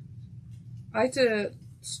start, I like to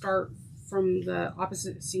start from the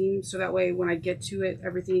opposite seam so that way when I get to it,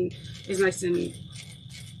 everything is nice, and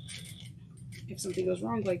if something goes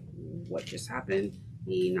wrong, like what just happened,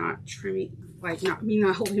 me not trimming, like me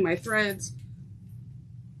not holding my threads,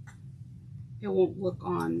 it won't look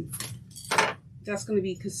on. That's going to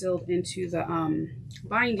be concealed into the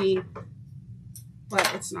binding, but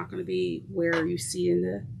it's not going to be where you see in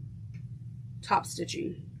the top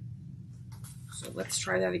stitching. So let's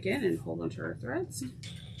try that again and hold onto our threads.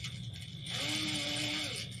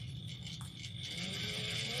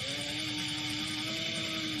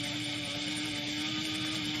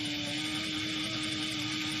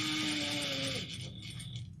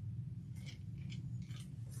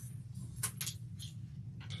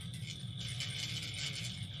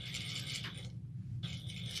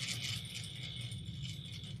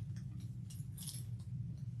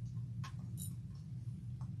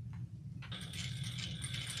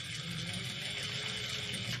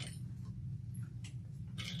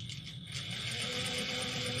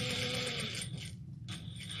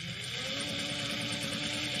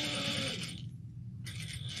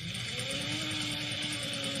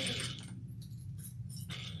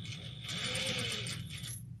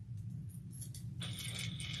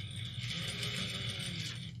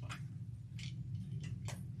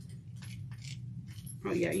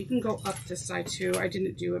 Oh yeah, you can go up this side too. I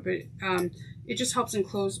didn't do it, but it just helps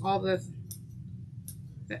enclose all the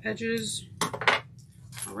edges.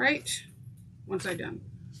 All right, one side done.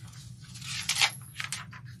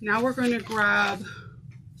 Now we're going to grab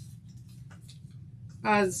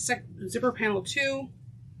zipper panel 2,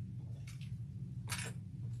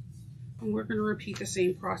 and we're going to repeat the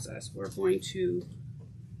same process. We're going to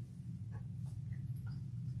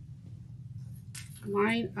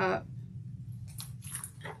line up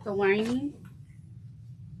the lining,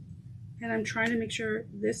 and I'm trying to make sure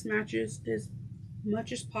this matches as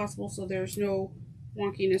much as possible so there's no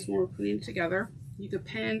wonkiness when we're putting it together. You could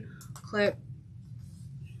pin, clip,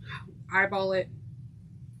 eyeball it,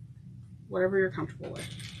 whatever you're comfortable with.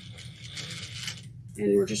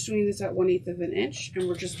 And we're just doing this at 1/8 of an inch, and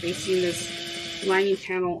we're just basting this lining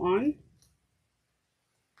panel on.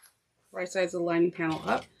 Right sides of the lining panel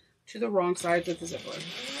up to the wrong sides of the zipper.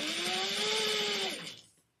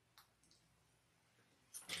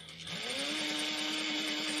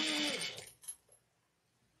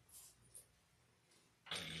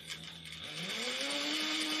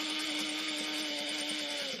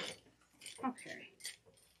 Okay.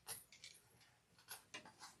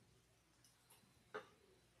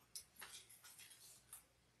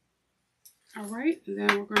 All right, and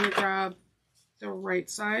then we're going to grab the right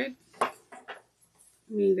side,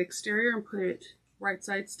 the exterior, and put it right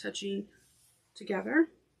sides touching together.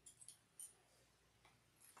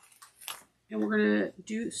 And we're going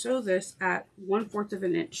to sew this at 1/4 of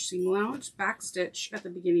an inch seam allowance, back stitch at the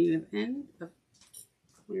beginning and end of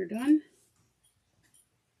when you're done.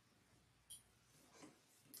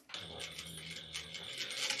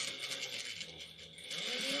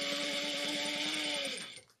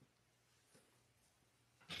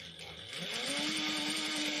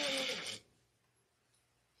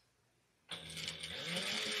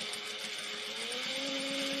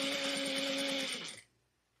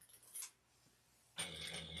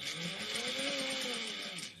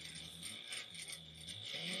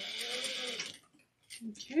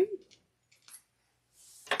 Okay.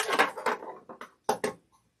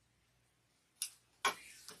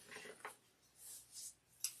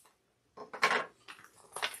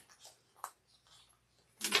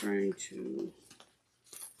 I'm going to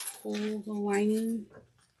pull the lining .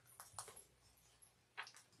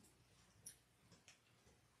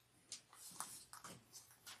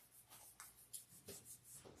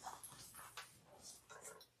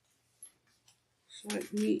 So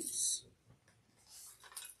it meets .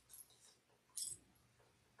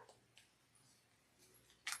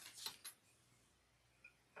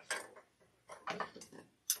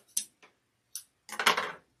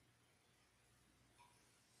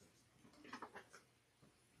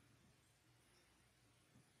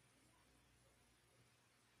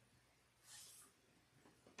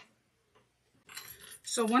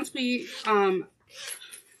 So once we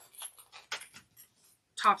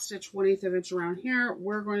top stitch 1/8 of an inch around here,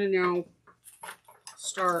 we're going to now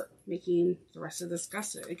start making the rest of this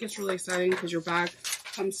gusset. It gets really exciting because your bag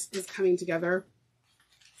is coming together.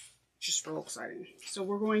 Just real exciting. So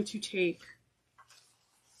we're going to take,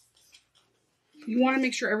 you want to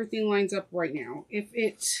make sure everything lines up right now.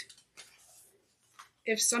 If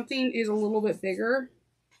something is a little bit bigger,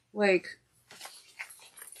 like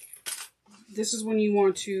this is when you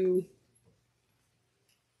want to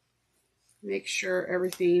make sure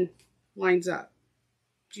everything lines up.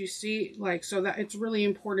 Do you see? Like, so that it's really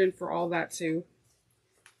important for all that to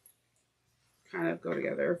kind of go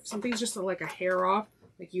together. If something's just like a hair off,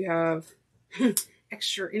 like you have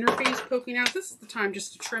extra interface poking out, this is the time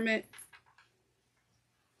just to trim it.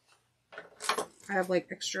 I have like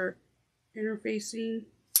extra interfacing.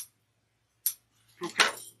 Okay.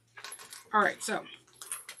 All right, so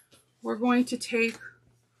we're going to take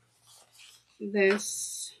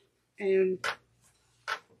this and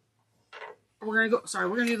we're going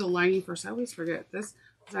to do the lining first. I always forget this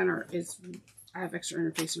designer I have extra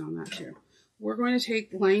interfacing on that too. We're going to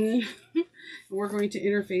take lining and we're going to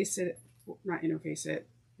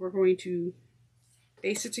we're going to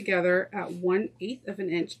baste it together at 1/8 of an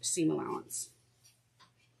inch seam allowance.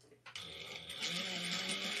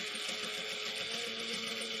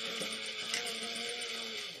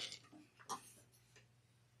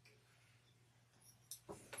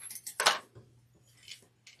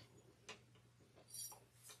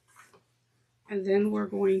 And then we're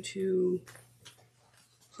going to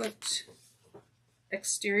put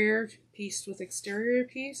exterior piece with exterior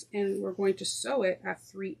piece, and we're going to sew it at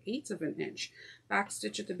 3/8 of an inch. Back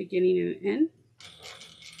stitch at the beginning and end.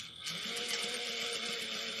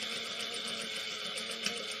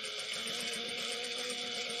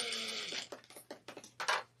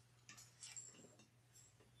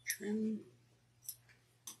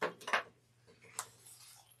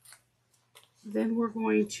 Then we're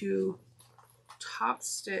going to top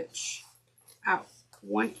stitch at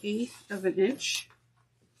 1/8 of an inch,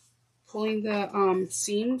 pulling the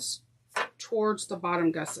seams towards the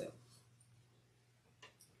bottom gusset.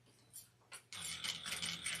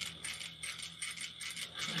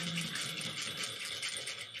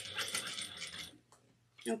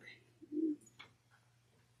 Okay.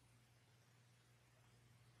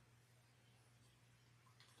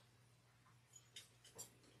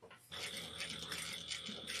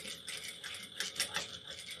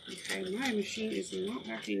 Okay, my machine is not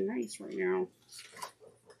acting nice right now.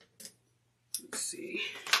 Let's see.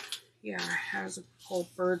 Yeah, it has a whole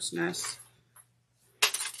bird's nest.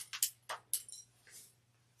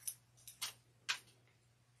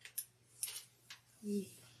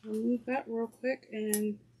 Remove that real quick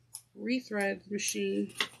and rethread the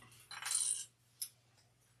machine.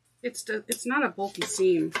 It's not a bulky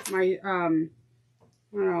seam. My I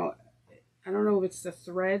don't know if it's the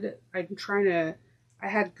thread. I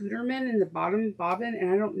had Gutermann in the bottom bobbin,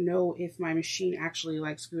 and I don't know if my machine actually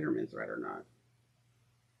likes Gutermann thread or not.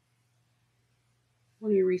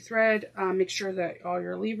 When you rethread, make sure that all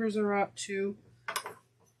your levers are up too.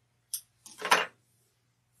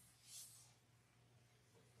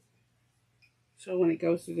 So when it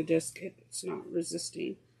goes through the disc, it's not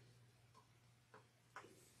resisting.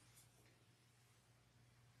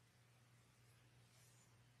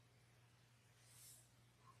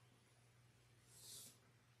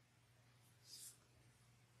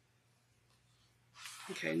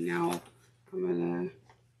 Okay, now I'm gonna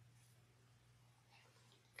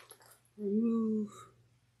remove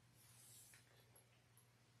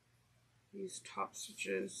these top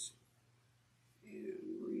stitches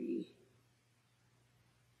and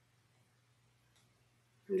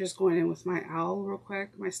I'm just going in with my owl real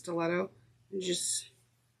quick, my stiletto, and just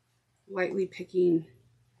lightly picking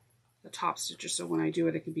the top stitches so when I do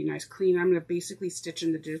it, it can be nice clean. I'm going to basically stitch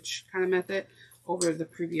in the ditch kind of method over the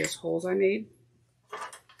previous holes I made.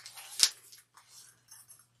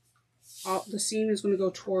 The seam is going to go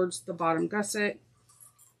towards the bottom gusset,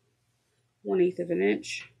 1/8 of an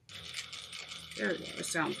inch. There we go. It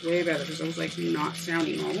sounds way better because I was like not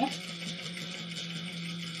sounding normal.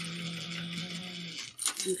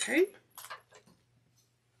 Okay.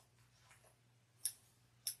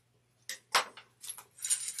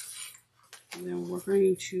 And then we're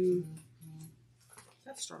going to,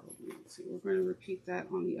 let's start over. Let's see, we're going to repeat that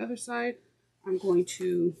on the other side. I'm going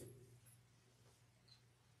to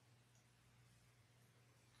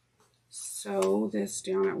sew this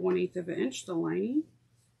down at 1/8 of an inch, the lining.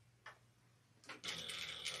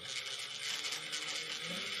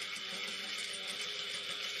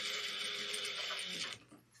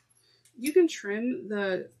 You can trim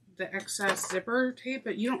the excess zipper tape,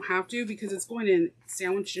 but you don't have to because it's going in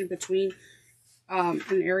sandwiched in between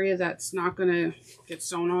an area that's not going to get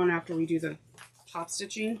sewn on after we do the top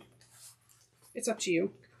stitching. It's up to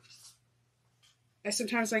you. I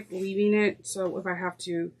sometimes like leaving it, so if I have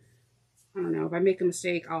to, I don't know, if I make a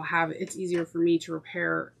mistake, I'll have it. It's easier for me to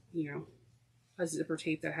repair, you know, a zipper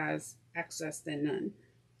tape that has excess than none.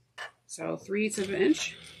 So 3/8 of an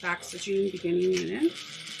inch, back stitching beginning and end.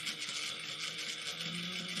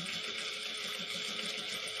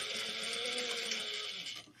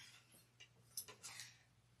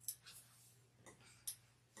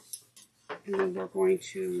 And then we're going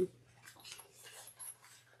to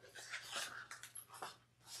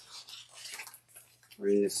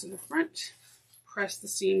bring this to the front, press the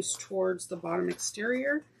seams towards the bottom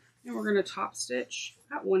exterior, and we're going to top stitch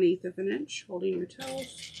at 1/8 of an inch, holding your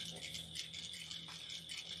toes.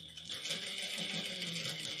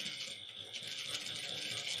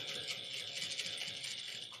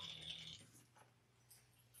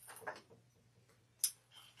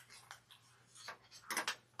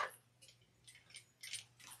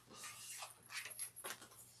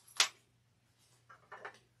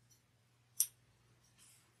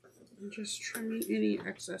 And just trimming any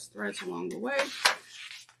excess threads along the way.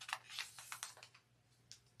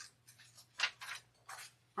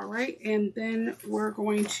 All right, and then we're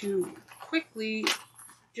going to quickly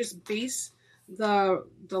just base the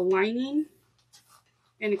lining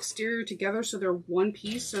and exterior together so they're one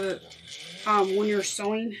piece. So that when you're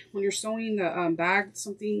sewing the bag,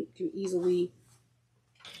 something can easily,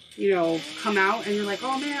 you know, come out, and you're like,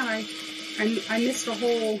 oh man, I missed a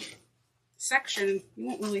whole section. You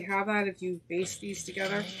won't really have that if you base these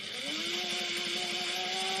together.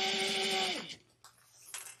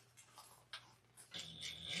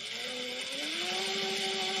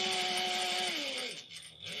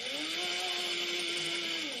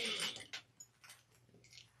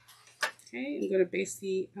 Okay, I'm going to base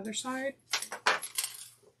the other side.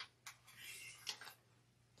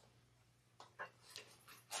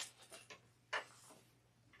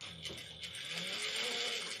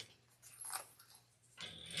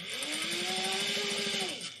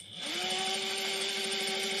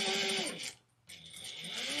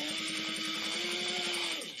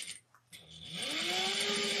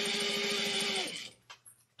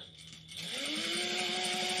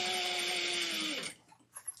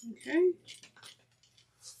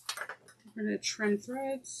 We're going to trim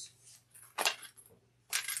threads.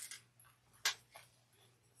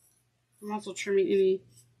 I'm also trimming any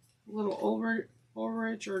little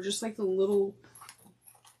overage or just like the little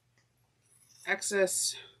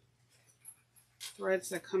excess threads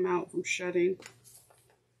that come out from shedding.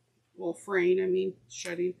 Well, fraying, I mean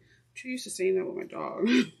shedding. I'm too used to saying that with my dog.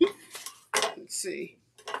 Let's see.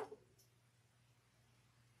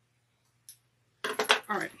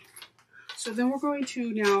 All right. So then we're going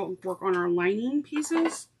to now work on our lining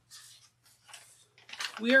pieces.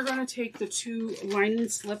 We are going to take the two lining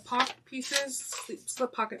slip pocket pieces,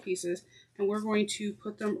 and we're going to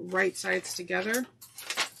put them right sides together.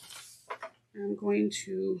 And I'm going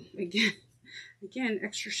to, again,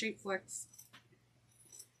 extra shape flex.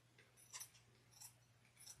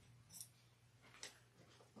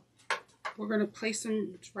 We're going to place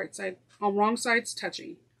them right side, on wrong sides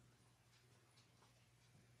touching.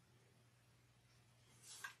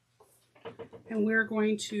 And we're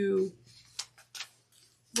going to,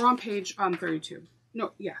 we're on page 32.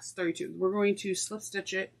 No, yes, 32. We're going to slip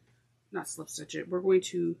stitch it, not slip stitch it. We're going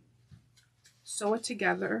to sew it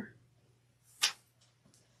together.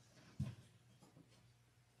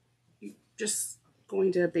 You're just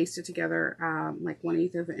going to baste it together like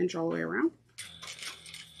 1/8 of an inch all the way around.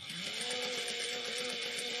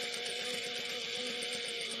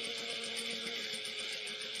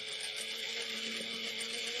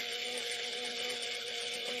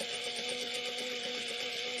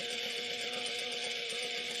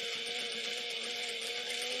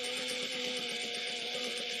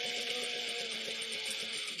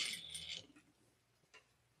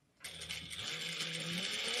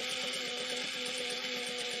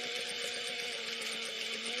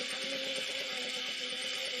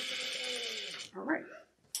 All right.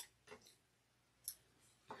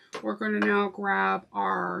 We're going to now grab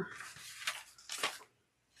our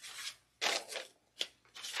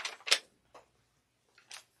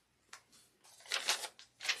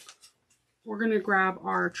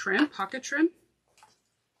trim, pocket trim,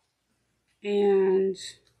 and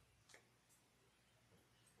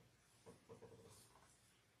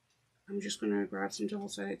I'm just going to grab some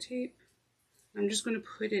double-sided tape. I'm just going to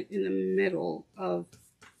put it in the middle of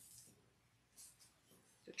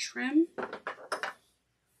the trim.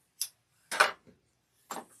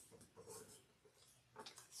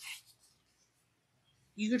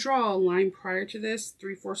 You could draw a line prior to this,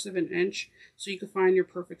 3/4 of an inch, so you can find your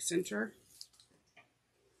perfect center.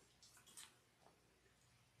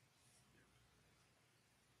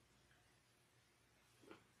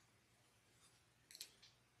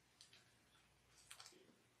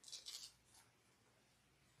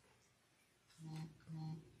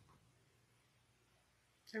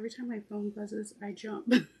 Every time my phone buzzes, I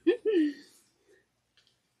jump.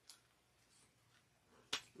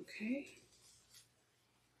 Okay.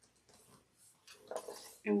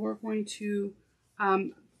 And we're going to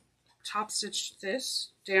top stitch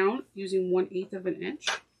this down using 1/8 of an inch.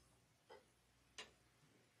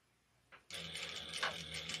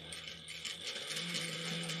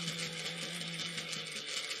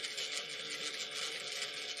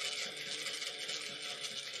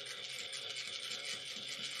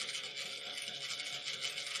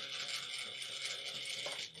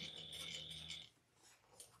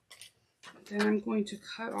 Then I'm going to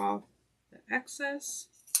cut off the excess.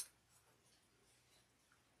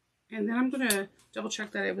 And then I'm going to double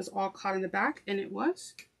check that it was all caught in the back, and it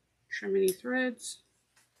was. Trim any threads,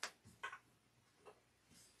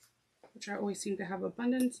 which I always seem to have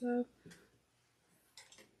abundance of.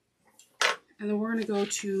 And then we're going to go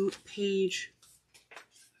to page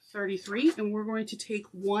 33, and we're going to take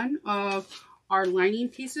one of our lining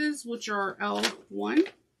pieces, which are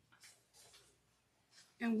L1.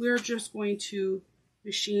 And we're just going to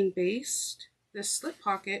machine baste this slip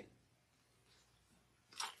pocket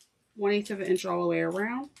 1/8 of an inch all the way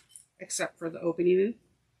around, except for the opening.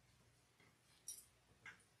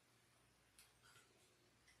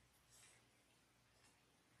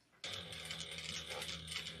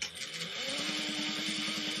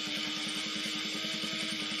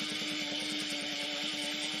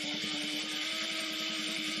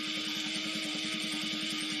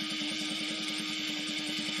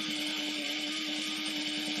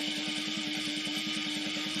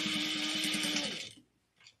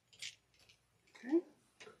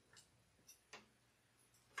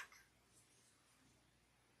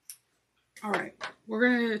 All right, we're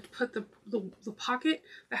going to put the pocket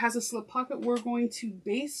that has a slip pocket, we're going to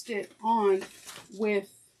baste it on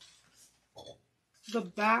with the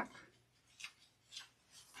back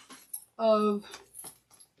of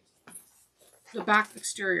the back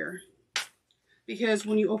exterior, because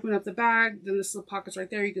when you open up the bag, then the slip pocket's right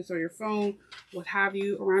there. You can throw your phone, what have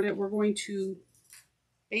you, around it. We're going to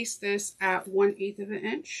baste this at 1/8 of an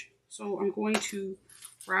inch. So I'm going to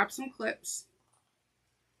grab some clips.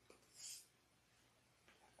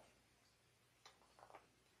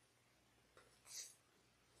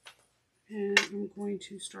 And I'm going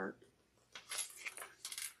to start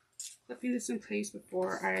clipping this in place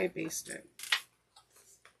before I baste it.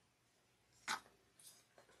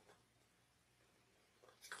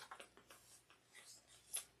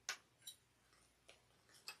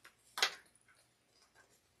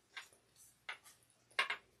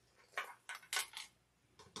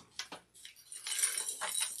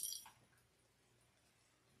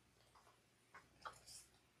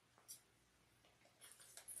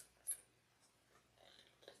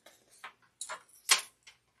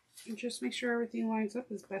 And just make sure everything lines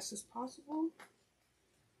up as best as possible.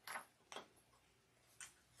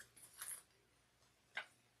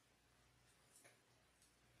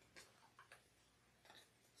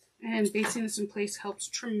 And basting this in place helps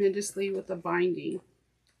tremendously with the binding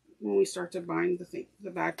when we start to bind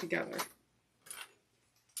the bag together.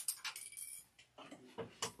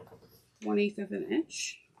 1/8 of an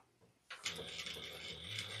inch.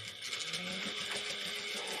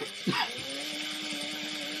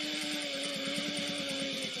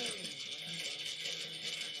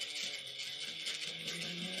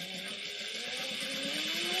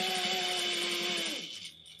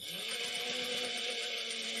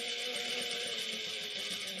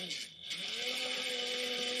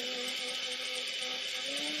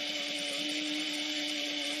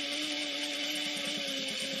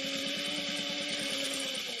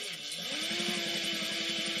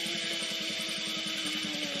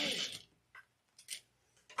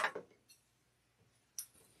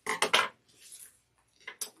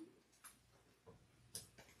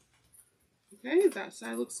 Okay, that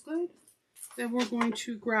side looks good. Then we're going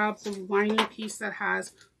to grab the lining piece that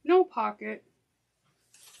has no pocket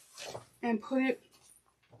and put it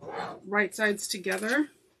right sides together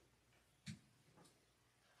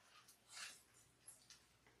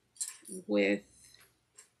with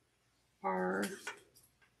our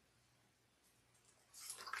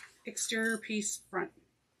exterior piece front.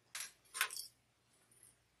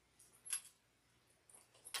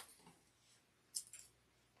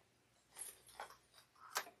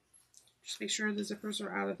 Make sure the zippers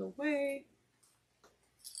are out of the way.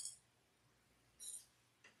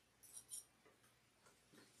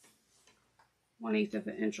 One-eighth of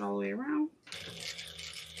an inch all the way around.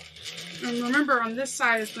 And remember, on this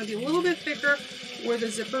side, it's going to be a little bit thicker where the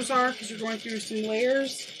zippers are because you're going through some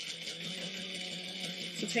layers.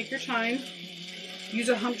 So take your time. Use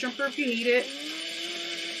a hump jumper if you need it.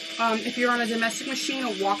 If you're on a domestic machine,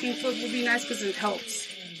 a walking foot would be nice because it helps.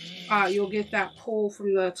 You'll get that pull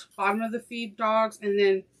from the bottom of the feed dogs, and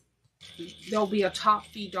then there'll be a top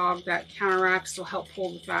feed dog that counteracts to help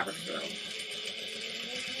pull the fabric through.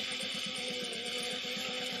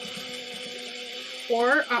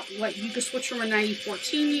 Or like you can switch from a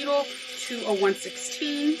 90-14 needle to a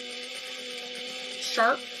 116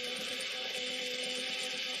 sharp.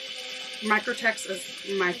 Microtex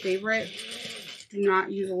is my favorite. Do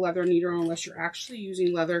not use a leather needle unless you're actually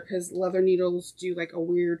using leather, because leather needles do like a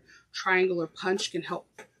weird triangular punch, can help,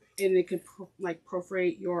 and it can like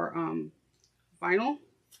perforate your vinyl,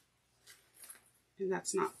 and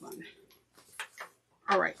that's not fun.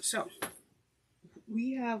 All right, so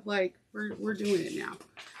we have like we're doing it now.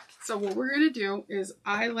 So what we're gonna do is,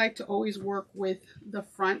 I like to always work with the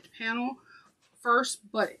front panel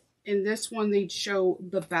first, but in this one they show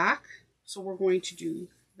the back, so we're going to do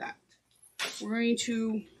that. We're going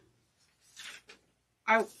to,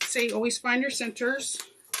 I say always find your centers.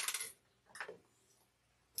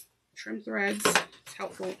 Trim threads, it's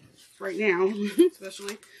helpful right now,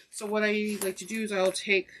 especially. So what I like to do is I'll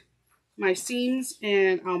take my seams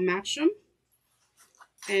and I'll match them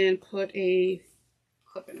and put a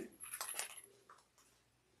clip in it.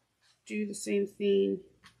 Do the same thing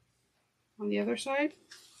on the other side.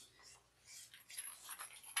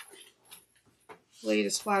 Lay it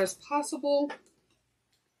as flat as possible.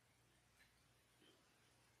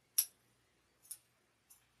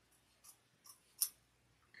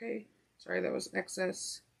 Okay, sorry, that was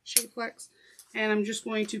excess shape flex. And I'm just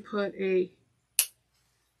going to put a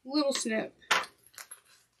little snip,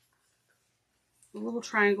 a little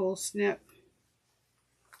triangle snip.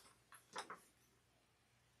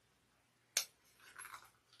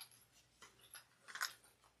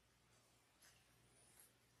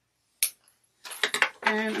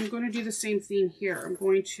 And I'm going to do the same thing here. I'm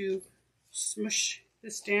going to smush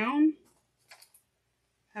this down,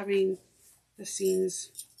 having the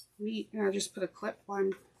seams meet. And I just put a clip while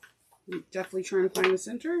I'm definitely trying to find the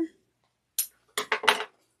center.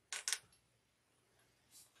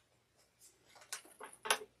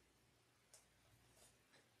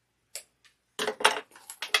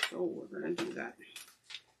 So we're going to do that.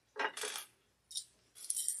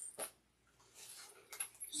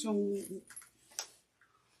 So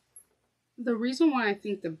the reason why I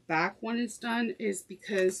think the back one is done is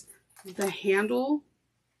because the handle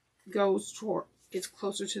goes toward, it's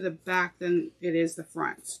closer to the back than it is the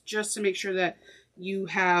front, just to make sure that you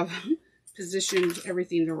have positioned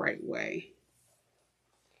everything the right way.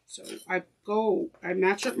 So I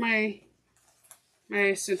match up my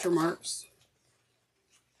center marks.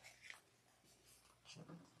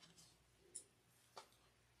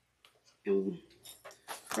 And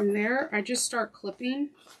from there, I just start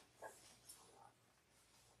clipping.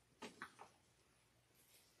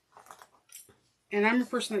 And I'm a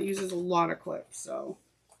person that uses a lot of clips, so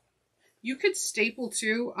you could staple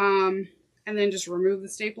too, and then just remove the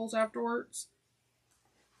staples afterwards.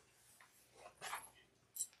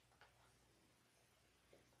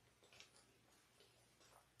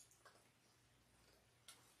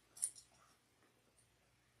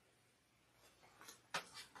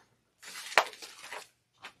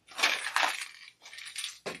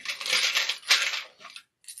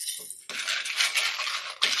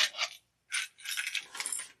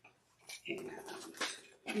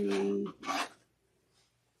 And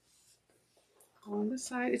on the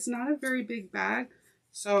side, it's not a very big bag,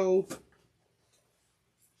 so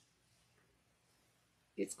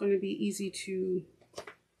it's going to be easier to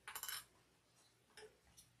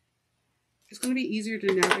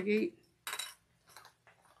navigate.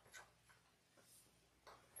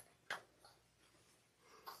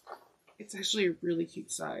 It's actually a really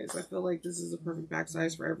cute size. I feel like this is a perfect bag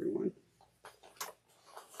size for everyone.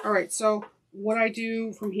 All right, so what I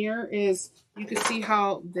do from here is, you can see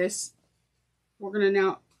how this,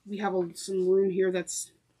 we have some room here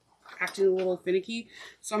that's acting a little finicky.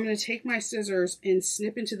 So I'm going to take my scissors and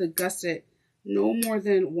snip into the gusset no more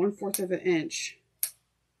than 1/4 of an inch.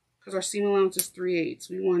 Because our seam allowance is 3/8.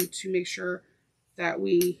 We want to make sure that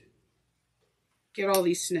we get all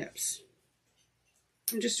these snips.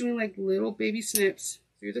 I'm just doing like little baby snips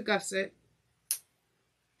through the gusset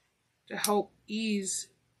to help ease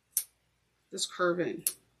this curve in.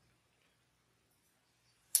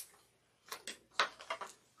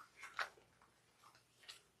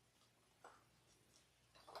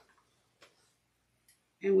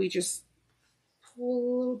 And we just pull a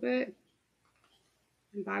little bit,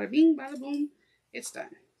 and bada bing, bada boom, it's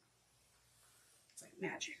done. It's like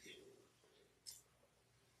magic.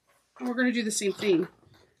 And we're going to do the same thing.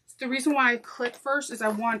 The reason why I clip first is I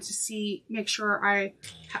want to make sure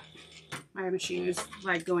my machine is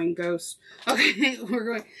like going ghost. Okay,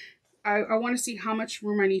 I want to see how much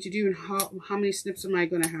room I need to do and how many snips am I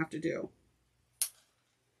going to have to do.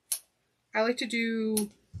 I like to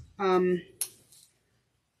do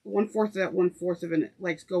 1/4 of that 1/4 of it,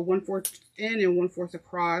 like go 1/4 in and 1/4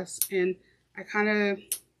 across, and I kind of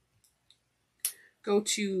go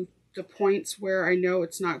to the points where I know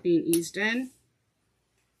it's not being eased in,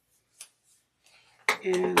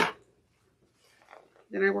 and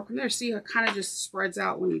then I work from there. See, it kind of just spreads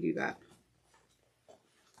out when you do that.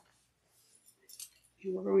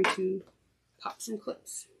 And we're going to pop some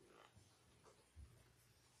clips.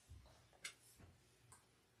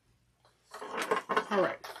 All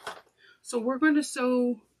right, so we're going to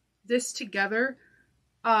sew this together.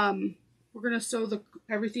 We're going to sew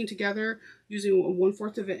everything together using a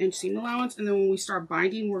 1/4 of an inch seam allowance, and then when we start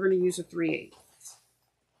binding, we're going to use a 3/8.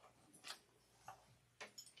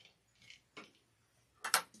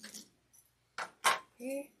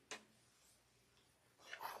 Okay.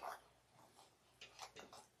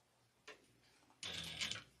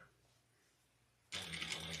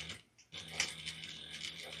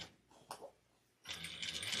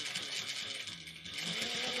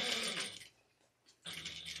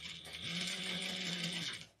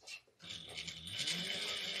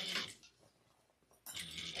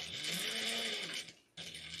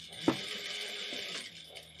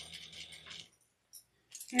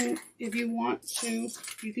 And if you want to,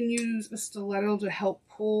 you can use a stiletto to help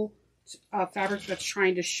pull fabric that's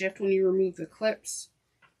trying to shift when you remove the clips.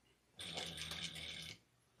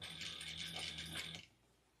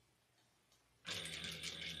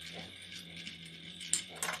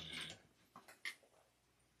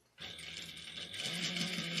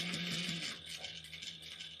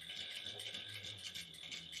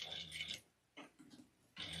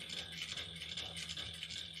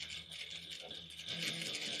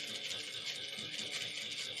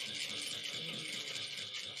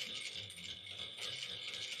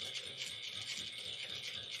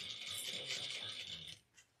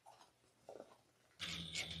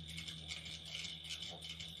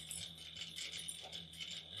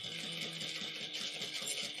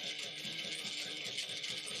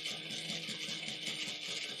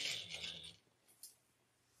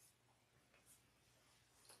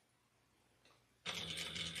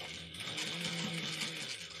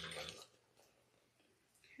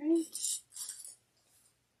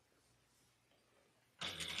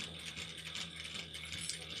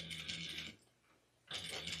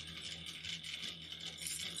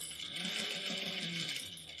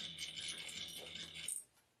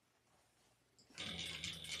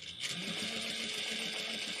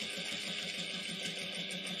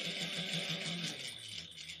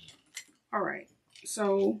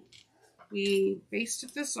 so we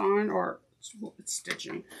basted this on, or it's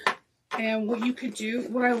stitching. And what you could do,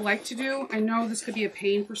 what I like to do, I know this could be a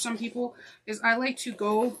pain for some people, is I like to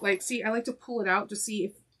go, like, see, I like to pull it out to see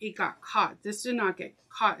if it got caught. This did not get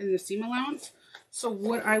caught in the seam allowance. So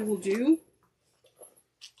what I will do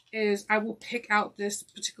is I will pick out this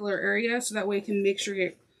particular area so that way it can make sure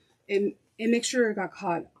it makes sure it got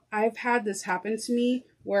caught. I've had this happen to me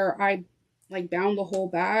where I like bound the whole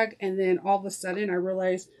bag and then all of a sudden I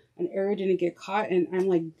realized an area didn't get caught and I'm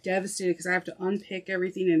like devastated because I have to unpick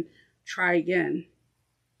everything and try again.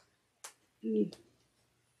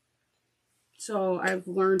 So I've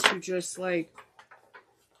learned to just like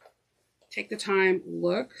take the time,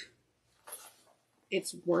 look,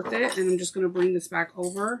 it's worth it. And I'm just going to bring this back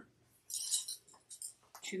over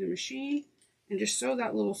to the machine and just sew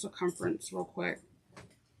that little circumference real quick.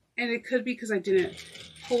 And it could be because I didn't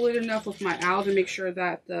pull it enough with my awl to make sure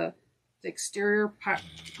that the exterior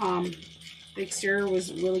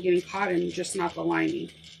was really getting caught and just not the lining.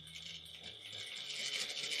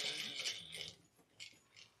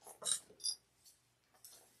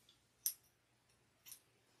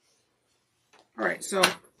 All right, so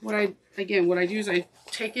what I do is I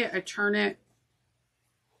take it, I turn it,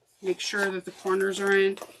 make sure that the corners are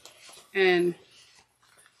in, and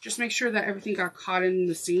just make sure that everything got caught in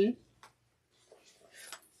the seam.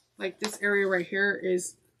 Like this area right here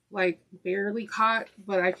is like barely caught,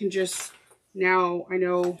 but I can just, now I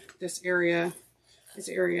know this area is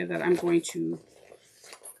the area that I'm going to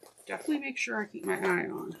definitely make sure I keep my eye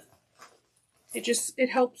on. It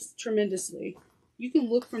helps tremendously. You can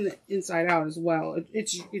look from the inside out as well.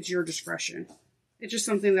 It's your discretion. It's just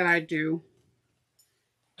something that I do.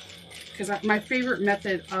 Because my favorite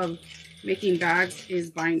method of making bags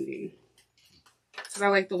is binding. Because I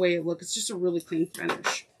like the way it looks. It's just a really clean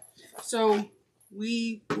finish. So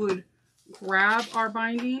we would grab our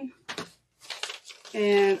binding.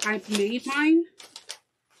 And I made mine.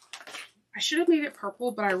 I should have made it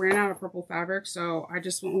purple, but I ran out of purple fabric. So I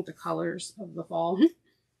just went with the colors of the fall.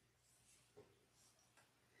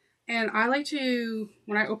 And I like to,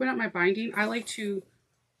 when I open up my binding, I like to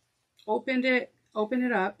open it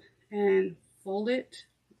up and fold it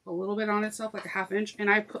a little bit on itself, like a ½ inch. And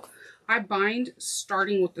I bind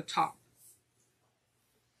starting with the top.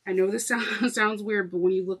 I know this sounds weird, but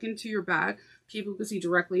when you look into your bag, people can see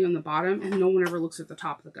directly on the bottom and no one ever looks at the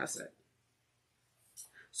top of the gusset.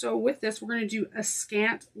 So with this, we're going to do a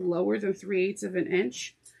scant lower than 3/8 of an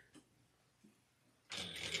inch.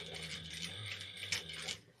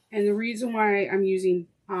 And the reason why I'm using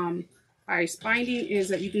bias binding is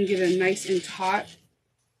that you can get a nice and taut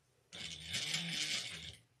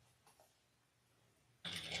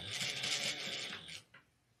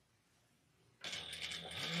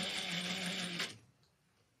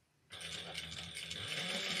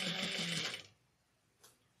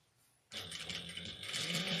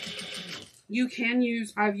you can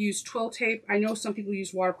use, I've used twill tape. I know some people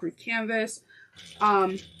use waterproof canvas.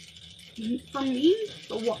 For me,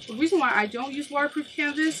 the reason why I don't use waterproof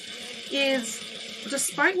canvas is,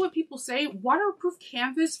 despite what people say, waterproof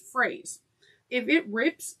canvas frays. If it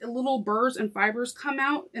rips, little burrs and fibers come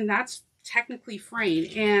out, and that's technically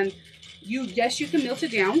fraying. And yes, you can melt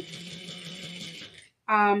it down.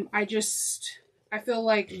 I feel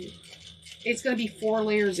like it's going to be 4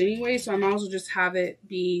 layers anyway, so I might as well just have it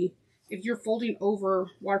be, if you're folding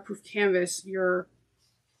over waterproof canvas, you're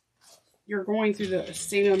going through the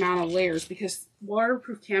same amount of layers, because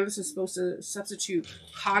waterproof canvas is supposed to substitute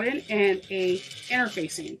cotton and a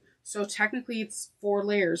interfacing. So technically it's 4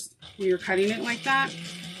 layers when you're cutting it like that.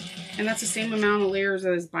 And that's the same amount of layers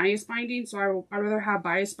as bias binding. So I'd rather have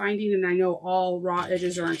bias binding and I know all raw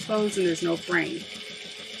edges are enclosed and there's no fraying.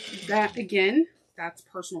 That, again, that's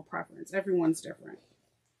personal preference. Everyone's different.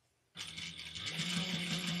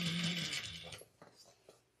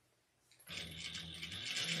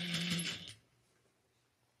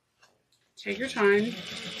 Take your time.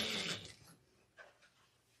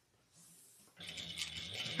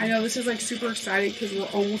 I know this is like super exciting because we're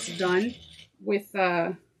almost done with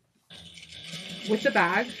the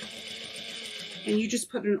bag, and you just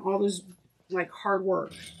put in all this like hard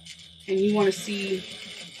work, and you want to see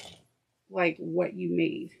like what you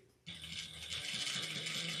made.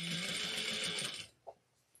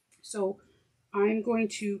 So I'm going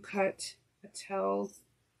to cut a tail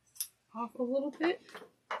off a little bit.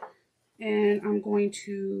 And I'm going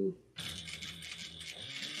to,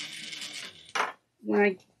 when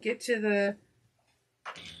I get to the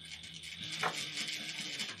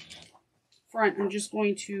front, I'm just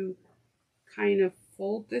going to kind of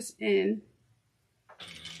fold this in.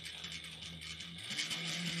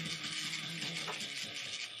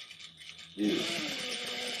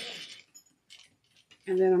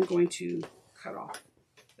 And then I'm going to cut off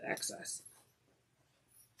the excess.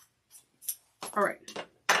 All right.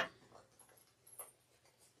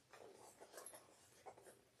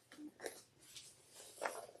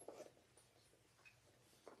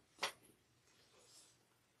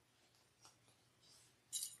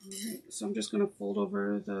 Alright, so I'm just going to fold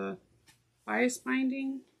over the bias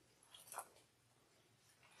binding.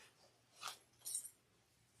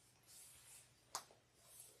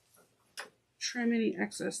 Trim any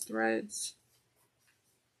excess threads.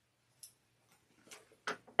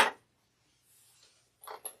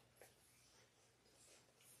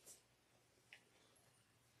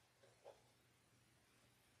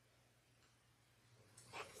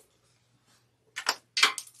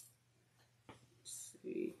 Let's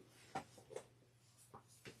see.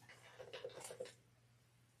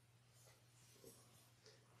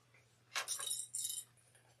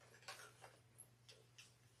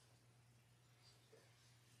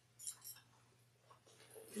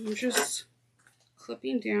 I'm just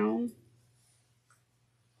clipping down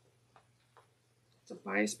the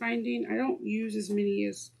bias binding. I don't use as many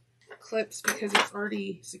as clips because it's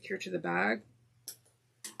already secured to the bag.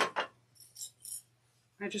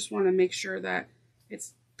 I just want to make sure that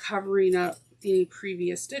it's covering up any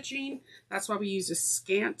previous stitching. That's why we use a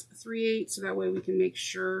scant 3/8, so that way we can make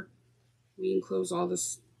sure we enclose all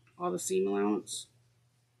the seam allowance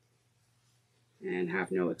and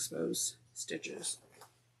have no exposed stitches.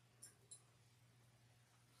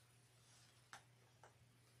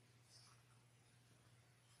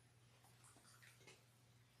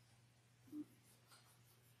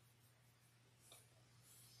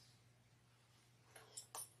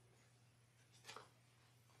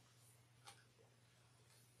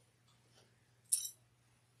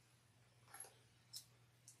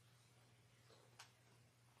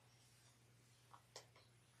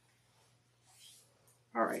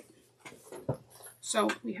 All right, so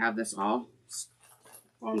we have this all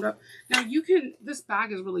formed up. Now you can, this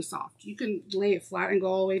bag is really soft. You can lay it flat and go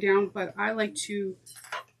all the way down, but I like to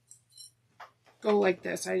go like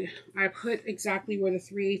this. I put exactly where the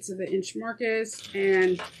 3/8 of the inch mark is,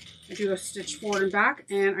 and I do a stitch forward and back,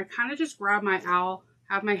 and I kind of just grab my owl,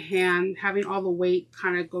 have my hand, having all the weight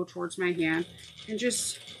kind of go towards my hand, and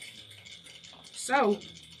just sew.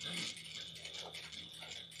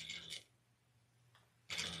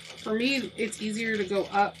 For me, it's easier to go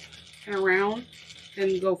up and around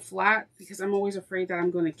than go flat because I'm always afraid that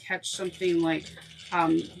I'm going to catch something like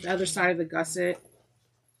the other side of the gusset.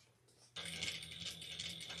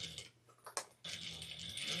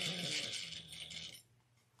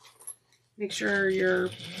 Make sure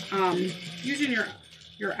you're using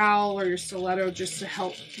your owl or your stiletto just to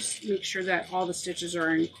help, just make sure that all the stitches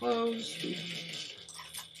are enclosed.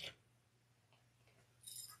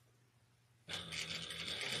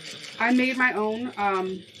 I made my own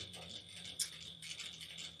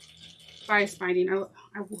bias binding. I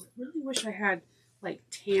really wish I had like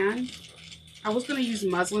tan. I was going to use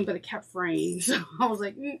muslin, but it kept fraying, so I was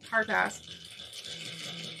like, hard pass.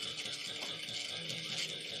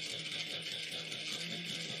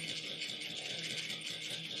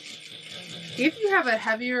 If you have a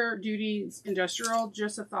heavier duty industrial,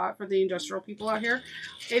 just a thought for the industrial people out here.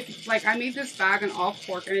 If, like, I made this bag in all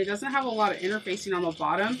cork and it doesn't have a lot of interfacing on the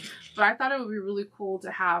bottom, but I thought it would be really cool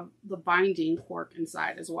to have the binding cork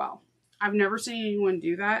inside as well. I've never seen anyone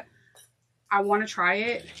do that. I want to try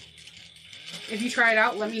it. If you try it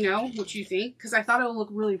out, let me know what you think, because I thought it would look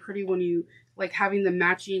really pretty when you, like, having the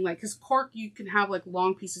matching, like, because cork, you can have, like,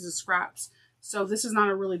 long pieces of scraps. So this is not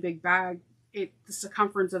a really big bag. The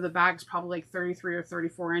circumference of the bag is probably like 33 or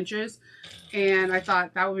 34 inches. And I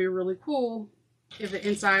thought that would be really cool if the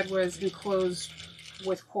inside was enclosed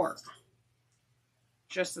with cork.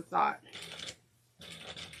 Just a thought.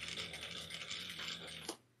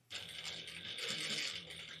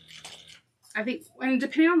 I think, and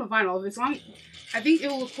depending on the vinyl, if it's on, I think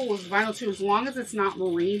it will look cool with vinyl too, as long as it's not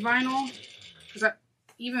marine vinyl. Because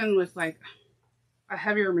even with like a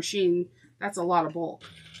heavier machine, that's a lot of bulk.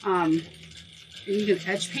 And you can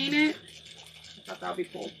edge paint it. I thought that would be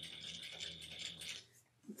cool.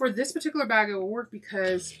 For this particular bag, it will work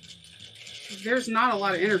because there's not a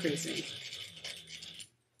lot of interfacing.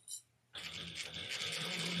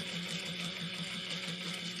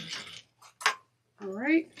 All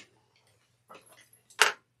right.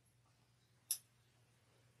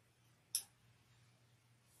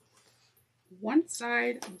 One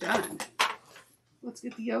side done. Let's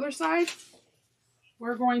get the other side.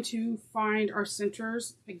 We're going to find our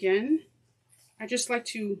centers again. I just like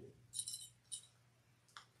to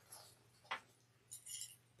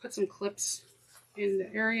put some clips in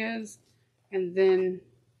the areas and then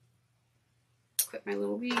clip my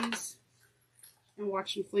little bees and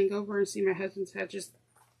watch them fling over and see my husband's head just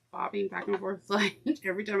bobbing back and forth like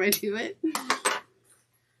every time I do it.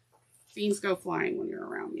 Beans go flying when you're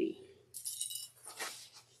around me.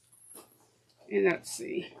 And let's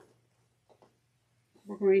see.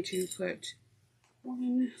 We're going to put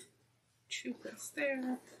 1, 2 clips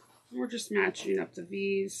there. We're just matching up the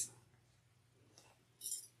V's.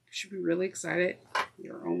 You should be really excited.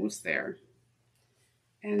 You're almost there.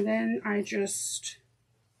 And then I just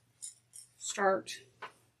start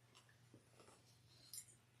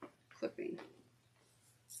clipping.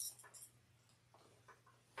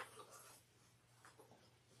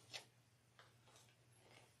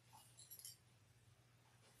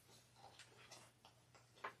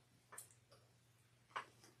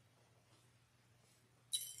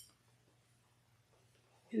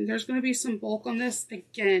 And there's going to be some bulk on this.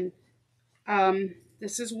 Again,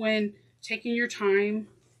 this is when taking your time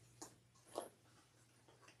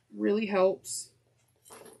really helps.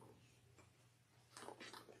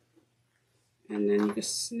 And then you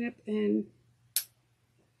just snip in.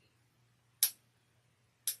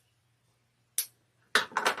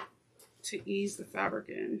 To ease the fabric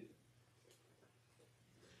in.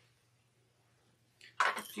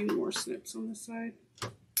 A few more snips on this side.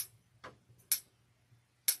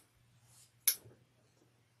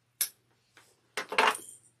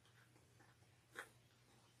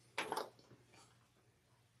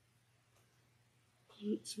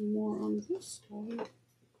 Some more on this side.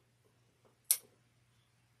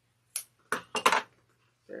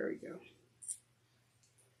 There we go.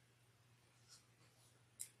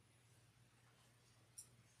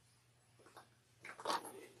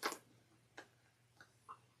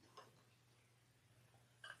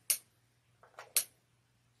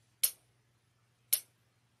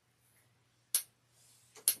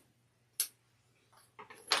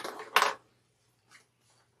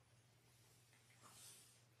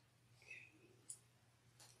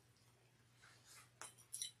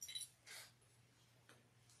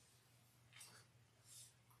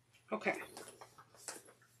 Okay,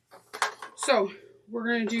 so we're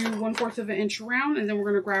going to do 1/4 of an inch around, and then we're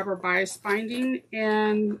going to grab our bias binding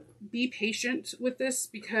and be patient with this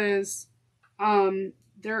because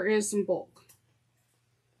there is some bulk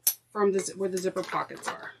from this where the zipper pockets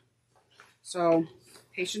are. So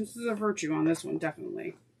patience is a virtue on this one,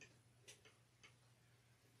 definitely.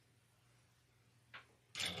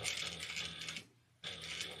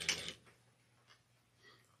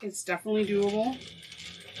 It's definitely doable.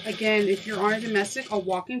 Again, if you're on a domestic, a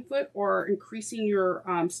walking foot, or increasing your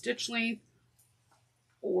stitch length,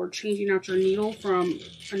 or changing out your needle from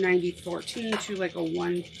a 90-14 to like a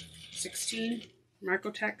 1/16,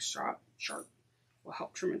 Microtech sharp will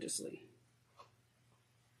help tremendously.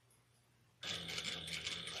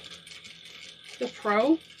 The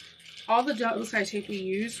Pro, all the double side tape we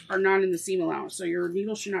use are not in the seam allowance, so your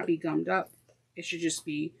needle should not be gummed up. It should just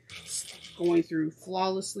be going through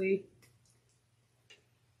flawlessly.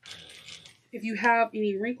 If you have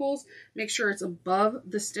any wrinkles, make sure it's above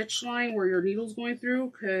the stitch line where your needle's going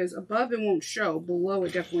through, because above it won't show, below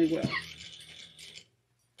it definitely will.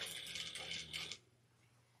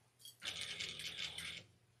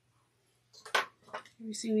 If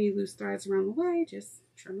you see any loose threads around the way, just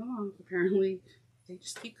trim them off. Apparently, they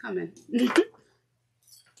just keep coming.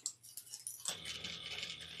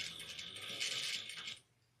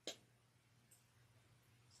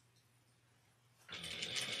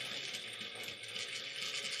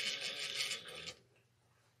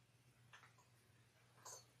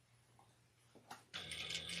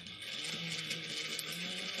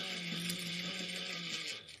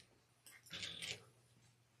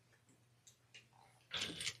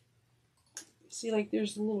 See, like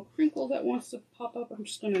there's a little crinkle that wants to pop up. I'm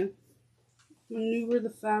just going to maneuver the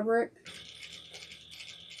fabric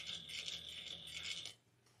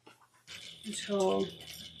until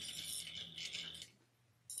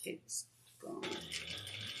it's gone.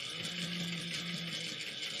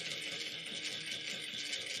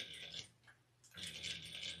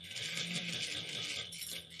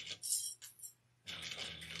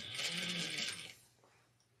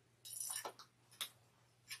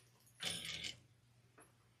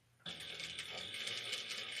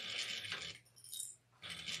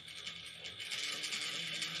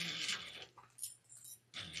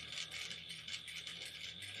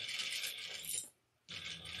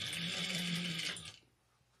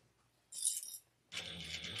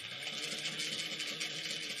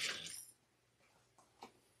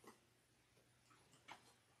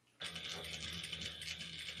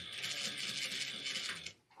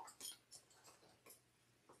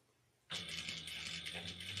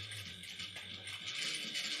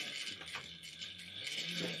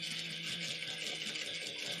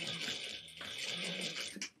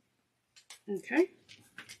 Okay.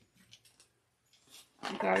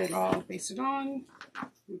 I got it all basted on.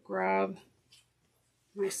 Grab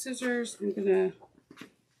my scissors. I'm gonna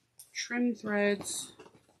trim threads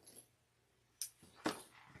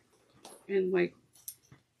and like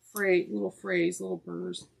little frays, little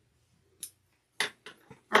burrs.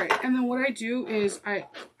 All right, and then what I do is I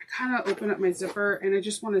kind of open up my zipper and I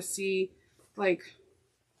just want to see like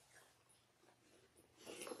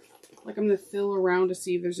I'm gonna feel around to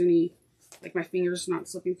see if there's any, like my fingers not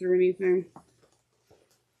slipping through anything.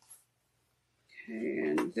 Okay,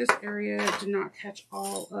 and this area did not catch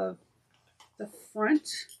all of the front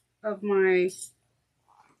of my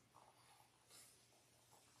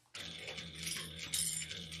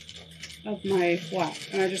flap,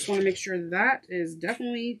 and I just want to make sure that is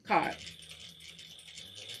definitely caught.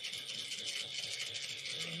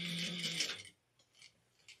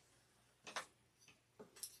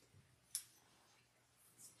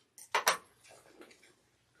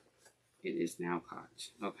 It is now caught.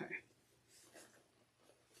 Okay.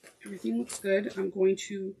 Everything looks good. I'm going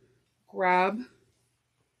to grab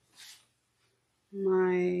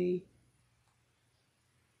my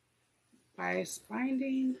bias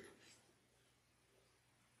binding.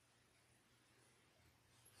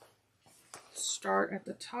 Start at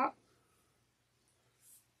the top.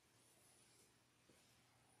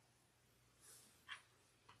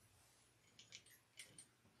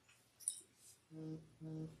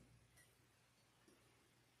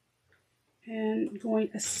 And going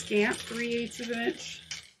a scant 3/8 of an inch,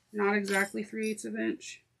 not exactly 3/8 of an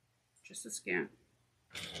inch, just a scant.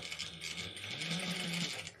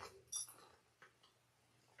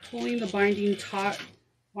 Pulling the binding taut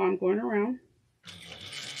while I'm going around.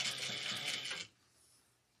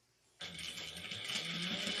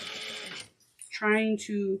 Trying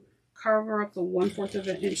to cover up the 1/4 of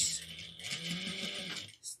an inch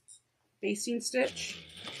basting stitch.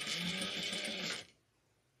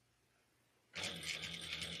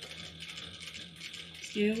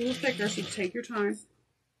 It's getting a little thicker, so take your time.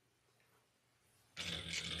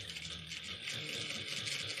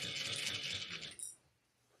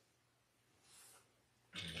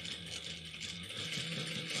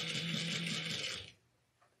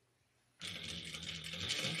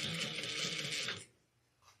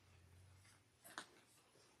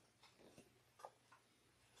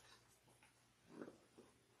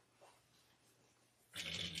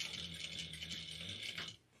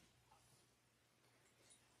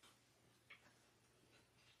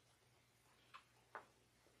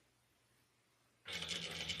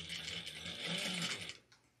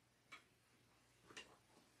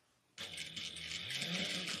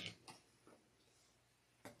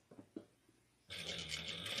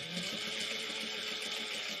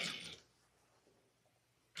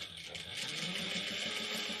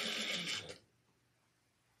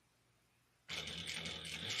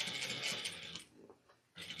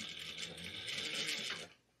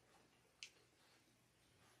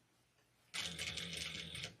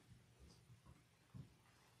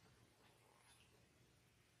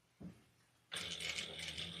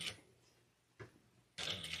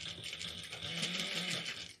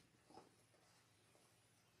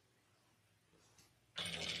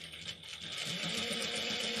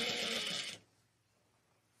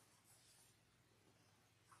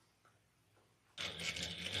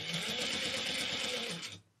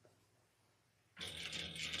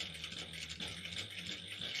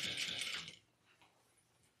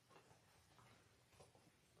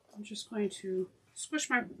 I'm just going to squish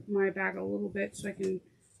my bag a little bit so I can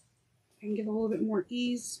get a little bit more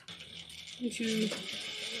ease into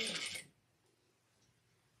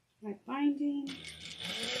my binding.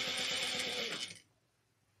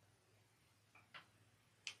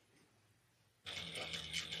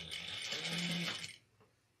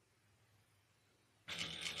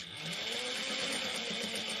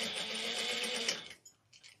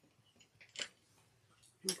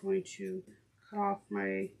 I'm going to cut off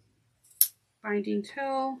my binding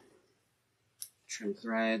tail, trim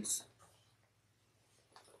threads.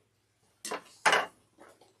 Let's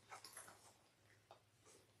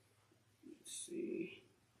see.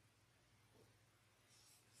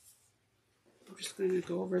 I'm just going to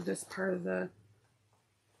go over this part of the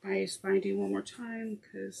bias binding one more time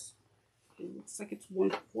because it looks like it's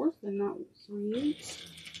 1/4 and not 3/8.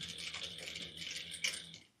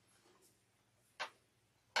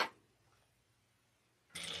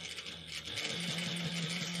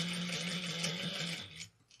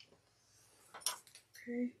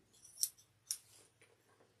 Okay.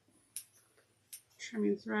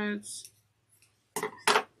 Trimming threads.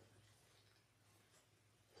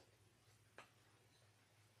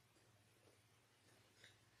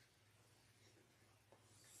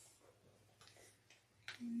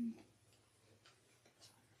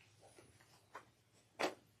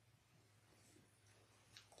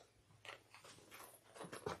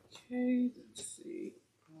 Okay, let's see.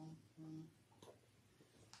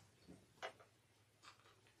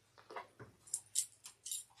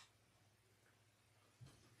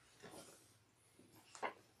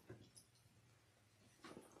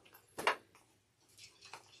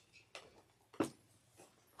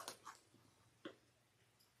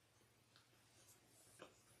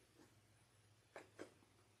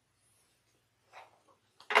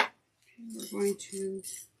 We're going to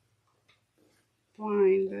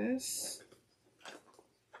bind this.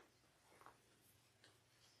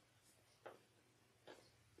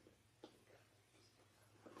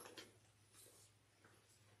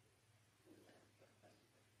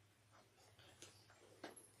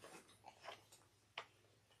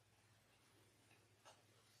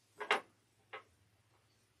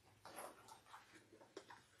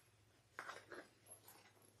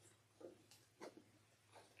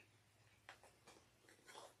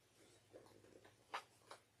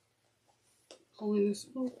 Pulling this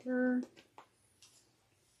over.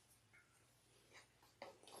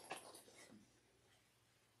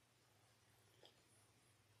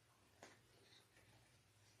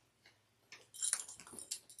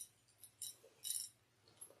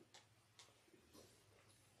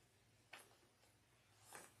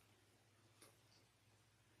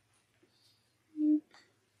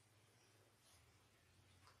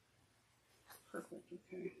 Perfect,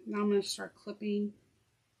 okay. Now I'm going to start clipping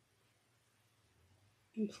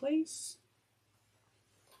in place.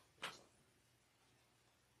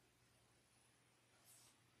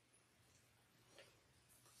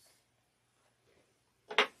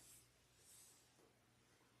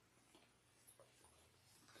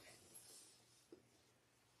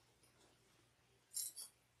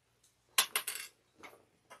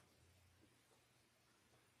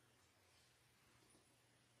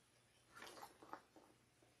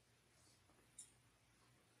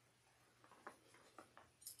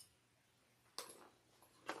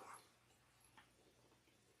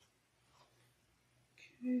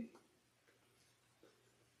 Okay.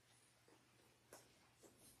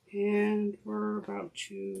 And we're about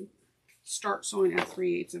to start sewing at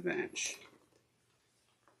 3/8 of an inch.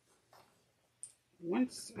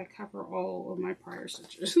 Once I cover all of my prior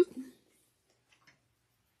stitches.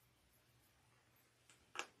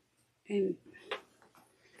 And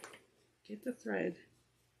get the thread.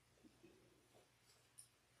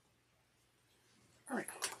 All right.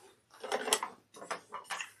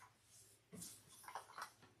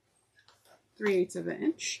 3/8 of an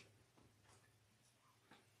inch.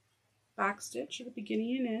 Back stitch at the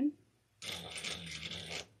beginning and end.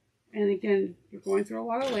 And again, you're going through a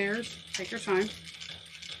lot of layers. Take your time.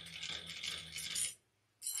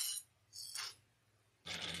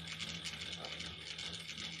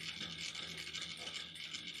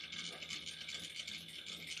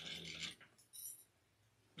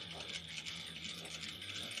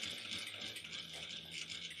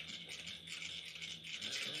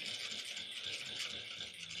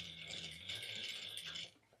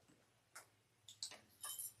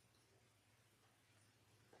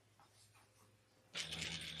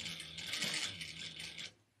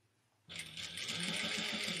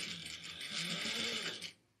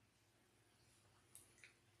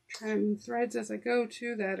 And threads as I go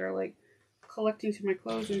too that are like collecting to my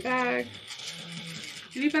clothes and bag.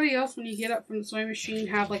 Anybody else when you get up from the sewing machine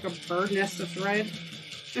have like a bird nest of thread?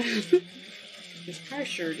 Because I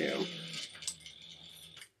sure do.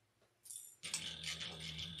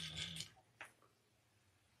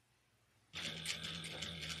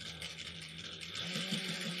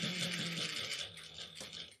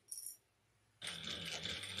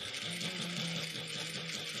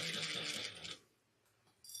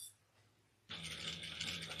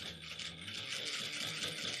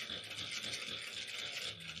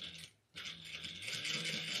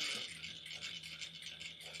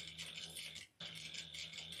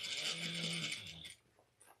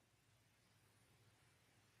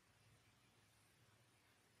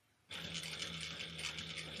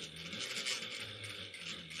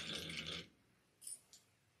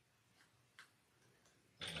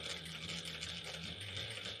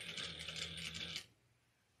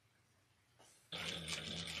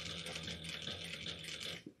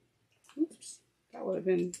 Oops, that would have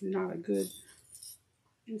been not a good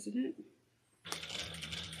incident.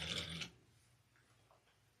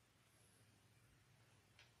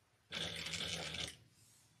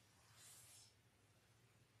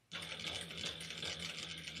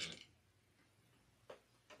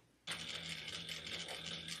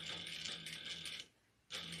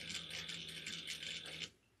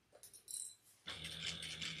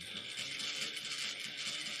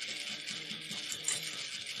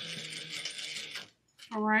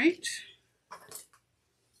 All right.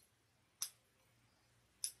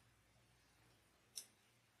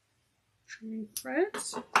 Trimming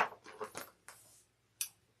threads.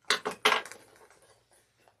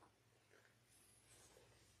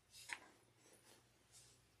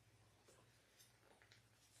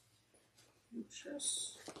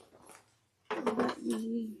 Just let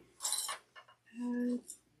me add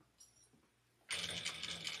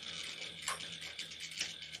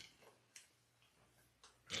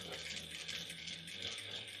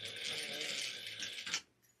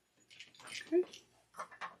okay.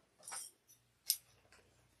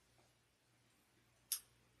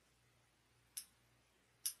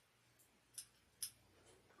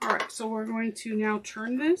 All right, so we're going to now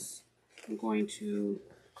turn this. I'm going to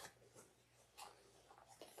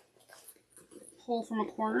pull from a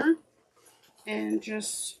corner and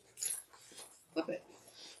just flip it.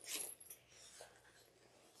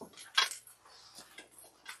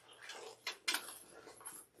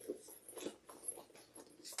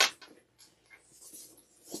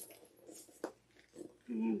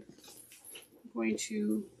 And I'm going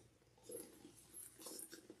to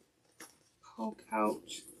poke out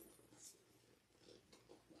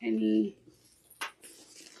any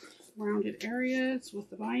rounded areas with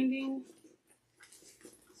the binding.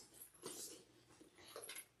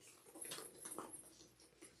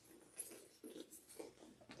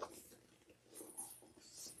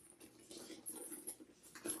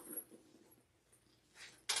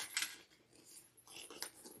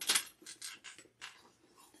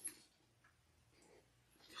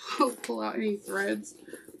 Pull out any threads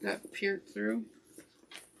that peered through.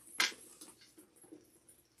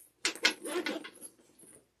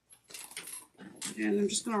 And I'm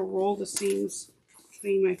just going to roll the seams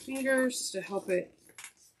between my fingers to help it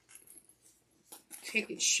take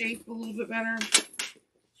its shape a little bit better.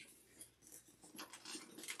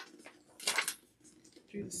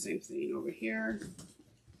 Do the same thing over here.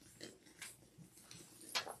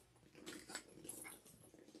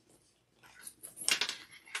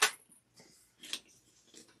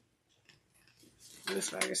 This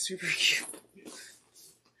bag is super cute.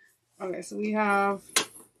 Okay, so we have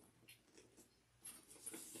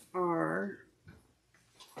our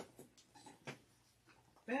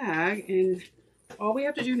bag, and all we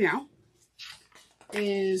have to do now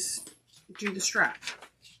is do the strap.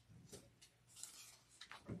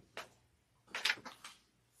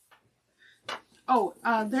 Oh,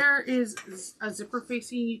 there is a zipper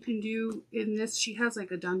facing you can do in this. She has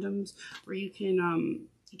like addendums where you can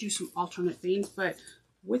do some alternate things, but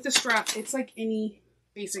with the strap, it's like any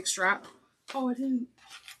basic strap. Oh, I didn't.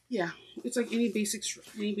 Yeah, it's like any basic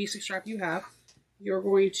strap you have. You're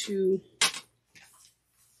going to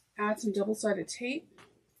add some double-sided tape.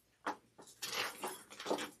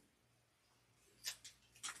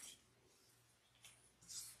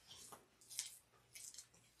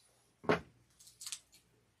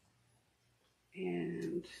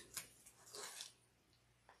 And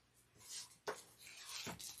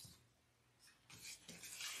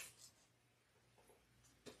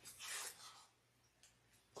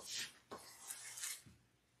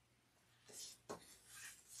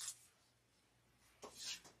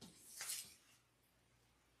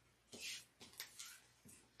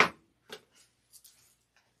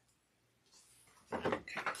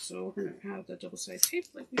so we're going to add the double-sided tape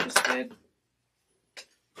like we just did.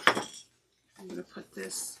 I'm going to put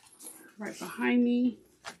this right behind me,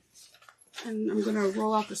 and I'm going to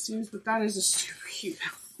roll out the seams, but that is just super cute.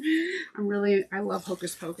 I love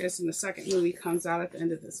Hocus Pocus, and the second movie comes out at the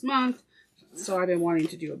end of this month, so I've been wanting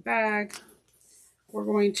to do a bag. We're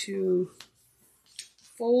going to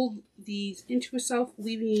fold these into itself,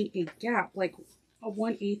 leaving a gap, like a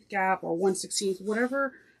 1/8 gap or 1/16,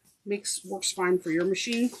 whatever works fine for your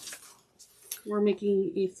machine. We're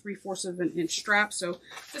making a 3/4 of an inch strap, so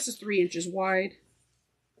this is 3 inches wide.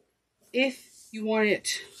 If you wanted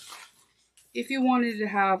to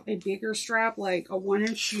have a bigger strap, like a 1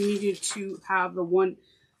 inch, you needed to have the one.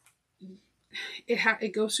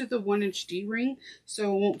 It goes through the 1 inch D-ring,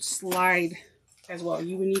 so it won't slide as well.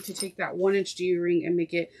 You would need to take that 1 inch D-ring and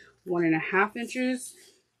make it 1.5 inches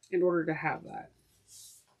in order to have that.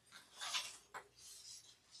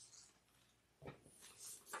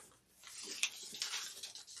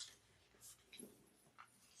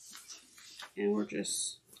 And we're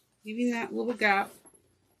just leaving that little gap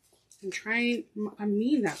and trying. I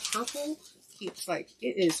mean, that purple keeps, like,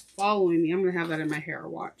 it is following me. I'm going to have that in my hair,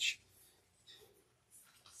 watch.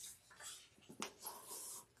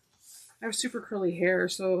 I have super curly hair,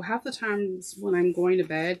 so half the times when I'm going to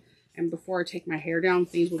bed and before I take my hair down,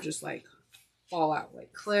 things will just like fall out,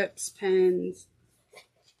 like clips, pins.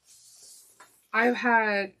 I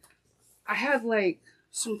had like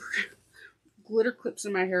some glitter clips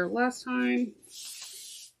in my hair last time.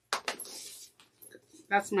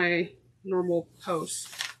 That's my normal post.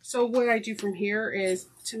 So what I do from here is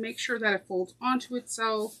to make sure that it folds onto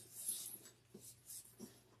itself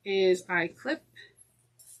is I clip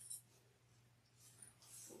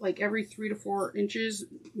like every 3 to 4 inches,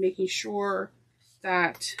 making sure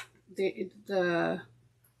that it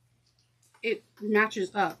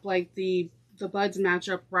matches up, like the buds match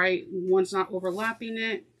up right. One's not overlapping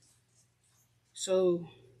it. So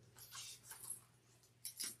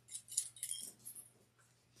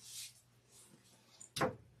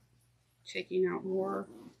taking out more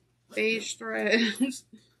beige threads.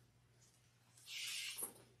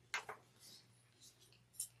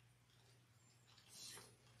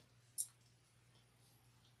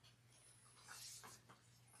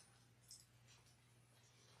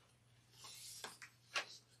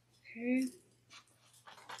 Okay.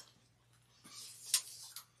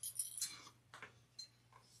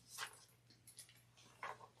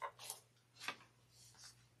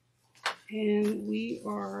 And we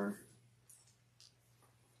are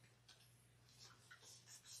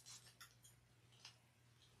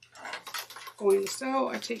going to sew.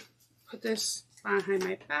 I put this behind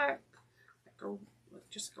my back, like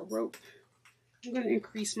just like a rope. I'm going to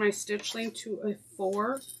increase my stitch length to a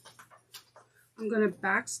 4. I'm going to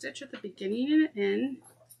back stitch at the beginning and end.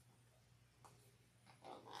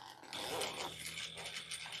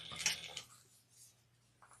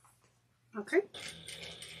 Okay.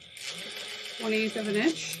 1/8 of an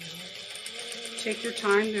inch. Take your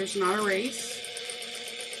time, there's not a race.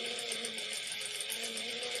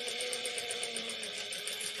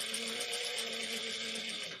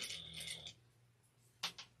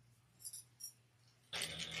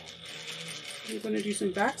 I'm going to do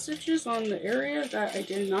some back stitches on the area that I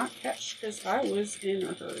did not catch because I was in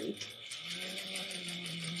a hurry.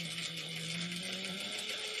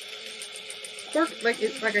 Cork,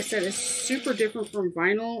 like I said, is super different from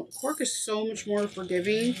vinyl. Cork is so much more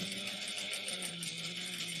forgiving.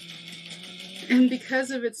 And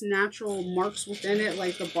because of its natural marks within it,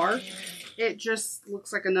 like the bark, it just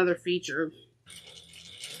looks like another feature.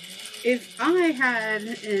 If I had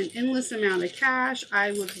an endless amount of cash,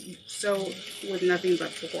 I would sew with nothing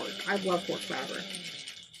but cork. I love cork fabric.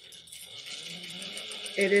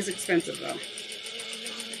 It is expensive though,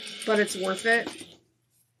 but it's worth it.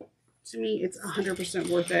 To me, it's 100%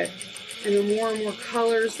 worth it. And the more and more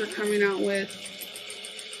colors they're coming out with,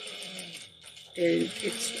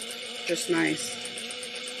 it's just nice.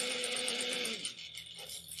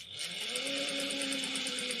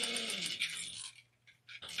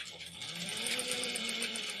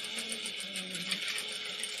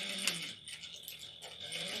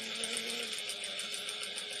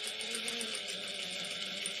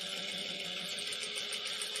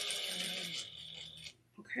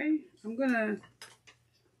 Okay, I'm gonna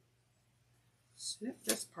snip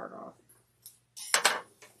this part off.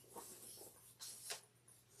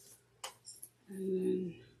 And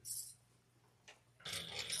then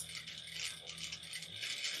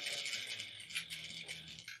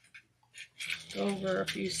go over a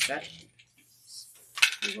few steps.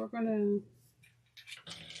 And we're gonna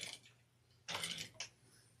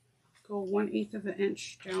go 1/8 of an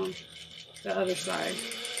inch down the other side.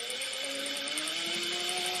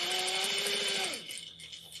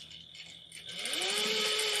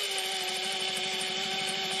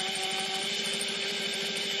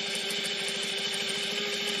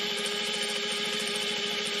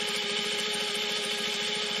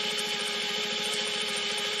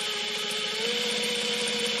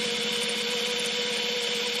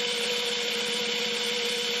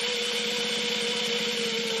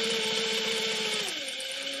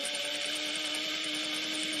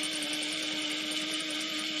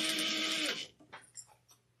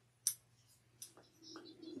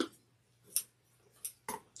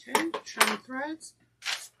 Okay, trim threads.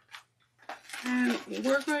 And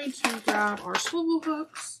we're going to grab our swivel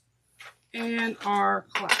hooks and our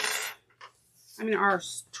clasp. I mean our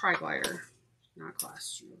tri-glider, not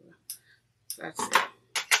clasp. That's it.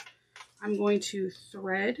 I'm going to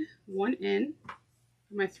thread one end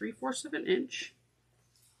of my 3/4 of an inch.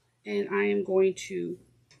 And I am going to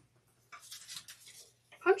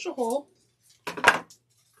punch a hole. I'm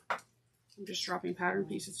just dropping pattern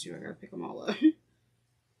pieces too. I gotta pick them all up.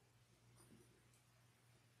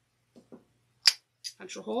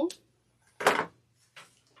 Punch a hole.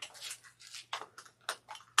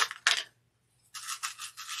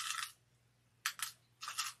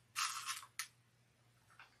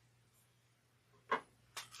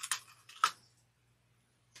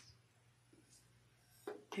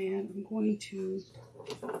 And I'm going to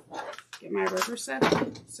get my river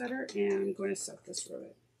setter and I'm going to set this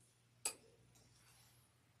rivet.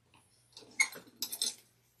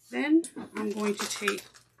 Then I'm going to take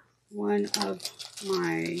one of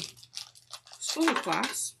my swivel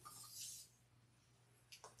cloths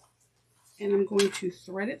and I'm going to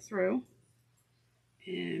thread it through,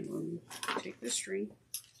 and we'll take this string,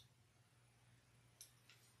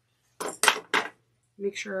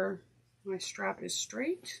 make sure my strap is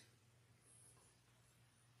straight,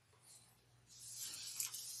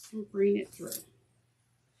 and bring it through.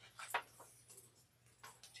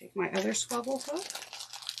 Take my other swivel hook,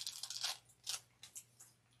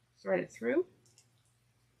 thread it through,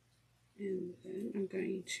 and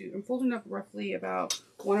then I'm folding up roughly about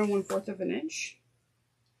 1 1/4 of an inch.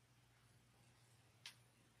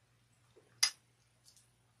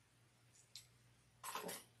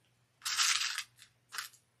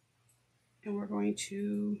 And we're going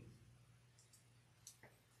to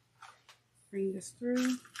bring this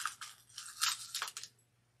through.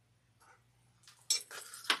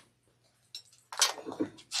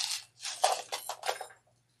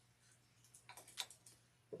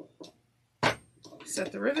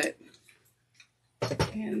 Set the rivet.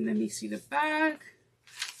 And let me see the bag.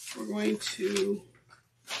 We're going to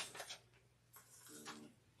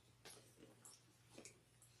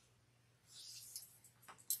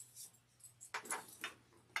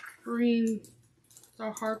bring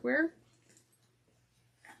the hardware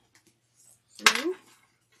through.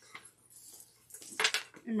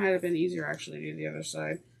 It might have been easier actually to do the other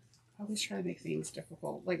side. I always try to make things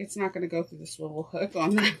difficult. Like, it's not going to go through the swivel hook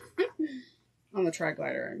on the on the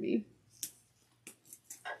tri-glider, I mean.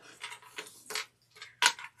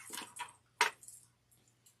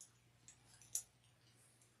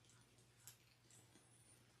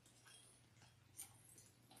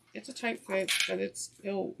 It's a tight fit, but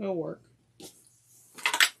it'll work.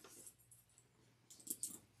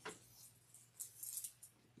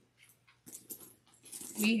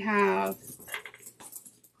 We have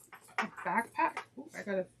a backpack. Oh, I'm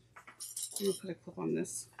gonna put a clip on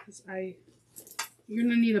this because you're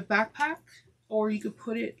gonna need a backpack, or you could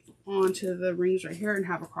put it onto the rings right here and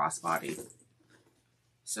have a crossbody.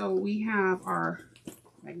 So we have our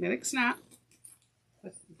magnetic snap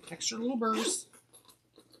with extra little burrs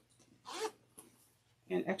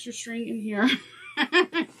and extra string in here.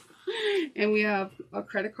 And we have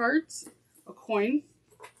credit cards, a coin,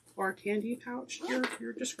 or a candy pouch,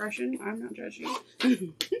 your discretion. I'm not judging.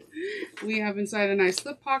 We have inside a nice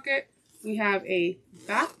slip pocket. We have a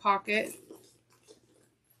back pocket,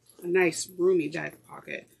 a nice roomy back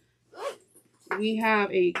pocket. We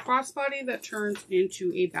have a crossbody that turns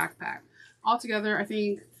into a backpack. Altogether, I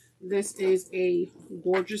think this is a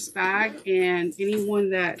gorgeous bag, and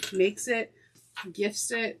anyone that makes it,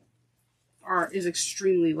 gifts it, is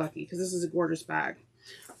extremely lucky, because this is a gorgeous bag.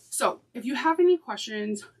 So if you have any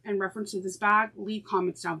questions in reference to this bag, leave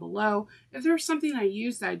comments down below. If there's something I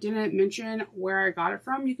used that I didn't mention where I got it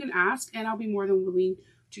from, you can ask, and I'll be more than willing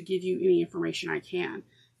to give you any information I can.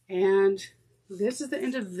 And this is the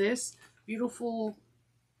end of this beautiful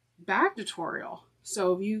bag tutorial.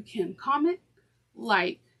 So if you can comment,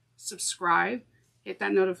 like, subscribe, hit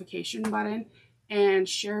that notification button, and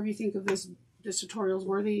share if you think of this tutorial is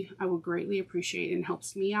worthy, I would greatly appreciate it, and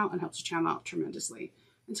helps me out and helps the channel out tremendously.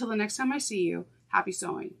 Until the next time I see you, happy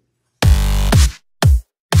sewing.